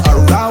gather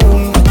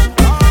around.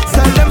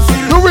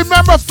 You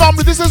remember,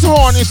 family, this is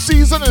horny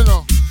season, you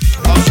know.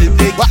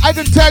 But I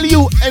can tell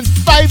you in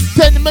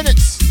 5-10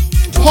 minutes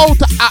how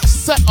to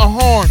set a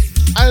horn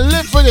and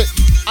live with it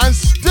and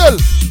still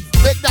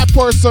make that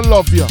person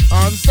love you.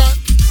 Understand?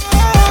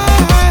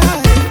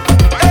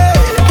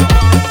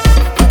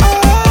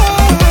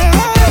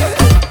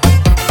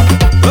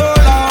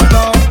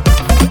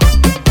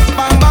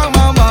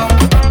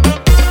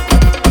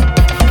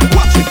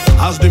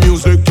 As the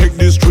music take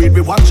the street,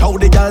 we watch how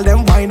the girl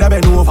them wind up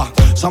and over.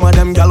 Some of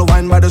them girl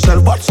wine by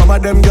themselves, but some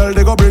of them girl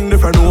they go bring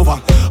different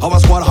over. Our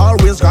squad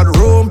always got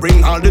room,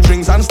 bring all the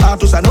drinks and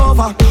start to send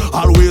over.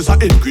 Always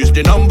increase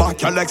the number,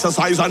 girl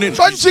exercise and in.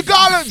 Punchy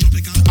Garland!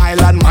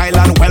 Island,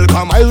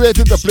 welcome. I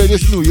waited to play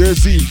this New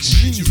Year's Eve.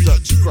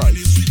 Jesus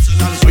Christ.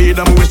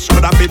 Sweden, which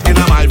could have fit in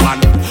my van.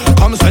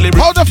 Come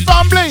celebrate. How the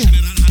family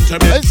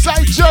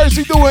inside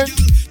Jersey doing?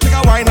 Take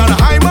a wine on a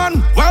high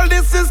man. Well,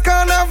 this is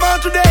carnival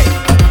today.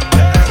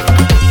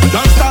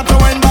 Don't start to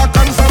wind back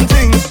on some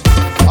things.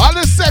 All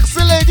the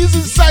sexy ladies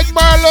inside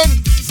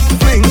Maryland.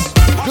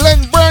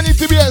 Glen Burnie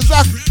to be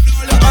exact.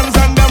 Your hands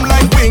on them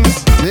like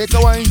wings. Take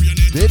a wine,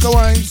 take a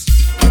wine.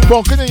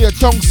 Pumpkin in your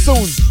tongue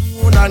soon.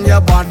 On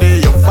your body,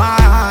 your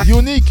vibe.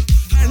 Unique.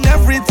 And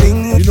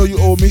everything. You know you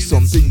owe me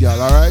something, girl,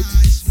 alright?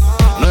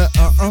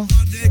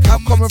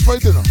 I'm coming for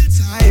it, you know.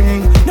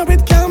 No,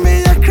 it can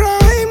be a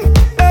crime.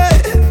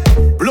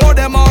 Hey. Blow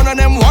them on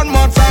them one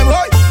more time.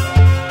 Hey.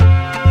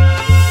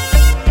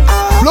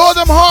 Blow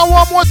them hard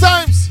one more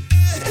times.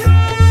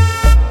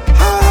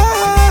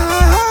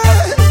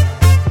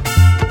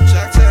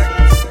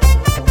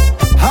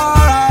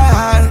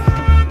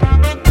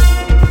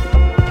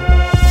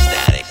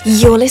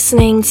 You're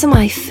listening to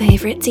my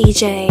favorite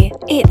DJ.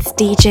 It's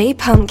DJ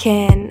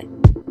Pumpkin.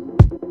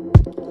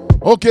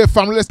 Okay,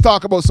 family, let's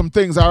talk about some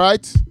things, all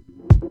right?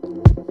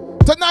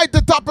 Tonight,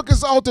 the topic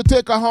is how to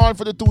take a horn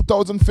for the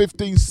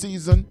 2015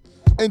 season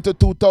into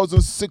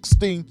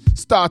 2016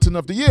 starting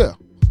of the year.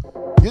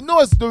 You know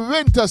it's the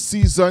winter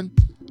season,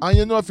 and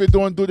you know if you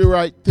don't do the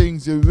right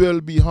things, you will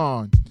be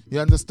horned.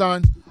 You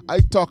understand? I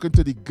talking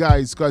to the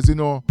guys because, you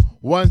know,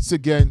 once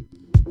again,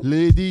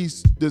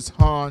 ladies, this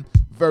horn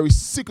very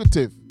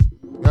secretive.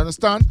 You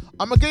understand?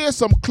 I'm going to give you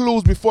some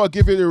clues before I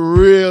give you the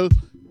real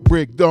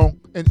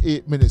breakdown in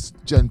 8 minutes,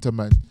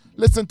 gentlemen.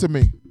 Listen to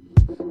me.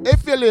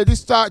 If your lady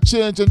start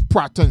changing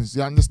patterns,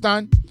 you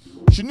understand?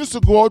 She used to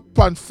go out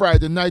on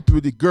Friday night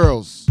with the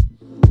girls.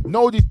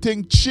 Now the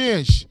thing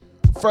changed.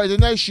 Friday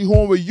night she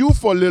home with you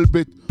for a little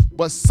bit,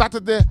 but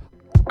Saturday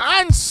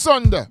and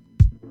Sunday,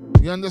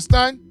 you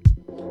understand?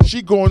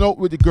 She going out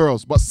with the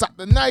girls. But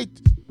Saturday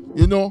night,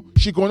 you know,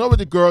 she going out with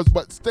the girls,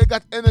 but still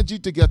got energy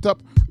to get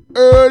up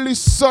early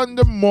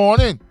Sunday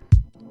morning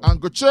and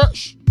go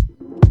church.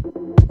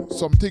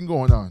 Something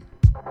going on.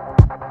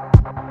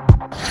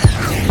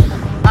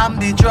 I'm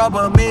the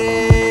troublemaker.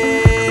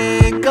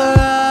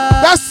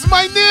 That's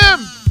my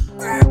name.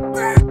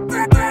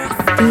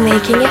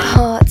 Making it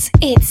hot,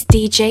 it's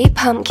DJ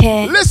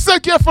Pumpkin. Listen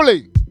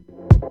carefully.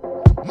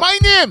 My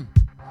name.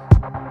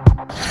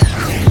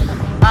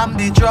 I'm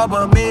the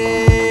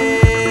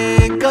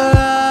troublemaker. Turn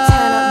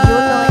up your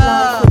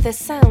nightlife with the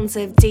sounds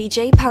of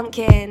DJ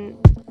Pumpkin.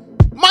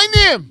 My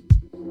name.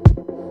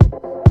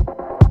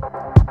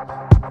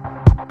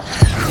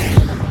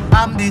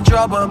 I'm the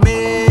troublemaker.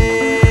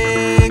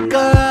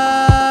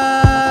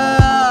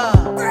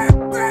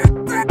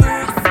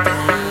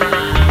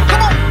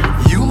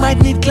 You might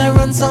need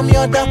clearance from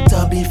your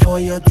doctor before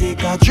you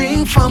take a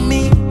drink from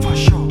me. For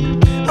sure.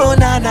 Oh,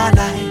 nah, nah,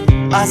 nah.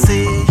 I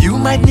say you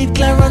might need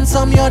clearance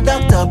from your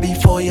doctor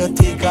before you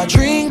take a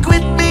drink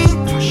with me.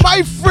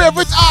 My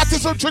favorite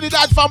artist from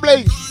Trinidad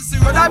family. See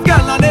what I've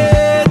got on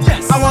it.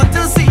 Yes. I want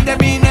to see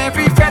them in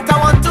every fete. I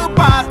want to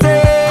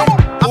party.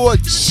 Oh,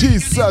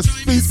 Jesus,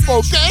 please,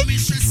 okay?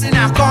 In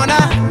a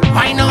corner,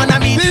 why not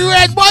me? The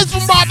red boys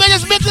from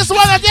Barbados make this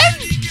one again.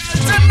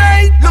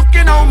 Tonight,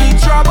 looking on me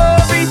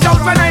trouble. Reach out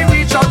when I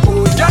reach out.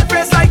 Oh, just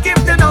press like if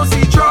they don't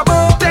see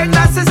trouble. Take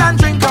glasses and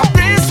drink up.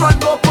 This one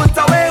go put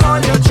away all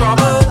your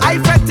trouble. I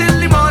fed till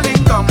the morning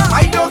come.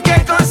 I don't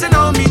care cause you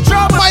know me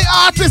trouble. My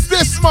artist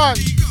this man.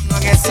 I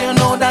guess you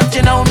know that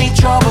you know me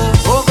trouble.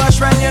 Oh gosh,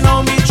 when you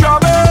know me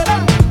trouble.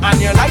 And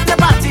you like the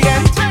party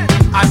end.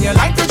 And you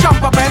like to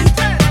jump up and.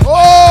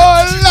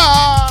 Oh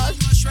Lord.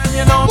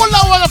 Pull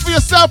that one up for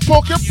yourself,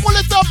 Poké. Pull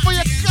it up for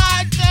your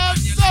goddamn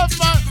self,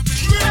 man.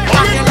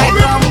 And you like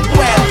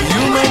well,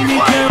 you make me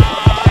care.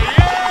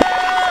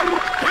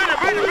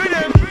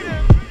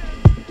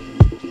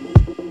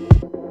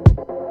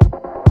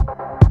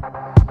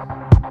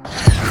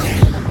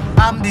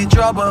 I'm the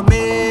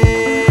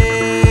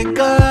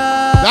troublemaker.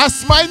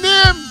 That's my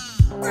name.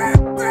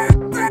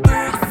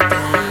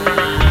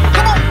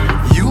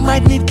 You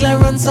might need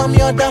clearance from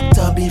your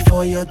doctor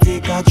before you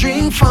take a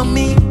drink from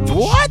me.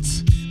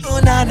 What? Oh,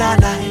 nah, nah,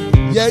 nah.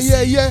 Yeah.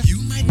 You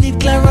might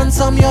need clearance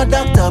from your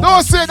doctor.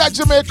 Don't say that,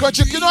 Jamaican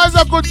chick. You know he's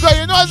a good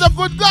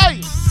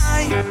guy.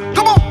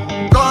 Come on.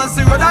 Go and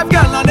see what I've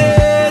got on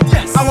it.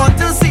 Yes. I want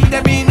to see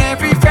them in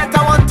every fete.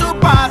 I want to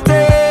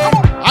party.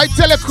 I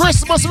tell you,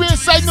 Christmas we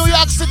inside New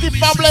York City,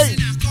 family.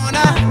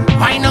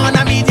 Wine on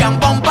a medium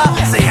bumper.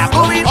 Say I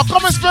go in. I'll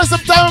come and spend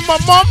some time with my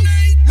mom.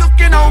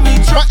 Looking on me,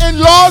 my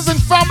in-laws and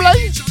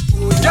family.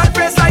 Just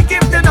press like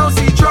if they don't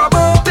see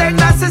trouble. Take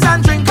glasses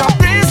and drink up.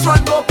 This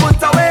one go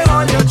put away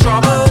all your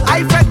trouble.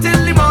 I fed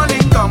till the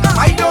morning come.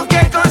 I don't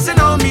care cause you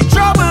know me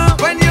trouble.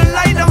 When you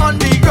lie down on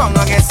the ground,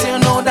 I guess you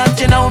know that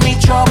you know me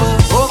trouble.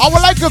 I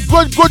would like a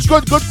good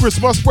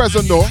Christmas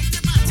present though.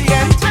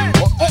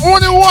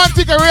 Only one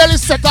thing I really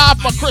set off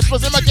for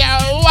Christmas. I'm get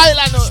a while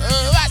and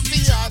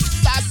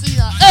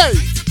hey.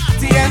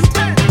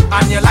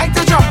 And you like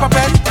to jump up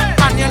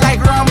and you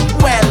like rum.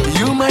 Well,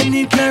 you might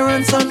need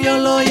clearance from your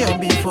lawyer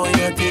before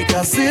you take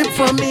a sip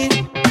from me.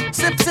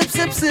 Sip.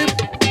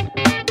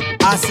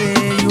 I say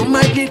you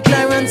might need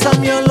clearance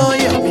from your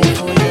lawyer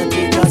before you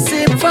take a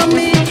sip from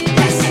me.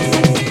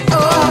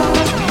 Oh,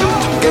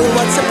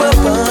 what's the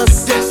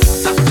purpose?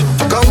 Yes.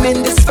 Come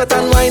in this fat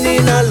and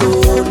whining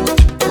alone.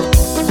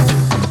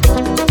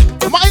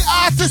 My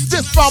artist,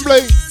 this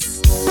family.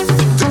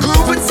 To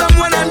groove with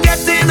someone and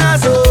get in a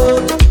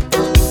zone.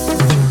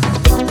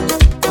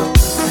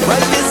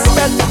 Well, this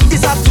bet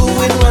is a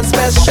 2-in-1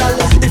 special.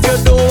 If you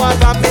don't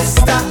want a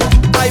mister,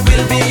 I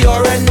will be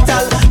your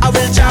rental. I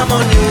will jam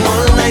on you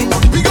all night.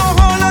 We go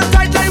hold on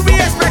tight like we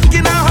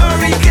expecting a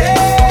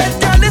hurricane.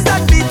 Girl, is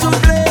that beat to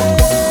play?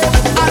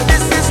 And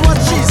this is what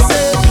she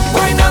said.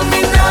 Wine on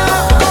me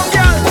now. Come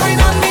girl, wine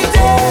on me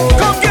there.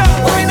 Come girl,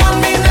 wine on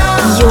me now.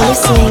 You're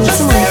listening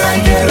to my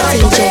favorite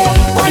DJ.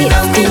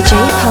 It's DJ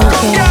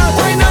Pumpkin.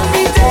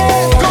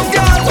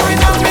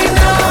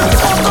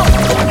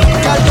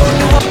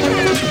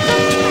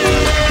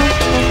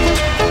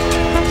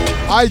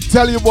 I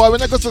tell you, boy,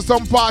 when I go to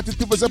some party,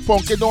 people say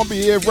Punky don't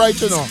behave right,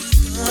 you know.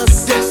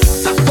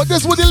 But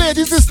this what the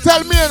ladies just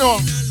tell me, you know.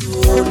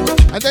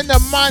 And then the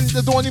man,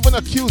 they don't even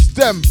accuse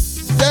them.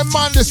 Them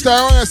man, they start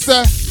around and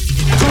say,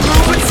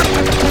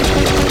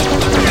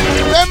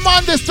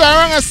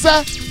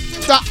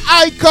 that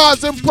I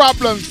causing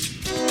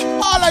problems.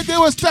 All I did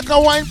was take a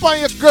wine for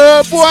your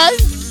girl, boy.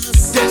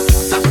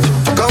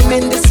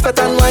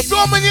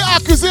 So many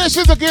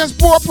accusations against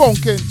poor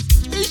Pumpkin.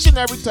 Each and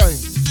every time.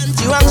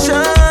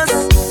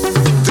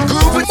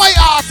 My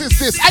art is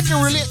this. I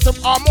can relate to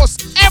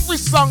almost every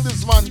song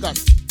this man got.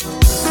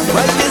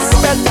 Well, this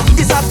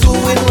is a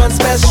 2-in-1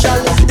 special.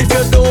 If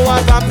you don't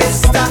want a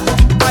mister,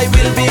 I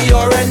will be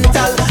your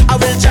rental. I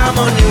will jam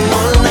on you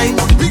all night.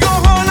 We go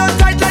hold on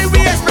tight like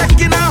we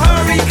expecting a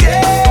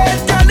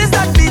hurricane. Girl, is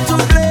that beat to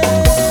play?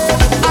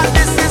 And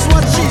this is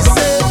what she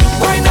said.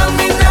 Wine on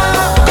me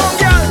now. Come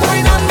girl,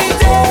 wine on me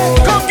there.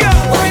 Come girl,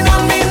 wine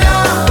on me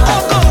now.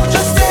 Oh, go,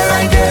 just stay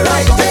right there,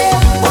 right there.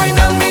 Wine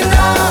on me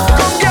now.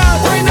 Come girl,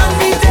 wine on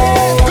me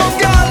there. Come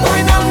girl,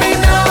 wine on me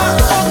now.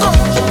 Oh, go.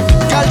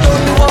 Girl,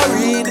 don't be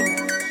worried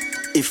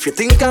if you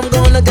think I'm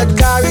gonna get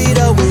carried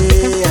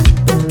away.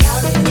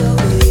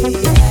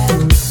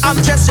 I'm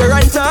just your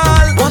rental.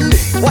 One day,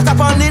 what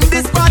happened in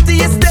this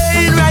party is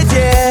staying right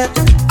here.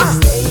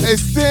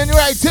 It's staying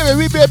right here,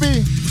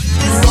 baby.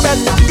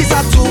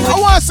 I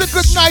want to say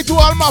good night to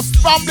all my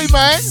family,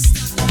 man.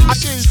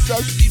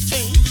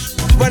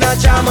 When I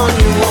jam on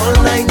you all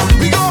night,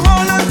 we go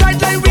hold on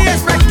tight like we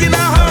expecting a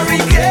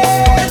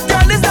hurricane.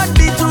 Girl, is that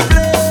beat to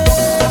play?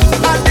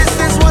 And this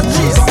is what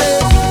she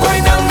said.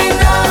 Wine on me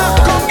now.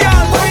 Come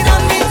girl, wine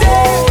on me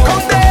there.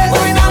 Come there,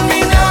 wine on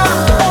me now.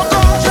 Oh, go,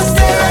 just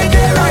stay right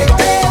there, right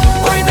there.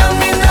 Wine on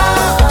me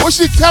now. What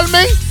she tell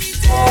me?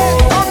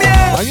 Come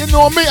here. And you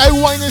know me, I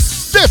wine is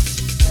stiff.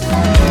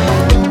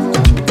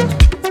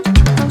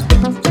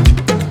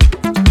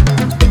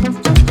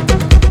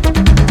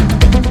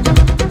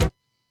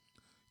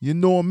 You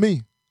know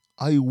me,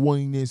 I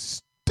wine is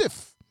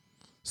stiff.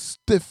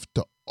 Stiff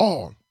to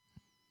all.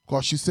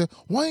 Cause she said,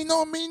 wine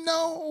on me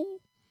now.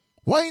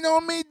 Wine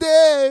on me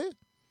there.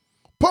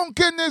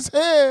 Pumpkin is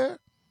here.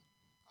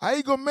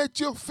 I gonna make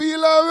you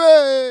feel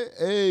away.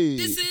 Hey.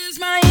 This is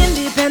my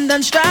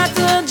independent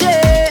strategy.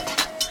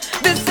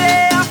 This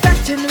ain't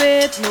affecting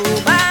with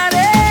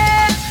nobody.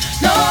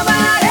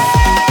 Nobody.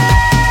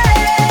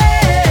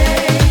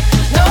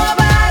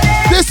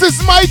 Nobody. This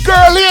is my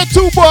girl here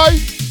too, boy.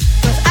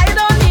 I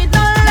don't need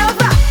no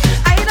lover.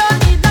 I don't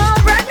need no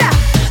brother.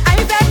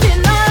 I'm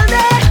betting all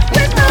day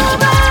with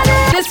nobody.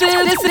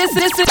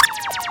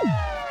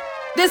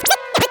 This.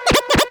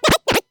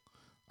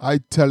 I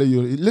tell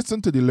you,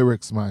 listen to the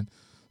lyrics, man.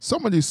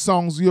 Some of these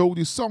songs, yo,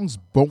 these songs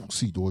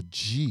bouncy, though.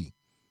 Gee,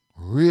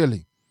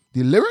 really?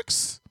 The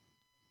lyrics?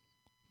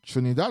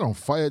 Trinidad on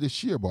fire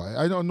this year, boy.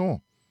 I don't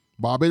know.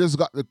 Barbados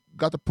got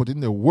to put in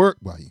their work,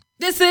 boy.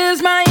 This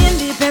is my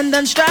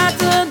independent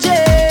strategy.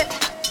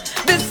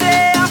 This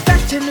ain't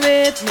affecting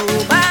with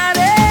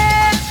nobody.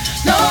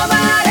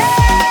 Nobody.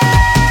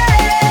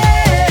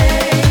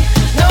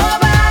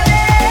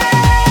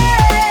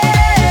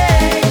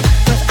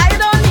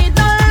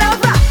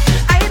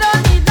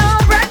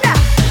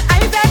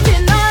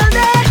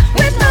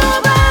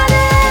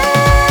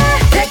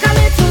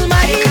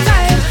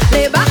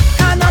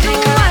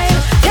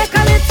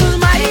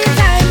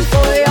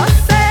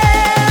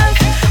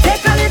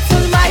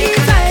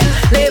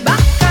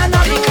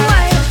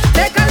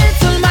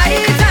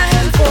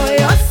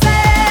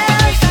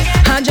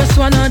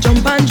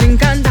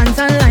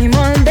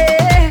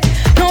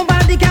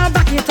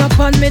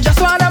 Me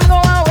just wanna go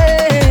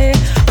away.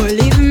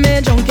 Believe me,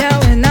 don't care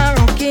when I'm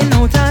rocking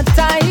out of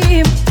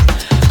time.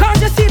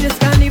 Cause you see this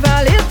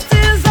carnival, it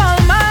is all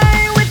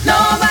mine with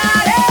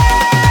nobody.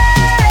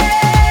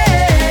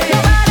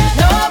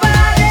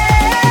 Nobody.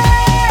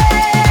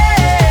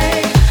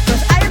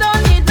 Cause I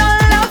don't need no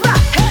lover.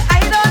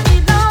 I don't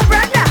need no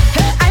brother.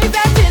 I'm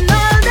betting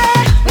all day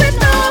with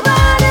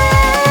nobody.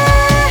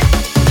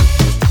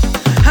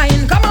 I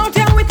ain't come out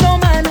here with no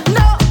man.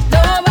 No,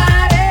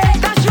 nobody.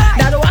 That's right.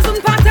 That wasn't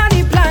part of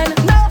the plan.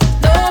 No,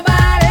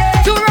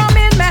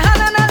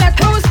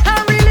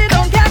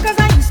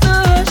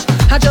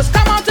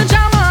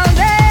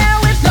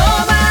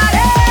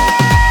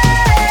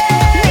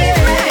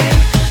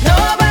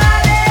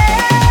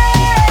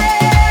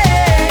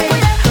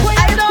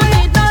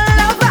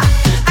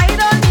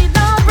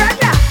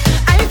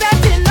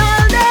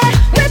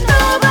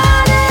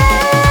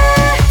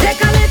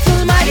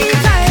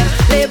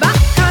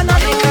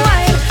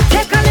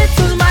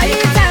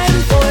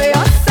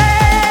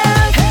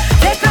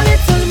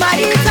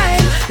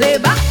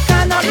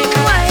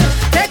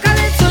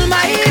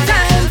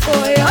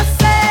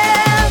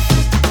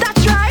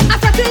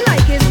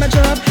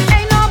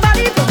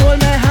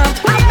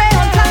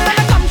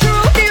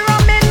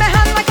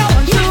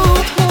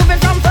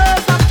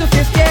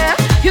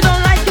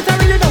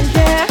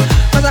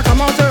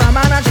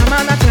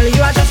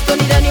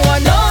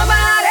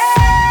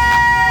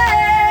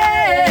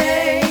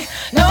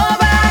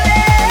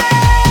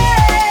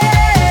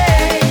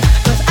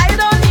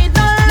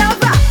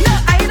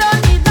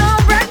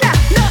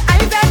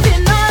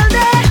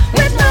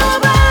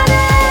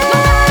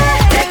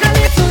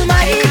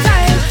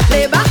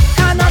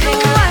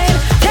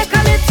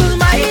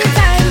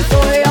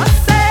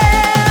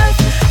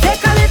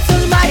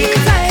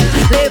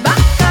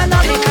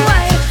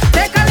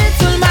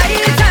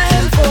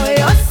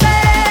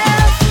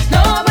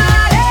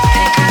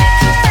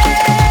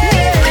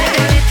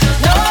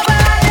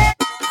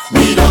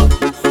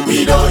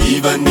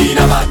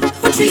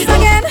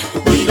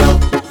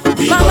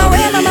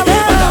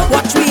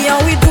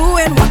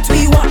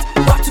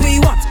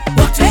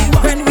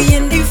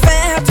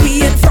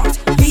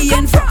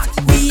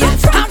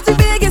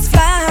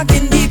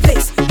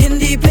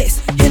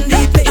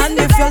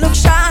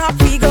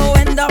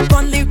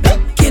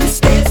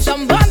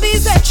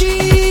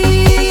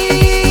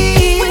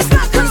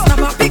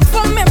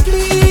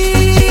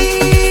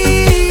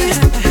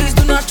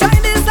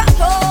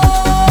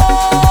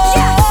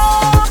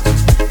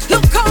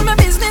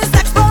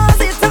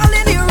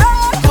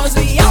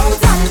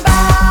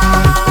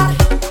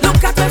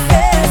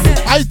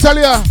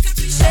 tell you,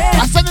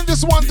 I'm sending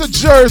this one to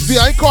Jersey.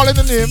 I ain't calling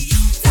the name.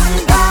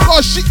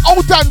 Cause she out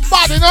and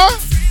bad, you know?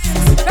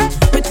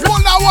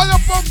 Pull that one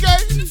up, okay?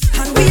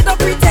 And we don't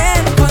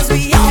pretend, cause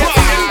we out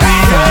and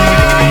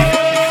bad.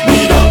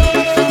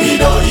 We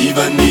don't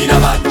even need a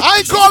man. I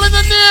ain't calling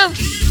the name.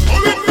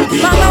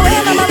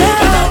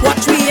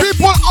 What we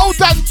people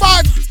out and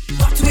bad.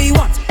 What we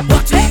want.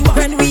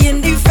 When we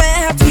in the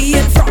fair, we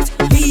in front.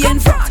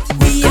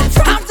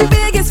 I'm the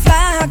biggest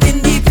flag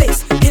in the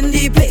place.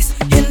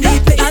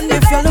 And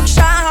if you look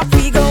sharp,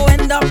 we go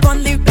end up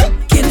on the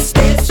baking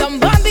stage.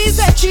 Somebody's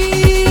a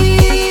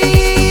cheese.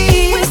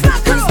 It's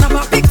not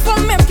a big for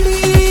me,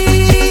 please.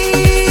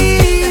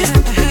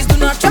 Please do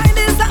not try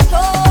this at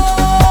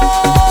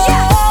home.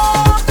 Yeah.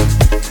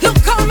 Look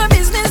how my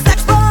business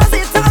exposed,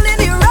 it's all in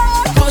the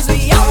road. Cause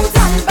we out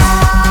and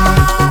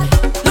bad.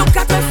 Look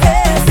at my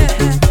face,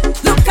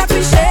 look at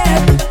my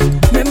shape.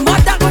 My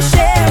mother go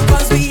share,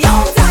 cause we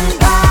out and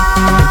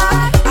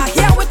bad. I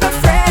here with my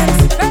friends,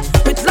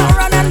 with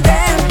Lauren and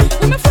them.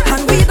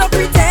 And we don't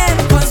pretend,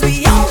 cause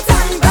we out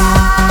and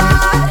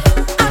bad.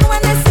 And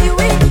when they see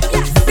we,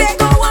 they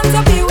go want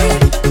to be we.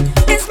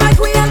 It's like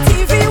we on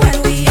TV when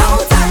we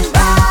out and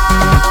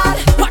bad.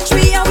 Watch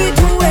we how we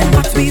doing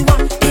what we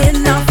want.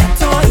 In a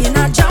fit or in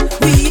a jam,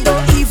 we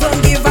don't even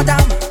give a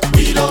damn.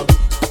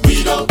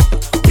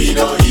 We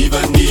don't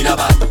even need a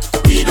man.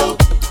 We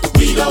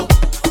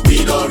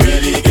don't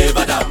really give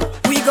a damn.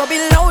 We go be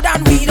loud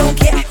and we don't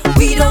care.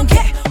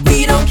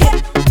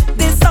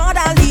 This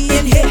orderly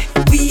in here,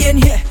 we in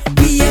here.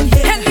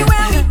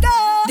 Anywhere we go,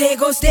 they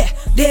go stay.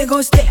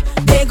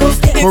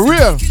 For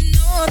real.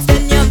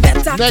 Then you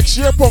better Next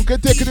year,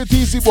 Pumpkin taking it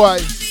easy, boy.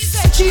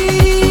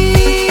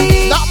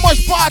 Not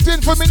much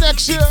partying for me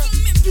next year.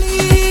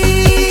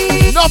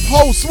 Enough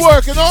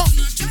housework, you know.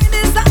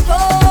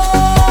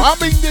 I'm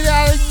ding.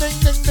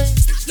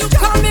 You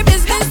call me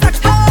business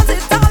exposed,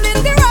 it's all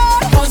in the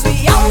road. Cause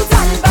we out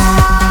and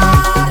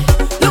bad.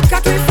 Look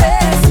at we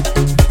face,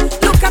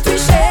 look at we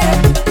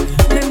shape.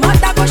 My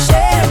mother go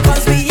share,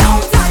 cause we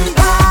out and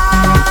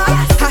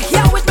bad. I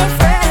here with my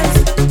friends,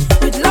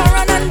 with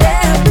Lauren and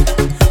them.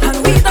 And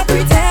we don't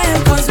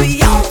pretend, cause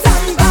we out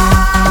and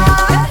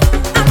bad.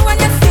 And when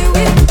you see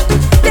we,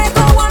 they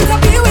go want to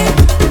be with.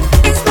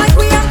 It's like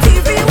we on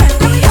TV when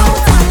we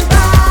out and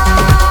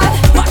bad.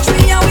 Watch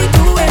we how we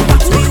doing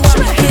what we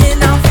want.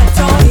 In a fit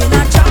or in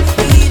a job,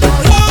 we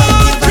don't even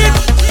give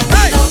a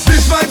damn.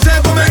 This vibe set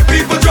will make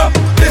people drop.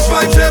 This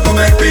vibe set will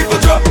make people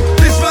drop.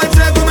 This vibe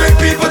set will make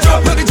people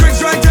drop. Put the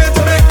drinks right there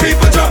to make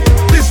people drop.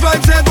 This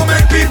vibe set will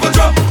make people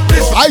drop.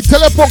 This I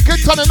tell you, Pumpkin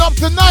turning up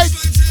tonight.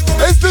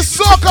 It's the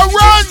soccer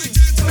run.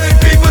 make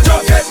people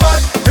drop. Get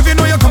mad. If you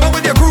know you're coming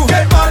with your crew,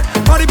 get mad.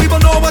 Party people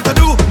know what to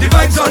do. The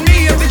vibes on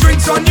me, if the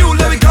drinks on you.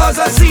 Let me cause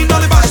I seen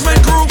all the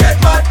bashment crew. Get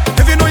mad.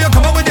 If you know you're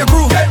coming with your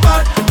crew, get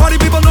mad. Party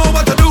people know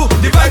what to do.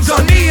 The vibes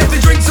on me, if the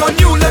drinks on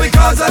you. Let me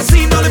cause I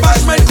seen all the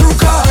bashment crew.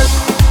 Cause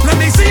let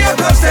me see you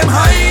cross them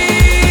high.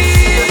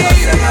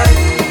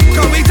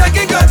 Cause we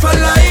taking God for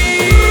life.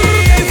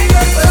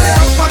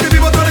 Party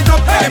people turn it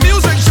up. Hey,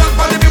 music shot.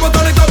 Party people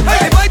turn it up.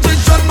 Hey, vibes is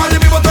shot. Party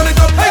people turn it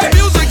up. Hey,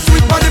 music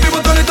sweet. Party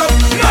people turn it up.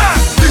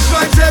 This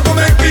vibe set will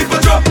make people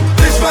drop.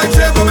 This vibe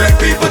set will make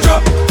people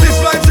drop. This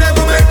vibe set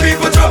will make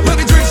people drop. Put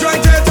the drinks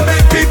right there to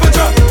make people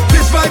drop.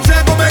 This vibe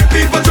set will make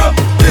people drop.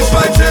 This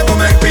vibe set will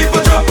make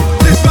people drop.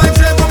 This vibe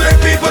set will make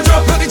people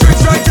drop. Put the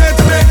drinks right there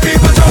to make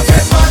people drop.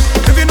 Get mad.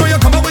 If you know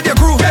you're coming with your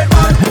crew, get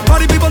mad.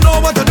 Party people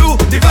know what to do.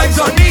 The vibes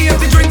on me, if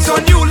the drinks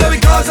on you. Let me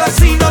cause I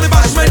seen all the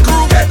bashment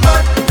crew. Get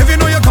mad. If you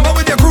know you're coming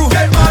with your crew,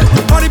 get mad.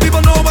 Party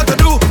people know what to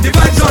do. The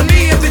vibes on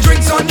me, if the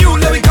drinks on you.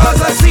 Let me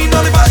cause I seen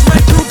all the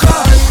bashment crew.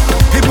 Cause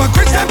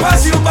hypocrites that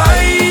pass you by.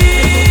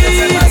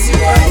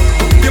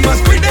 You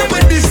must greet them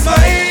with this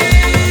vibe.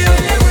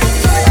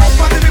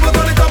 Party people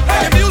turn it up.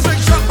 Hey, music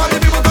shot. Party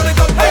people turn it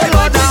up. Hey,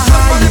 music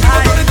shot. Party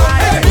people turn it up.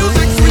 Hey,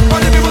 music sweet.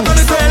 Party people turn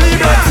it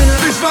up.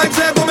 This vibe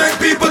set will make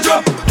people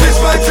drop. This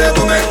vibe set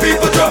will make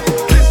people drop.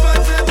 This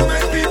vibe set will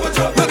make people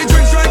drop. Put the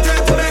drinks right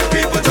there to make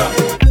people drop.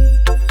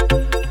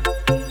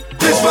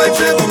 This vibe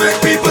set will make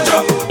people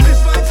drop. This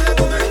vibe set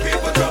will make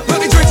people drop. Put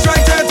the drinks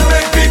right there to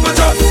make people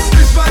drop.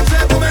 This vibe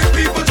set will make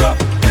people drop.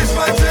 This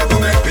vibe set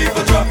will make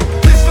people drop.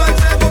 This vibe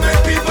set will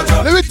make people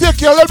drop. Let me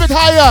take you a little bit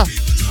higher.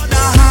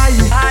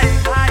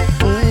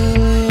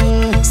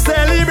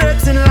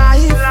 Celebrating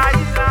life.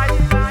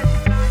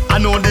 I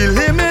know the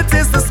limit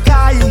is the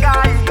sky.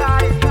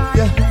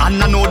 Yeah.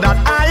 And I know that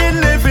I ain't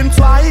living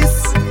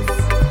twice.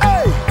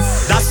 Hey.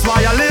 That's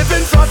why I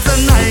living for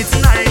tonight.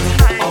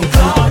 On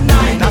cloud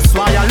nine. That's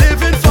why I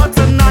living for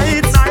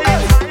tonight.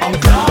 On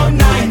cloud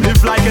nine.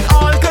 Live like it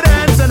all could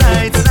end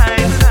tonight.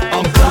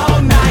 On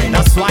cloud nine.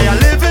 That's why I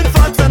living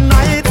for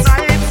tonight.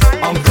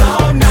 On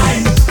cloud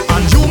nine.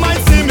 And you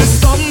might see me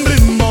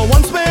stumbling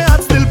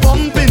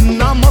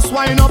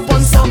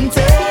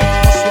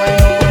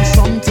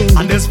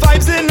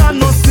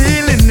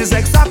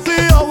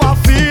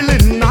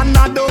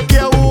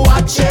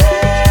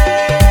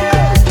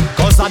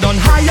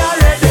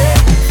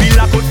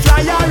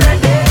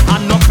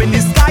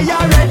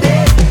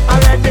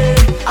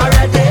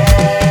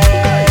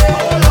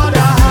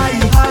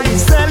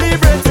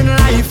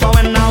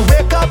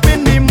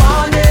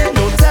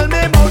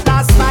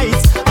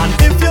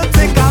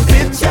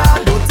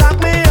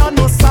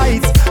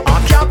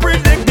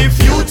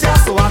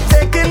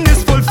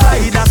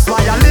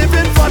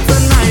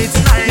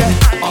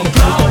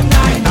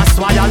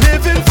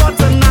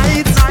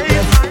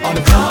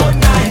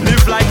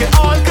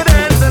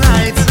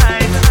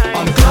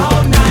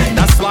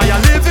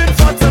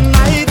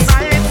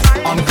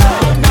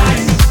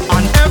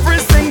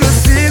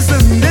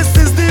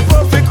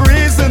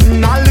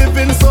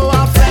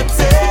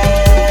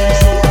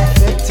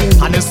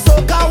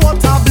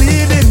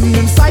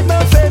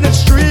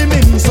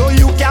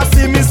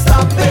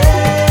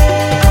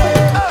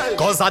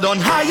Cause I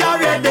done high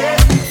already.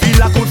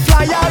 Feel I could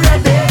fly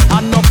already.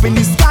 And up in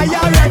the sky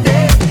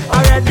already.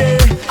 Already.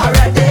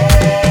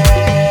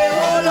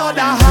 Oh Lord,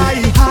 I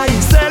high.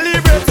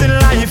 Celebrating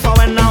life. And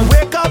when I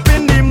wake up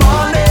in the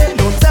morning,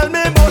 don't tell me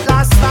about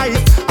last night.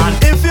 And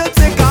if you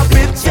take a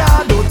picture,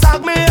 don't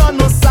tag me on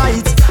no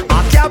site.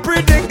 I can't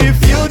predict the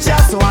future,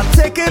 so I'm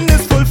taking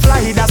this full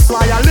flight. That's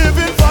why I'm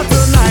living for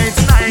tonight.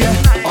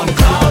 Yeah. On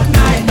cloud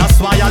nine. That's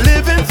why I'm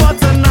living for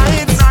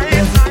tonight.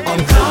 Yeah. On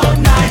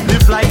cloud nine.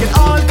 Live like it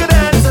all could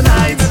end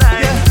tonight.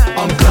 Yeah.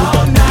 On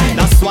cloud nine.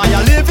 That's why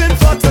I'm living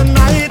for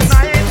tonight.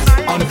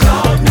 On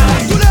cloud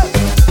nine.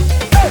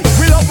 Hey,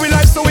 we love we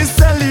life, so we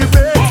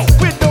celebrate.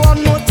 We don't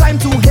want no time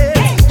to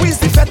hate. We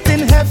see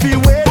fetting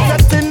heavyweight.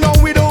 Fetting now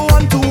we don't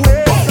want to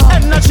wait.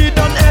 Energy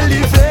done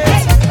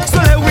elevate. So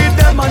let we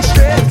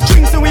demonstrate.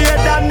 Drinks in we head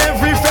and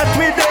every fet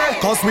we day.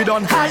 Cause we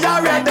done high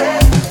already.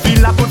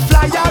 Feel I could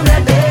fly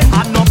already.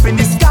 And up in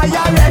the sky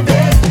already.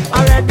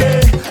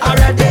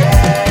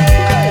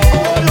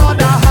 Oh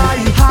Lord, I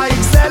high.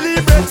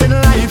 Celebrating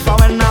life. And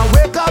when I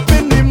wake up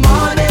in the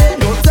morning,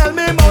 don't tell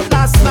me about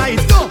last night.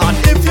 And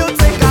if you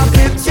take a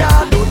picture,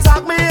 don't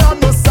tag me on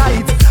no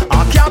site. I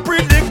can't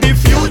predict the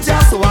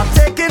future, so I'm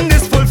taking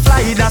this full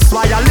flight. That's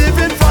why I'm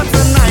living for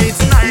tonight.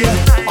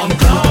 Yeah. On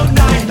cloud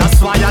nine. That's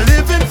why I'm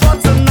living for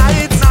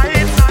tonight.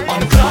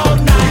 On cloud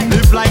nine.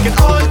 Live like it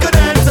all could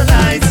end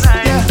tonight.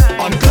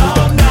 Yeah. On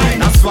cloud nine.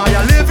 That's why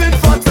I'm living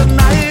for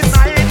tonight.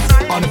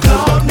 On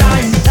cloud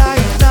nine.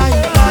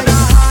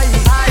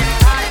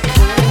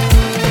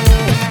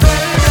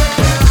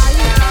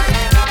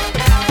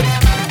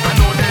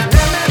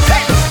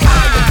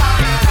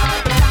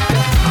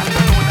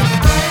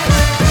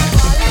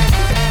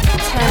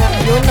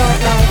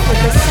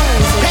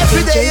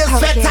 Every day is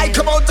sweat, I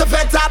come out to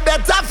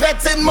better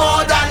fetting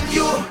more than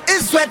you.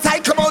 It's sweat, I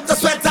come out to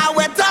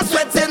wetter,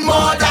 sweating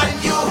more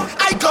than you.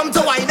 I come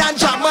to wine and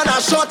jam and I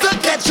short to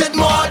catch it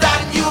more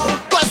than you.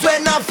 Cause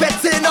when I'm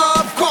fetting,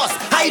 of course,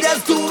 I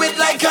just do it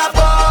like a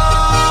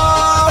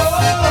boss.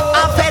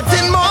 I'm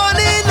fetting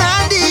morning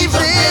and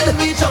evening.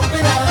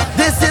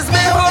 This is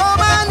my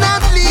home and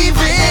not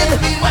leaving.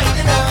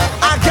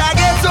 I can't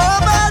get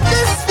over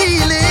this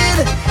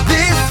feeling.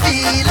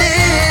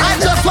 I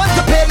just want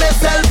to pay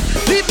myself.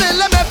 Leave me,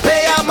 let me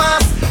pay a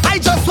mass. I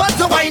just want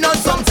to wine on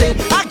something.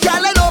 I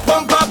can't let no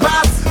bumper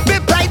pass. Me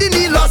pride in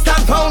the lost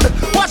and found.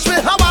 Watch me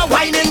how I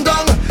whining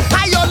down.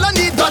 I only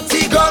need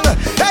dirty gun.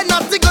 And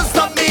nothing can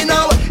stop me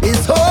now.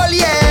 It's whole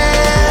year.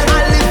 I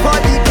live for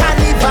the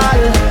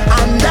carnival.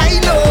 And I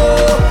know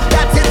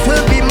that it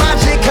will be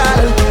magical.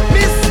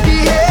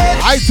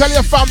 Misbehave. I tell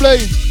your family.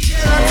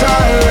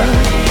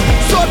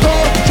 So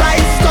don't try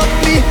to stop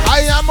me.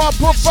 I am a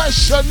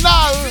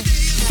professional.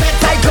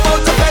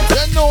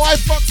 You know I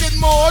fucking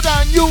more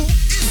than you.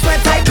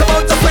 Sweat, I come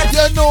out to sweat.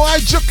 You know I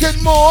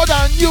juking more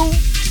than you.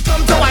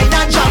 Come to wine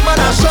and jam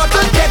and I short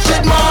to catch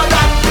it more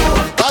than you.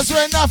 Cause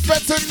when I'm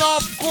fetting,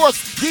 of course,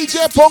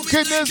 DJ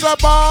Pumpkin is a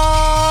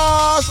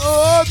boss.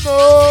 Oh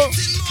no.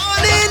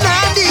 Morning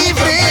and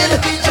evening.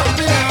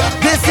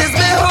 This is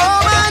my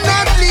home and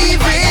not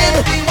leaving.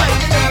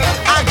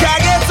 I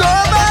can't get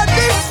over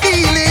this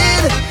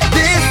feeling.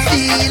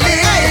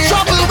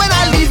 Trouble when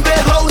I leave my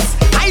house.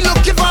 I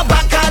looking for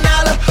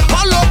bacchanal.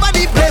 All over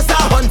the place I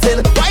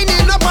hunting.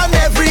 Winding up on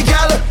every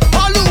girl.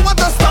 All who want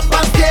to stop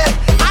and stare.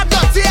 I'm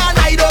dirty and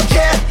I don't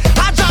care.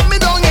 I drop me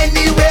down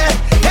anywhere.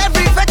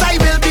 Every fet I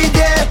will be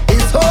there.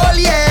 It's whole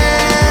year.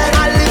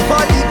 I live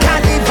for the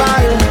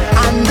carnival.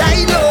 And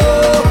I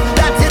know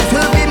that it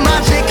will be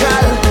magical.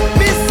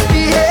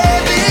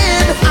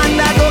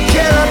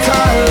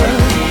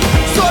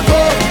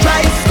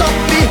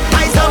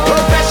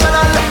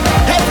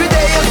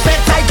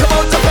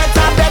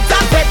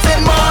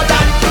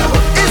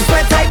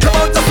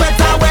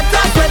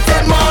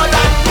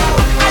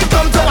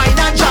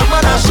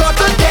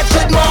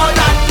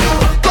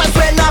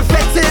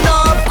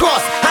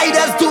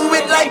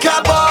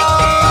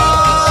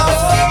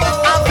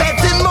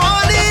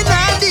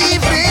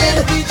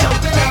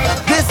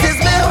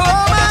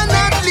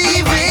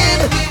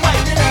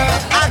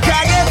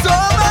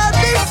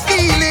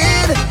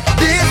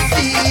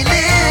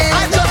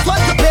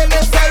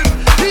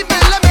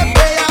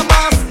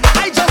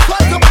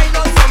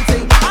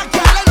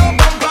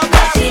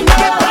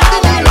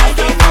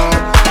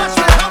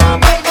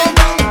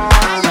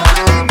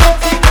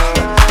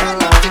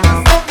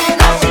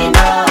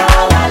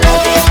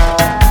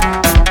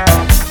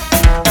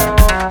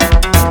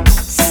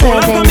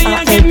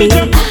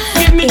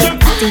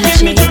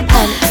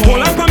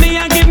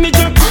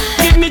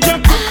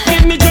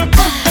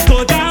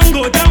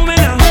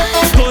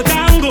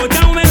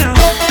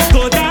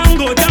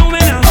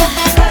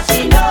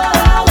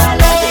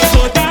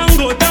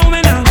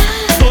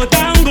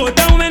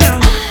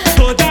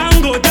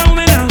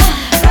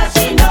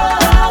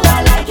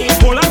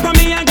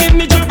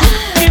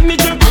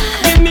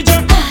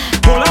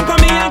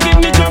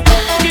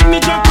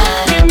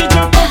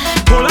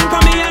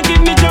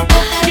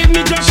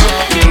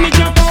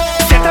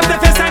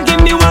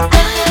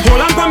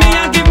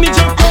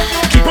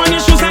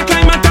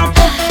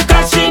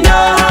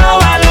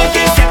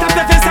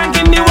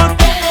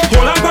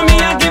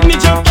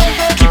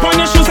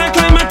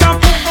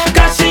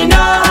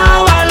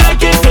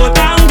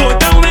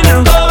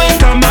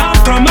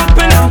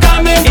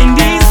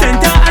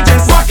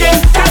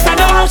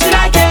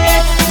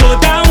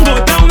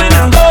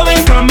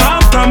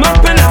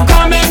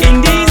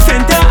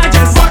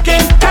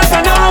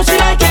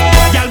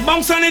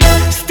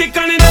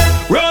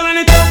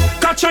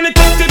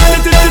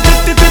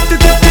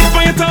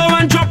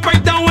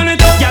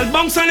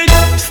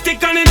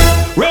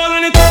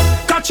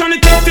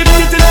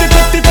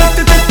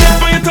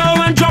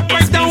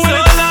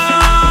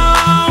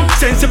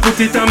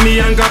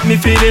 me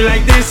feeling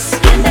like this.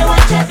 Give me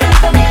what you got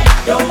for me,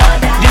 don't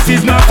bother. This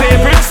is my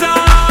favorite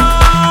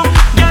song.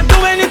 Can't do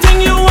anything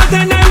you want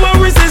and I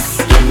won't resist.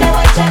 Give me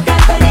what you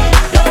got for me,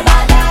 don't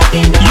bother.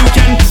 Give me You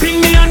can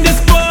ping me on this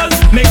ball,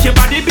 make your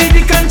body be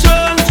the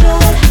control.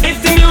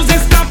 If the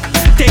music stop,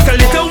 take a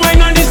little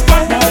wine on this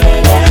spot.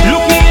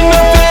 Look me in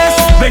my face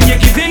when you're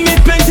giving me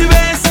plenty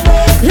ways.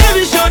 Let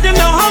me show them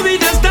now how we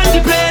just stand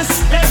the place.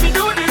 Let me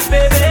do this,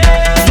 baby.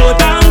 Go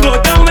down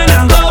when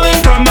I'm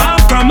going. Come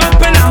up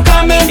and I'm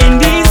coming. In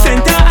the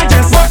center, I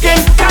just walking.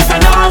 Cause I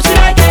know how she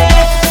like it.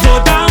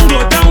 Go down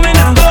when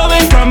I'm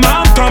going. Come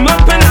up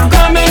and I'm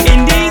coming.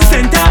 In the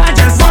center, I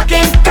just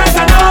walking. Cause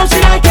I know how she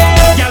like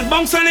it. Y'all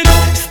bounce on it,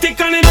 stick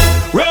on it,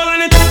 roll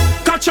on it,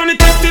 catch on it,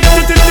 tip,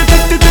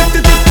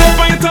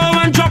 on your toe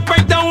and drop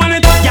right down on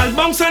it. Y'all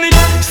bounce on it,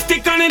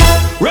 stick on it,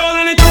 roll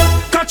on it,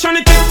 catch on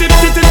it, tip,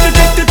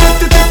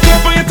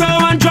 on your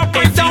toe and drop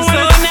right down on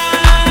it.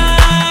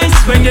 Nice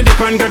when you dip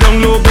and go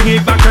down low, bring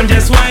it back and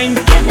just whine.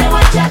 Give me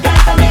what you got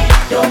for me,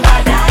 don't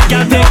bother.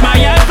 Y'all take my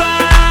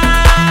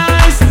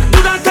advice, do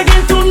that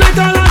again tonight,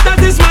 all of that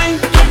is mine.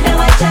 Give me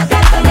what you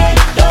got for me,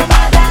 don't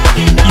bother.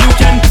 You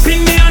can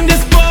ping me on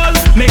this ball,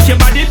 make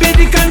your body be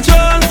the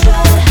control.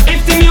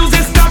 If the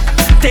music stop,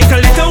 take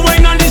a little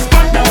wine on this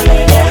spot.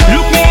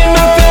 Look me in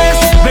my face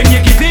when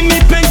you're giving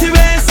me plenty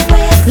ways.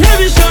 Let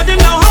me show them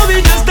now how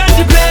we just done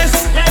the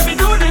place. Let me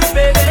do this,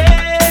 baby.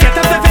 Get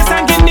up the face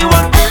and give me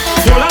one.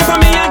 Hold on for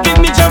me and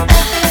give me jump.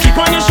 Keep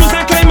on your shoes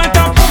and climb my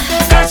top.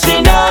 Cause she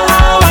know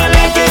how I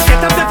like it.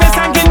 Get up the face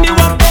and give me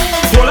one.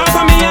 Hold on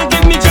for me and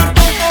give me jump.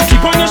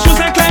 Keep on your shoes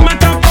and climb my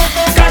top.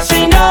 Cause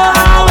she know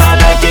how I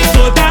like it.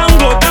 Go down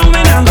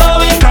when I'm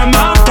going. Come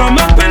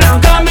up and I'm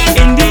coming.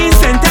 In the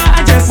center,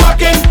 I just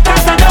walking.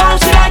 Cause I know how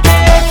she like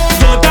it.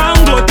 Go down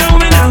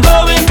when I'm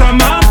going.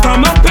 Come up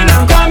and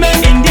I'm coming.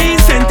 In the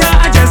center,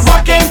 I just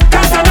walking.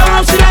 Cause I know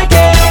how she like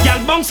it.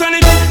 Y'all bounce on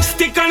it,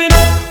 stick on it,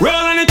 roll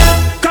on it,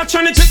 catch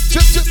on it,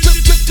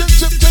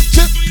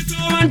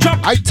 and drop.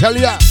 I tell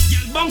ya.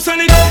 Y'all bounce on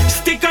it,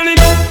 stick on it,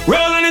 roll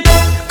on it,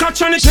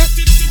 catch on it, Chip,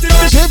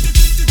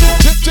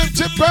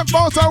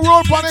 bounce and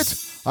roll on it.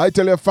 I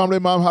tell you, family,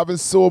 man, I'm having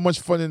so much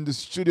fun in the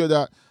studio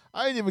that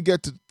I didn't even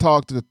get to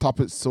talk to the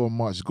topic so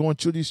much. Going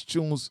through these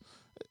tunes,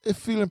 it's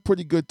feeling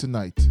pretty good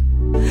tonight.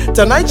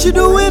 Tonight she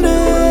doing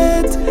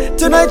it.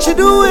 Tonight she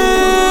do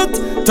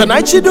it.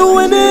 Tonight she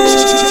doing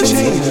it.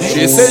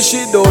 She says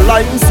she don't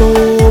lime so,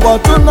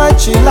 but tonight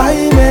she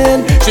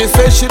liming. She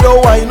says she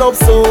don't wind up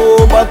so,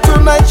 but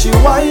tonight she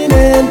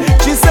whining.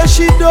 She says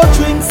she don't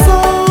drink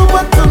so,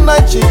 but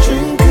tonight she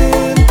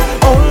drinking.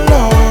 Oh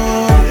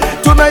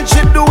Lord, tonight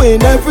she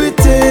doing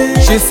everything.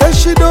 She says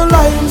she don't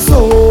lime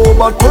so,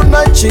 but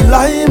tonight she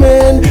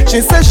liming.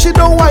 She says she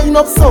don't wind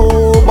up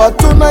so, but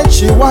tonight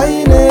she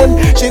whining.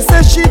 She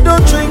says she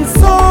don't drink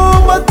so,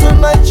 but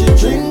tonight she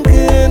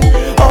drinking.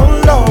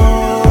 Oh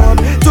Lord,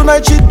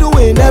 tonight she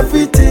doing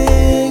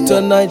everything.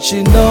 Tonight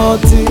she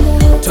naughty.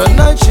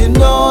 Tonight she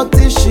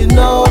naughty, she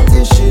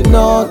naughty, she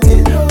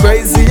naughty.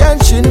 Crazy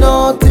and she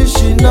naughty,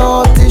 she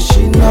naughty,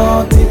 she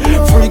naughty.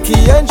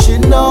 Freaky and she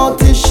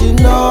naughty, she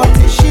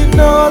naughty, she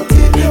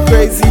naughty.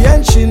 Crazy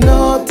and she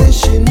naughty,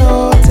 she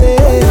naughty.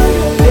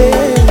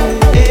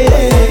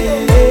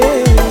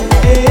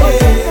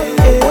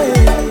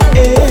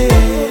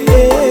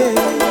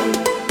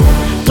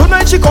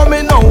 Tonight she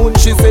coming out,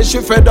 she say she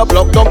fed up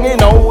locked down in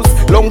house.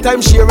 Long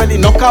time she really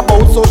knock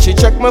about, so she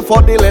check me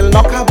for the little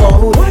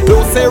knockabout.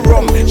 Don't say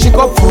rum, she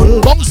got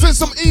full. Bouncing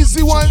some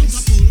easy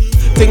ones.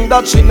 Think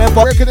that she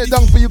never breaking it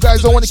down for you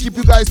guys. Don't want to keep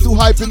you guys too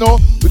hype, you know.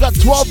 We got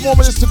 12 more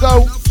minutes to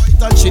go.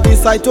 And she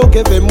decide to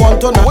give him one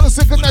tonight. I want to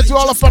say good night to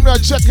all the family. I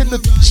check in the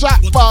chat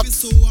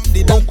box.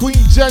 From Queen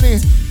Jenny,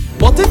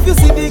 but if you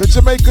see the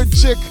Jamaican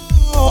chick,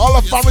 all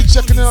the family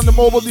checking in on the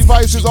mobile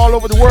devices all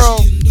over the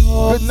world.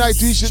 Good night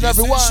to each and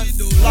every one.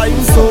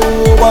 So,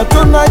 but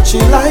tonight she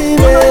lying.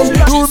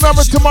 Do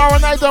remember tomorrow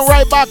night I'm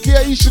right back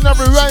here each and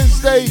every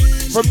Wednesday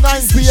from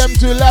 9 p.m.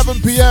 to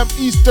 11 p.m.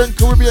 Eastern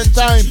Caribbean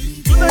time.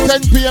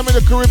 10 p.m. in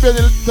the Caribbean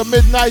to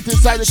midnight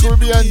inside the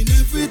Caribbean.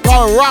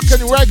 Called Rock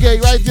and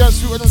Reggae right there on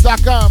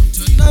SweetRhythms.com.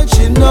 Tonight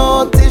she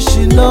naughty,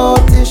 she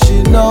naughty,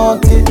 she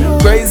naughty.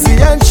 Crazy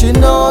and she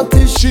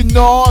naughty, she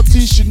naughty,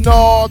 she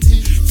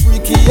naughty.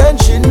 Freaky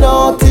and she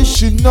naughty,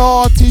 she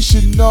naughty,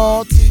 she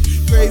naughty.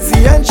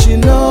 Crazy and she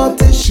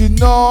naughty, she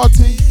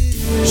naughty.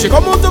 She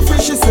come out to free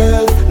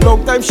herself.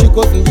 Long time she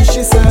couldn't be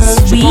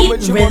herself.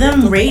 Sweet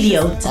Rhythm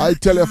Radio. I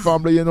tell your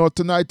family, you know,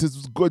 tonight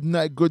is good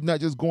night,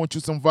 just going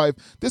through some vibe.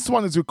 This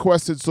one is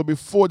requested, so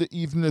before the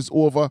evening is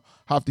over,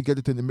 have to get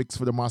it in the mix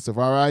for the massive,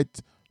 all right?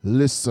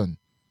 Listen,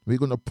 we're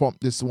going to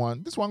pump this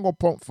one. This one going to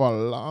pump for a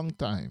long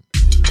time.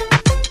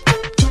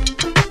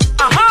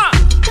 Aha!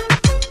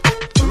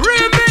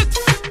 Remix!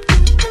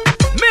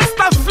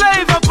 Mr.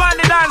 Flavor on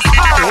the dance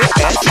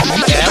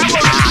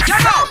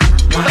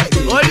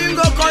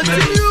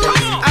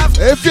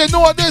If you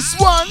know this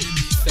one,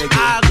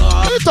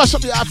 you touch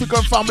up the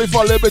African family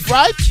for a little bit,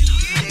 right?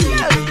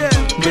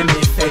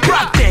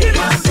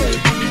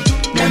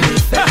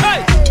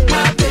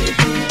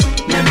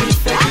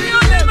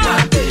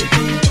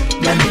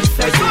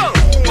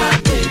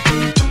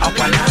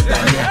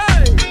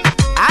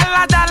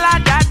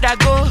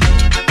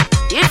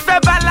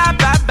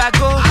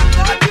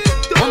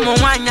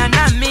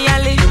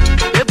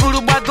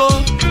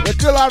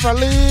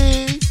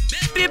 Beverly.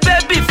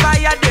 Baby,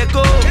 fire they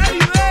go.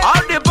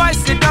 All the boys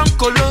sit down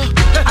colo,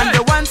 and they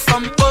want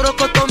some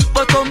porokotom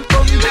potom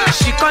tom.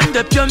 She con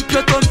the pium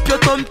pium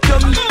pium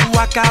pium.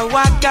 Waka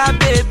waka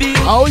baby.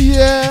 Oh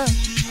yeah.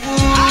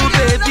 Ooh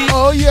baby.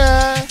 Oh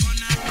yeah.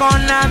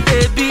 Corner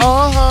baby.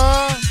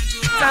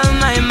 Tell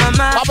my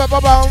mama.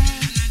 Ba-ba-ba-bam.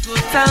 Go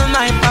tell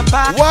my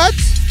papa. What?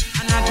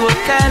 And I go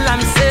tell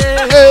him say.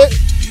 Hey.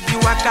 You be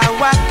waka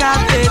waka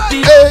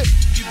baby. Hey.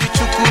 You be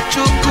chuku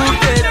chuku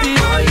baby.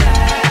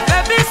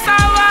 Baby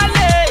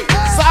sawale.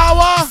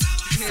 Sawa.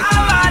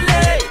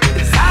 Sawale.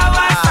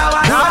 Sawa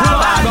sawa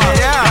sawa.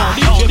 Yeah.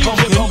 DJ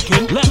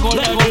Pumpkin. Lego.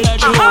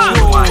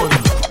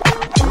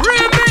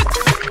 Remix.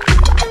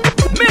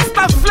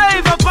 Mr.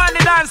 Flavor on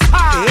the dance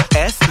hall.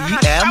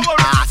 ASEM.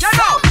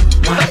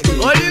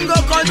 Olingo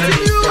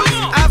continues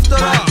after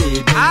all.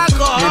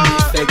 Alcohol.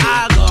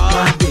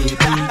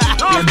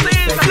 No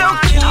things look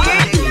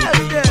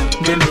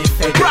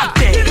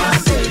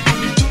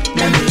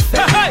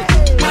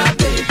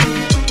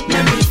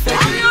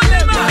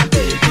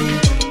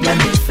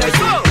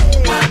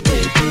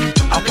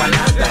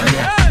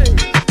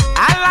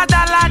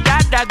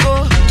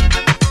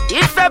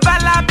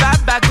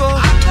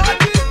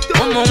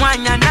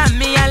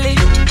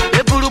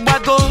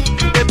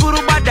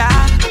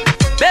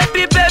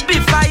Baby,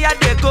 fire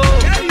they go.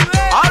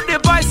 All the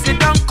boys sit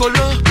down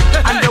colo,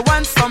 and they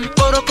want some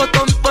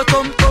porokotom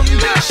potom tom.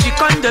 She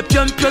con the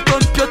pium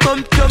pium pium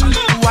pium.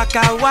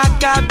 Waka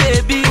waka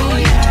baby.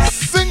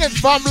 Sing it,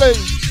 family.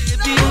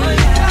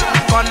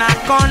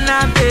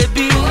 Corner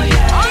baby.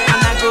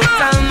 And I go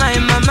tell my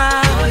mama,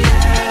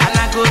 and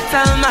I go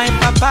tell my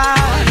papa,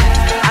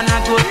 and I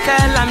go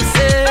tell him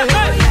say,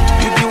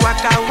 you be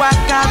waka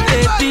waka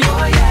baby.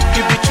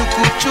 You be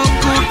chuku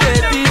chuku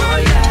baby.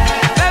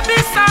 Baby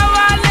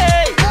sawale,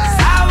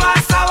 sawa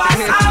sawa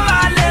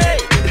sawale,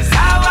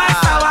 sawa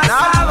sawa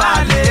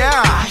sawale.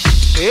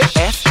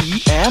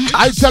 ASEM.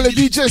 I tell you,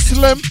 DJ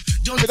Slim,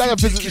 you gotta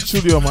visit the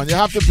studio, man. You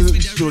have to visit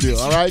the studio,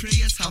 alright?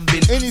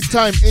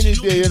 Anytime, any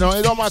day, you know,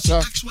 it don't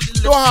matter.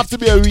 It don't have to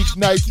be a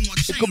weeknight.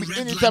 It could be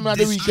any time of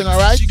the weekend,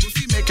 alright?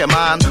 Make a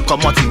man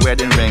come out in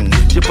wedding ring.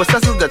 She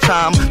possesses the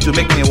charm to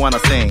make me wanna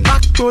sing.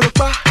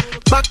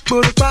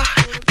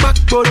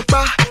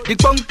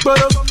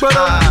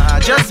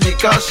 Just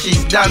because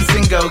she's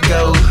dancing, go.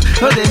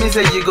 No, they mean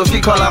say you go fi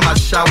call her my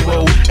shower.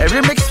 A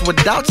remix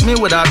without me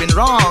would have been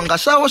wrong. A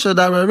shower should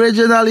have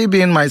originally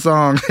been my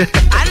song. And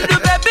the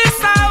baby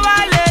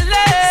sawale,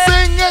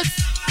 sing it,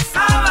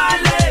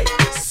 sawale,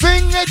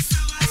 sing it,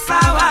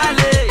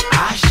 sawale.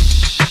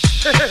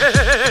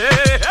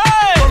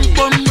 Pom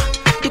pom,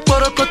 the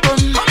porokotom,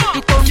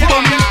 the pom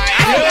pom, the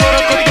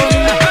porokotom,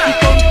 the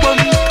pom pom,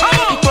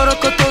 the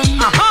porokotom,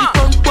 the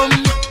pom pom.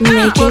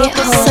 Making it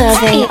home.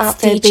 Serving up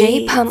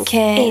DJ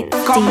Pumpkin.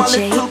 It's Come a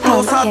DJ little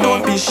closer,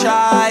 don't be Pumpkin.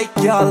 shy,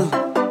 girl.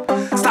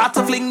 Start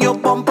to fling your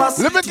bumpers.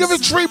 Let me give you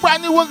 3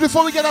 brand new ones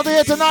before we get out of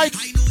here tonight.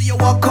 You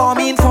were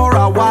coming for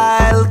a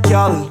while,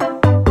 girl.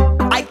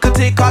 I could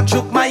take a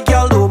joke, my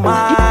girl don't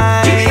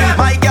mind.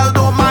 My girl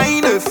don't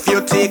mind if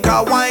you take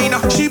a wine.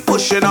 She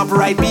pushing up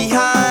right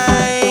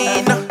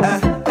behind.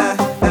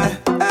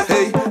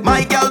 Hey,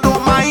 my girl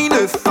don't mind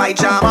if I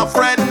jam a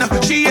friend.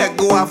 She ain't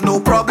go have no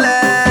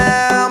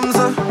problems.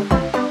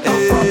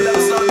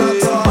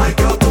 My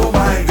girl don't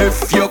mind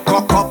if you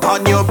cock up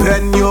on your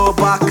bend your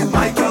back.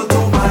 My girl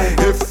don't mind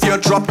if you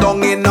drop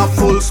down in a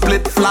full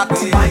split flat.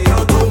 My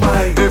girl don't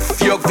mind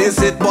if you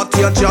visit but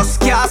you just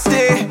can't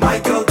stay. My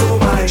girl don't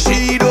mind.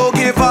 She don't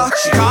give a,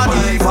 she can't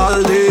leave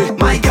all day.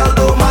 My girl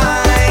don't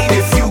mind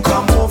if you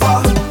come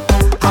over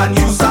and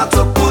you start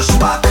to push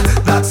back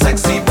that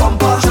sexy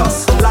bumper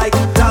just like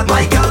that.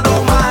 My girl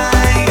don't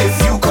mind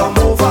if you come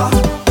over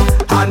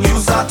and you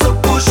start to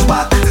push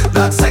back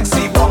that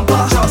sexy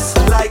bumper just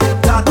like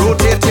that.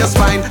 Rotate your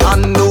spine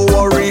and don't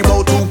worry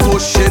about who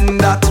pushing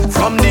that.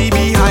 From the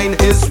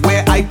behind is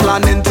where I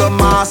planning to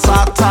mass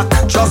attack.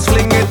 Just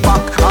fling it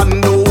back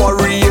and don't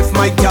worry if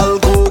my girl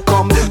go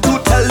come. To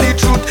tell the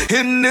truth,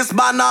 in this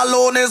band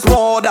alone is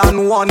more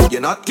than one.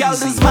 You're not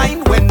girls is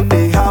mine when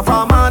they have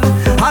a man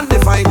and they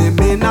find him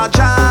in a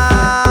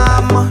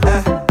jam.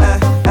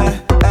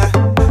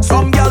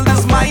 Some girls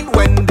is mine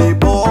when they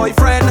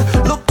boyfriend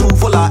look too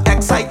full of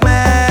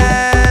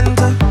excitement.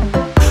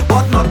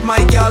 But not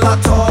my girl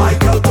at all. My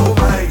girl don't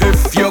mind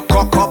if you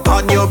cock up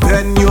on your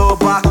bend your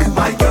back.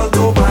 My girl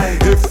don't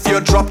mind if you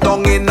drop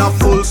down in a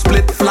full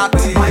split flat.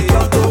 My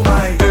girl don't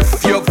mind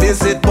if you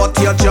visit but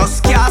you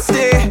just can't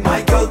stay.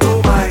 My girl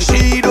don't mind.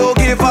 She don't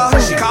give a,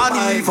 she can't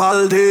leave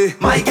all day.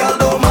 My girl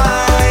don't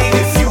mind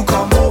if you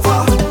come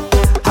over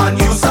and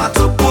you start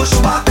to push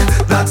back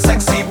that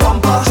sexy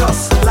bumper.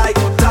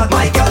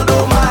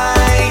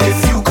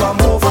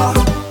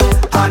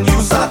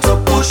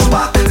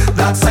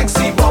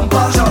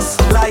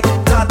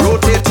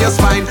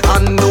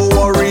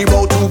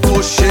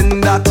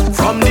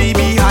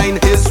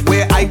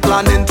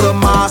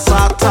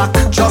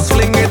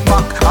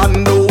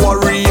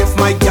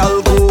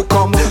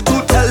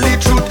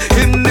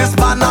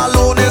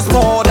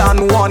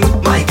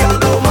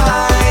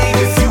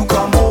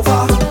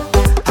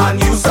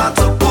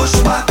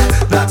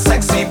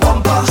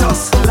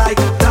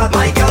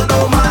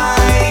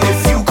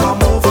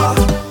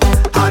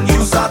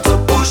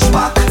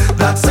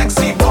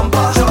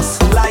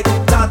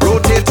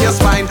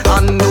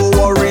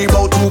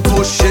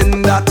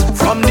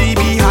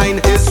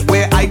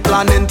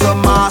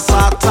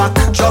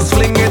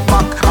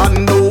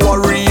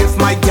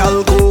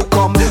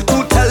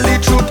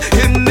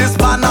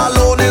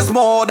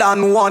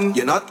 one,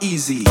 you're not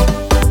easy.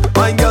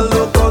 My girl,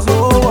 look, cause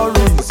no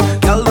worries.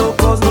 Girl, look,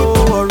 cause no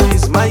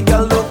worries. My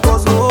girl, look,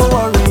 cause no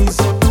worries.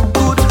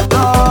 Good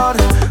Lord,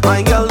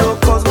 my girl,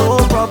 look, cause no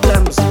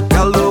problems.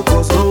 Girl, look,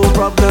 cause no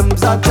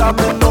problems. I'm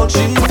jamming all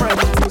she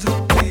friends.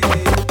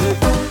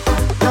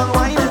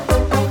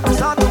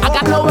 I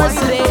got no words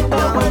to say.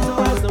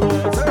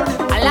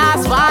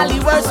 Alas, for all the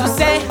words to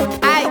say.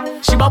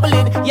 Aye, she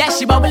bubbling, yeah,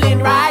 she bubbling,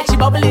 right? She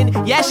bubbling,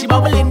 yeah, she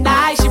bubbling,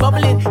 nice. She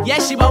bubbling, yeah,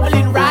 she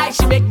bubbling, right?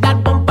 She make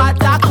that bumper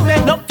talk.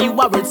 No few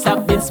words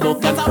have been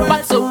spoken,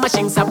 but so much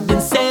things have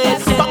been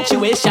said.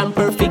 Punctuation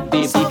perfect,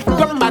 baby.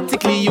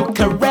 Grammatically you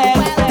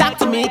correct. Talk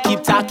to me,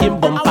 keep talking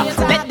bumper.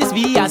 Let this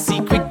be a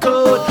secret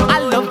code. I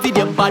love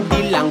video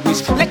body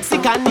language.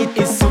 Lexicon, it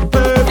is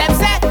superb. Them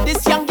say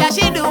this young girl,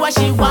 she do what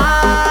she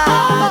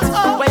wants.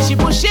 When she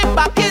push it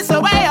back, it's a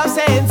way of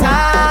saying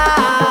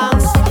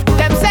thanks.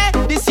 Them say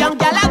this young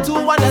girl had to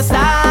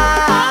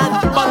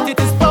understand, but it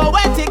is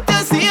poetic to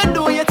see you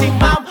do your thing,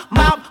 mom,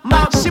 mom,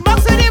 mom. She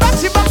box to the back,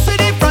 she box to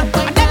the front,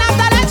 and then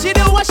after that she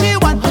do what she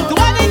want. The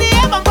one in the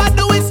heaven, but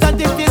do it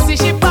stunt if you see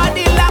she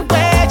body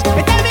language.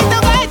 They tell me to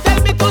go, they tell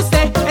me to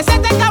stay. They say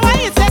take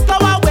away, you say go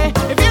away.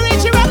 If you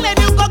reach your wrong, then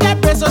you go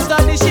get pressed. So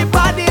study she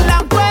body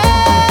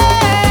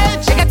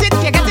language. You get it,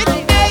 hey,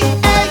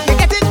 hey.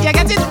 You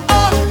get it,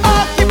 oh,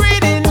 oh. Keep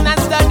reading and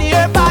study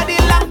her body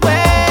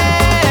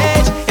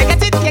language. You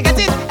get it,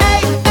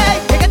 hey, hey.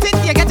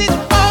 You get it,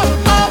 oh,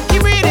 oh.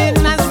 Keep reading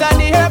and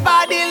study her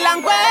body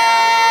language.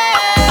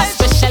 A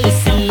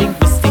specialist in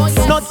linguistics,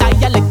 no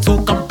dialect too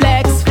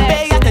complex.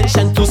 Pay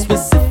attention to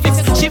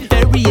specifics. She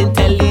very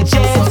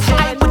intelligent.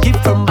 I would give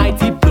her my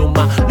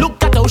diploma.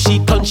 Look at how she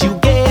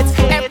conjugates.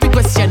 Every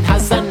question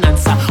has an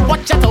answer.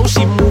 Watch out how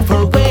she move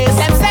her ways.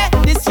 Them say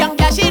this young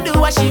girl, she do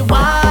what she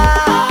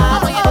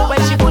wants.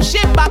 When she push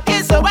it back,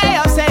 it's a way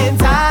of saying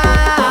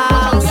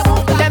thanks.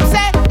 Them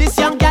say this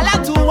young girl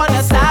had to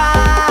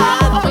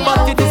understand,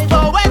 but it is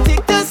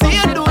poetic to see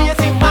you do your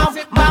thing, mom,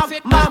 mom,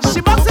 mom.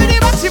 She box to the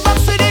back, she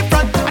box to the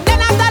front, and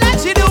then after that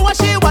she do what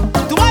she want.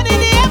 The one in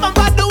the heaven,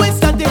 but do it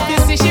stunt if you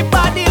see she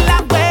body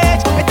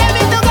language. They tell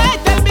me to go, they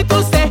tell me to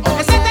stay.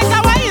 They say take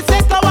away, you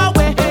say go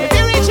away. If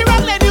you reach your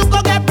wrong, then you go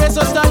get pressed.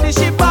 So study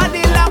she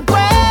body language.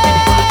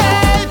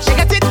 You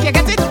get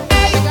it,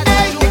 hey,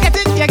 hey.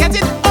 You get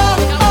it, oh,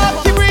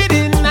 oh. Keep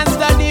reading and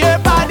study her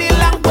body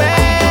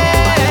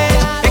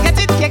language. You get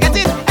it,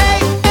 hey,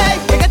 hey.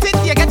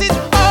 You get it,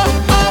 oh,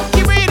 oh.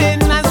 Keep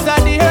reading and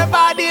study her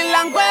body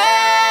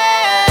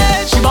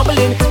language. She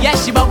bubbling, yeah,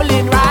 she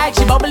bubbling, right?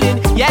 She bubbling,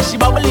 yeah, she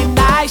bubbling,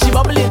 nice. She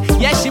bubbling,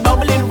 yeah, she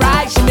bubbling,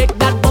 right? She make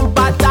that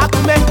bumper talk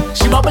to me.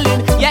 She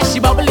bubbling, yeah, she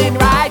bubbling,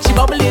 right? She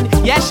bubbling,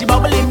 yeah, she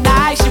bubbling,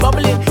 nice. She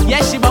bubbling,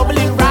 yeah, she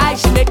bubbling, right?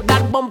 She make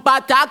that bumper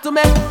talk to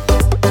me.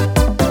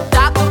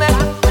 Talk to me.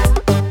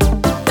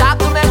 Talk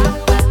to me.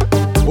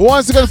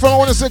 Once again, friend, I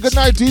want to say good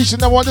night to each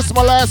and every one. This is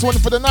my last one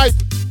for the night.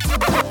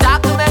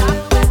 Talk to me.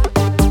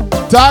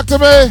 Talk to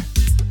me.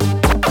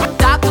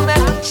 Talk to me.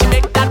 She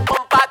make that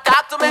bumper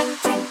talk to me.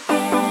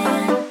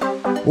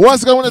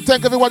 Once again, I want to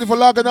thank everybody for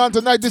logging on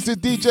tonight. This is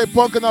DJ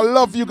Punk, and I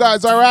love you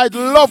guys, all right?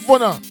 Love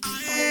one.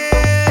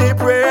 I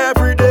pray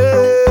every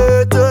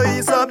day to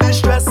ease up the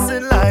stress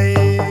in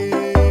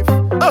life.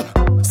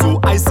 So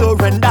I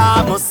surrender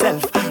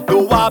myself.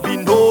 No, I'll be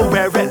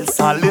nowhere else.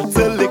 A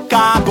little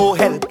liquor go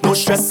help. No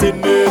stress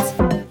in it.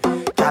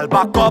 Girl,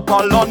 back up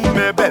all on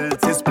my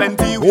belt. It's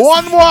plenty.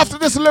 One more after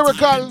this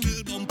lyrical.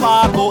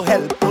 Bumper go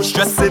help. No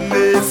stress in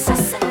it.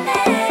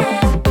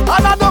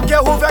 And I don't care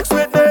who vex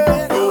with me.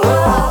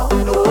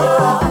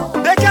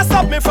 They can't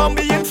stop me from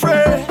being free.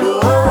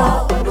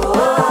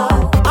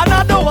 And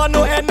I don't want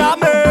no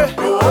enemy.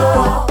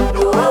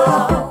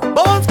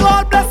 But once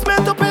God bless me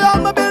to pay all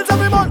my bills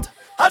every month,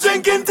 I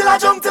drink in till I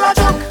drunk, till I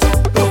drunk.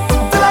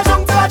 Till I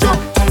drunk, till I drunk.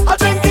 I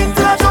drink in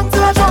till I drunk,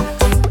 till I drunk.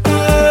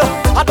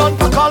 I don't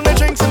pack all my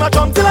drinks in my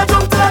trunk till I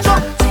drunk, till I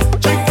drunk.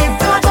 Drink in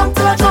till I drunk,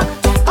 till I drunk.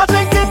 I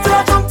drink in till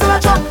I drunk, till I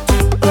drunk.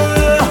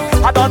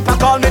 I don't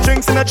pack all my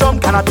drinks in a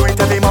trunk, and I do it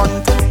every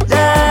month.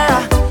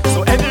 Yeah.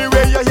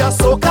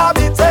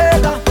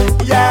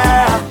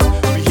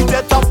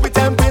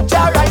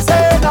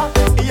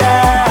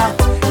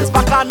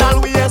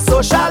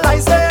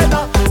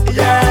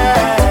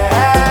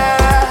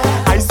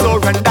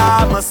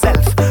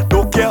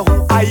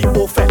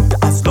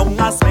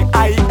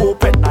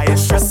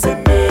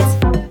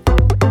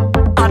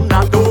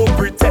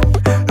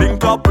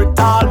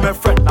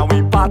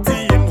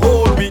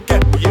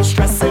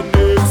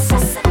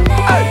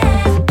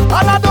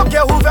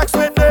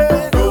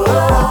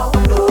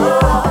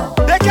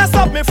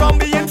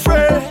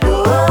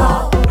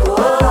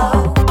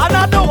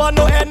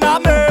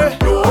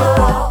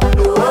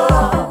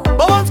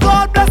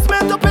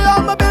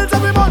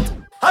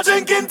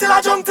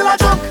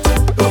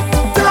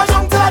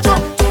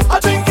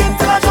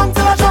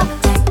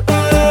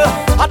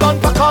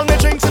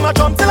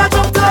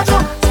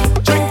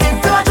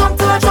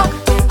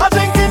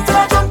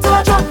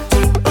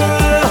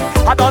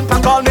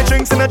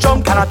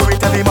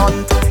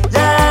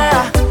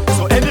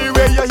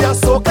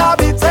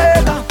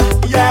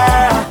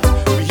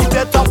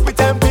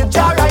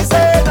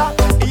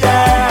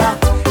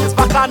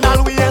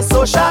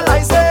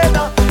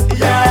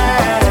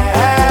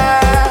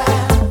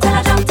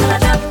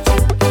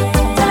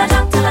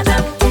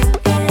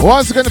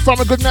 Once again, from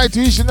a good night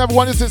to each and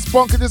everyone. This is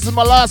Spunky. This is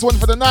my last one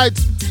for the night.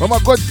 From my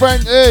good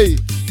friend, hey.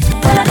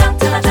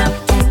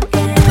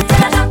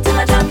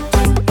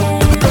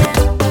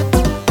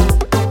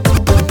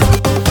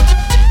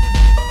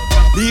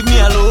 Leave me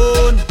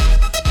alone.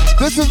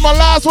 This is my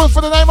last one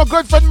for the night, my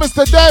good friend,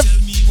 Mr. Dev. Tell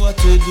me what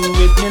to do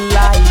with me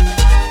life.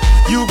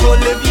 You go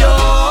live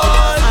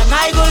yours, and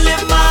I go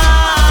live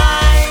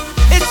mine.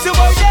 It's your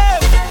boy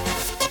Dev.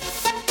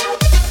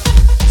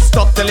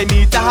 Stop telling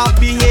me to have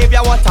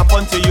behavior, what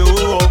happened to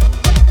you?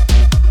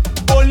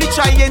 Only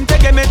trying to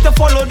get me to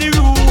follow the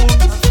rules.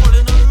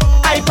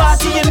 I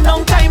party in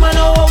long time, I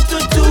know how to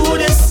do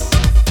this.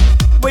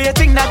 But you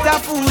think that I'm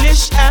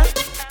foolish, eh?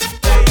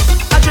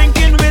 I'm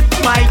drinking with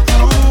my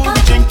crew,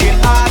 drinking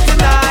hard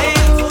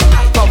tonight.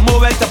 From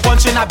moment to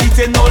punching, I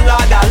beating, no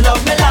Lord, I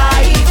love me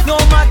life.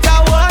 No matter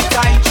what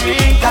I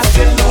drink, I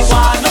still don't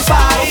wanna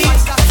fight.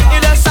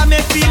 It just have me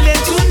feeling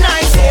too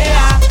nice,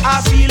 yeah, I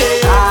feel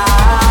it.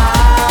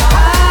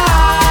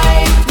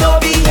 No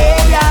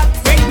behavior,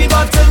 bring me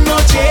bottle, no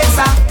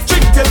chaser.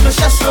 Drink till me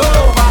just roll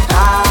over.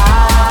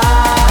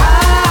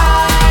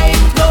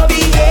 No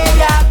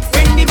behavior,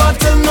 bring me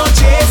bottle, no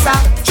chaser.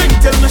 Drink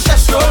till me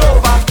just roll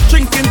over.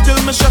 Drinking till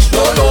me just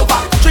roll over.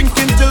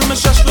 Drinking till me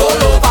just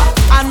roll over.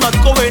 I'm not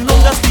going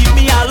home, just leave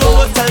me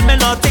alone. Tell me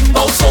nothing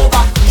about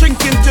sober.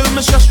 Drinking till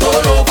me just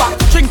roll over.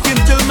 Drinking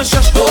till me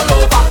just roll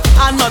over.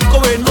 I'm not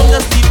going home,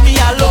 just leave me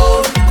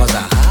alone. Cause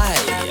I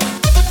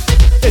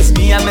it's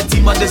me and my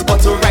team on this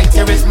bottle right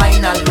here is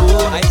mine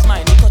alone. It's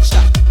mine, you touch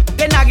that.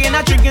 Then again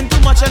I'm drinking too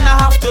much and I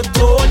have to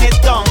tone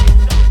it down.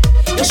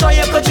 You sure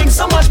you could drink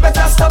so much,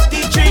 better stop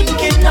the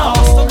drinking now.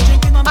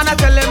 And I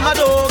tell him I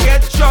don't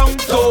get drunk,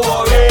 don't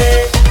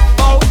worry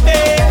about me.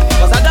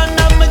 Cause I don't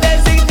have my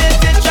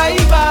designated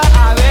driver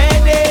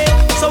already.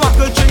 So I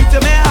could drink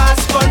to my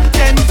heart's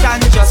content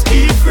and just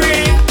be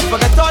free.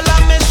 Forget all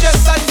of my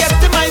stress and get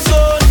to my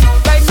zone.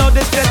 Right now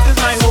this stress is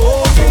my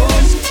home.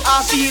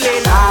 I feel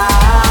it high.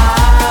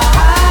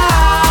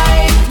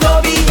 No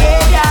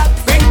behavior,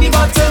 bring the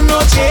bottle, no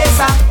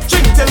chaser.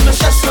 Drink till my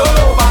stress roll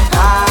over.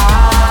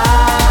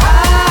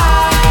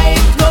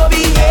 No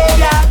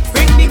behavior,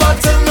 bring the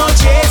bottle, no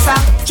chaser.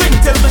 Drink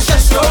till my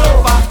stress roll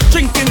over.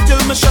 Drinking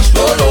till my stress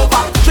roll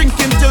over.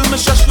 Drinking till my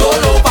stress roll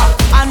over.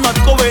 I'm not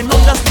going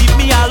home, just leave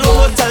me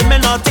alone. Tell me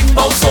nothing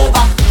about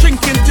sober.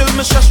 Drinking till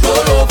my stress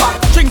roll over.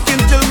 Drinking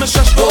till my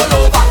stress roll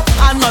over.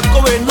 I'm not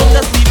going home,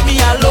 just leave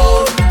me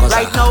alone.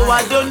 Right now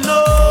I don't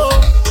know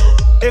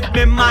if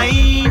me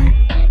mind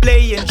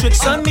playing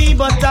tricks on me,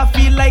 but I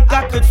feel like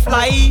I could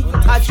fly.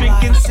 I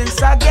drinking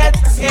since I get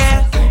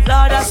here,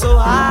 Lord, I'm so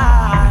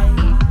high,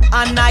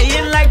 and I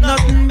ain't like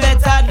nothing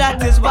better.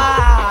 That is why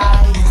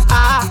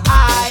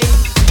I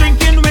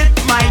drinking with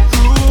my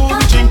crew,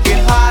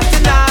 drinking hard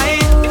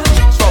tonight.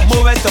 From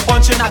moment to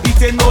punching, I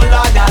beating, no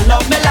Lord, I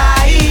love me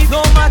life.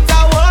 No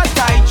matter what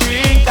I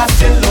drink, I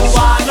still don't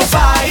wanna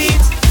fight.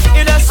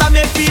 It just have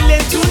me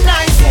feeling too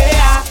nice,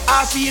 yeah,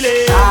 I feel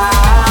it.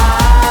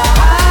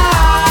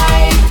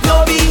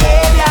 No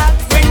behavior,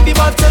 bring the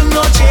bottle,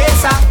 no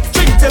chaser.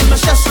 Drink till my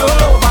stress roll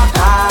over.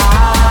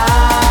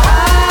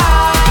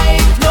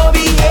 No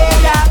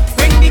behavior,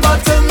 bring the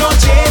bottle, no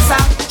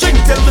chaser. Drink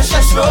till my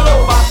stress roll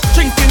over.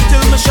 Drinking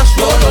till my stress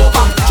roll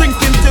over.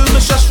 Drinking till my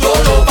stress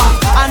roll over.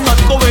 I'm not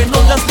going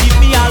home, just leave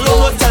me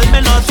alone. Tell me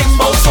nothing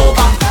about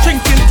sober.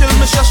 Drinking till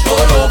my stress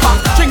roll over.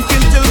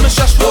 Drinking till my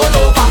stress roll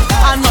over.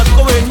 I'm not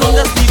going home,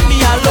 just leave me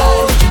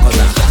alone.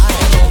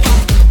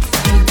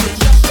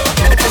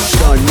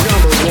 The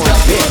number one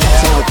hit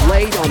song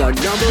played on the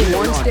number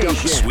one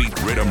station.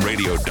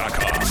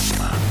 SweetRhythmRadio.com.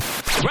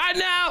 Right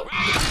now,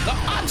 the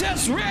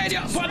hottest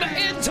radio for the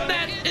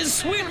internet is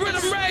Sweet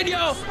Rhythm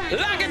Radio.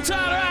 Log it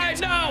on right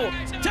now.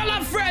 Tell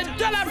a friend,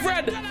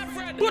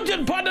 put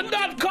it on the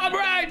 .com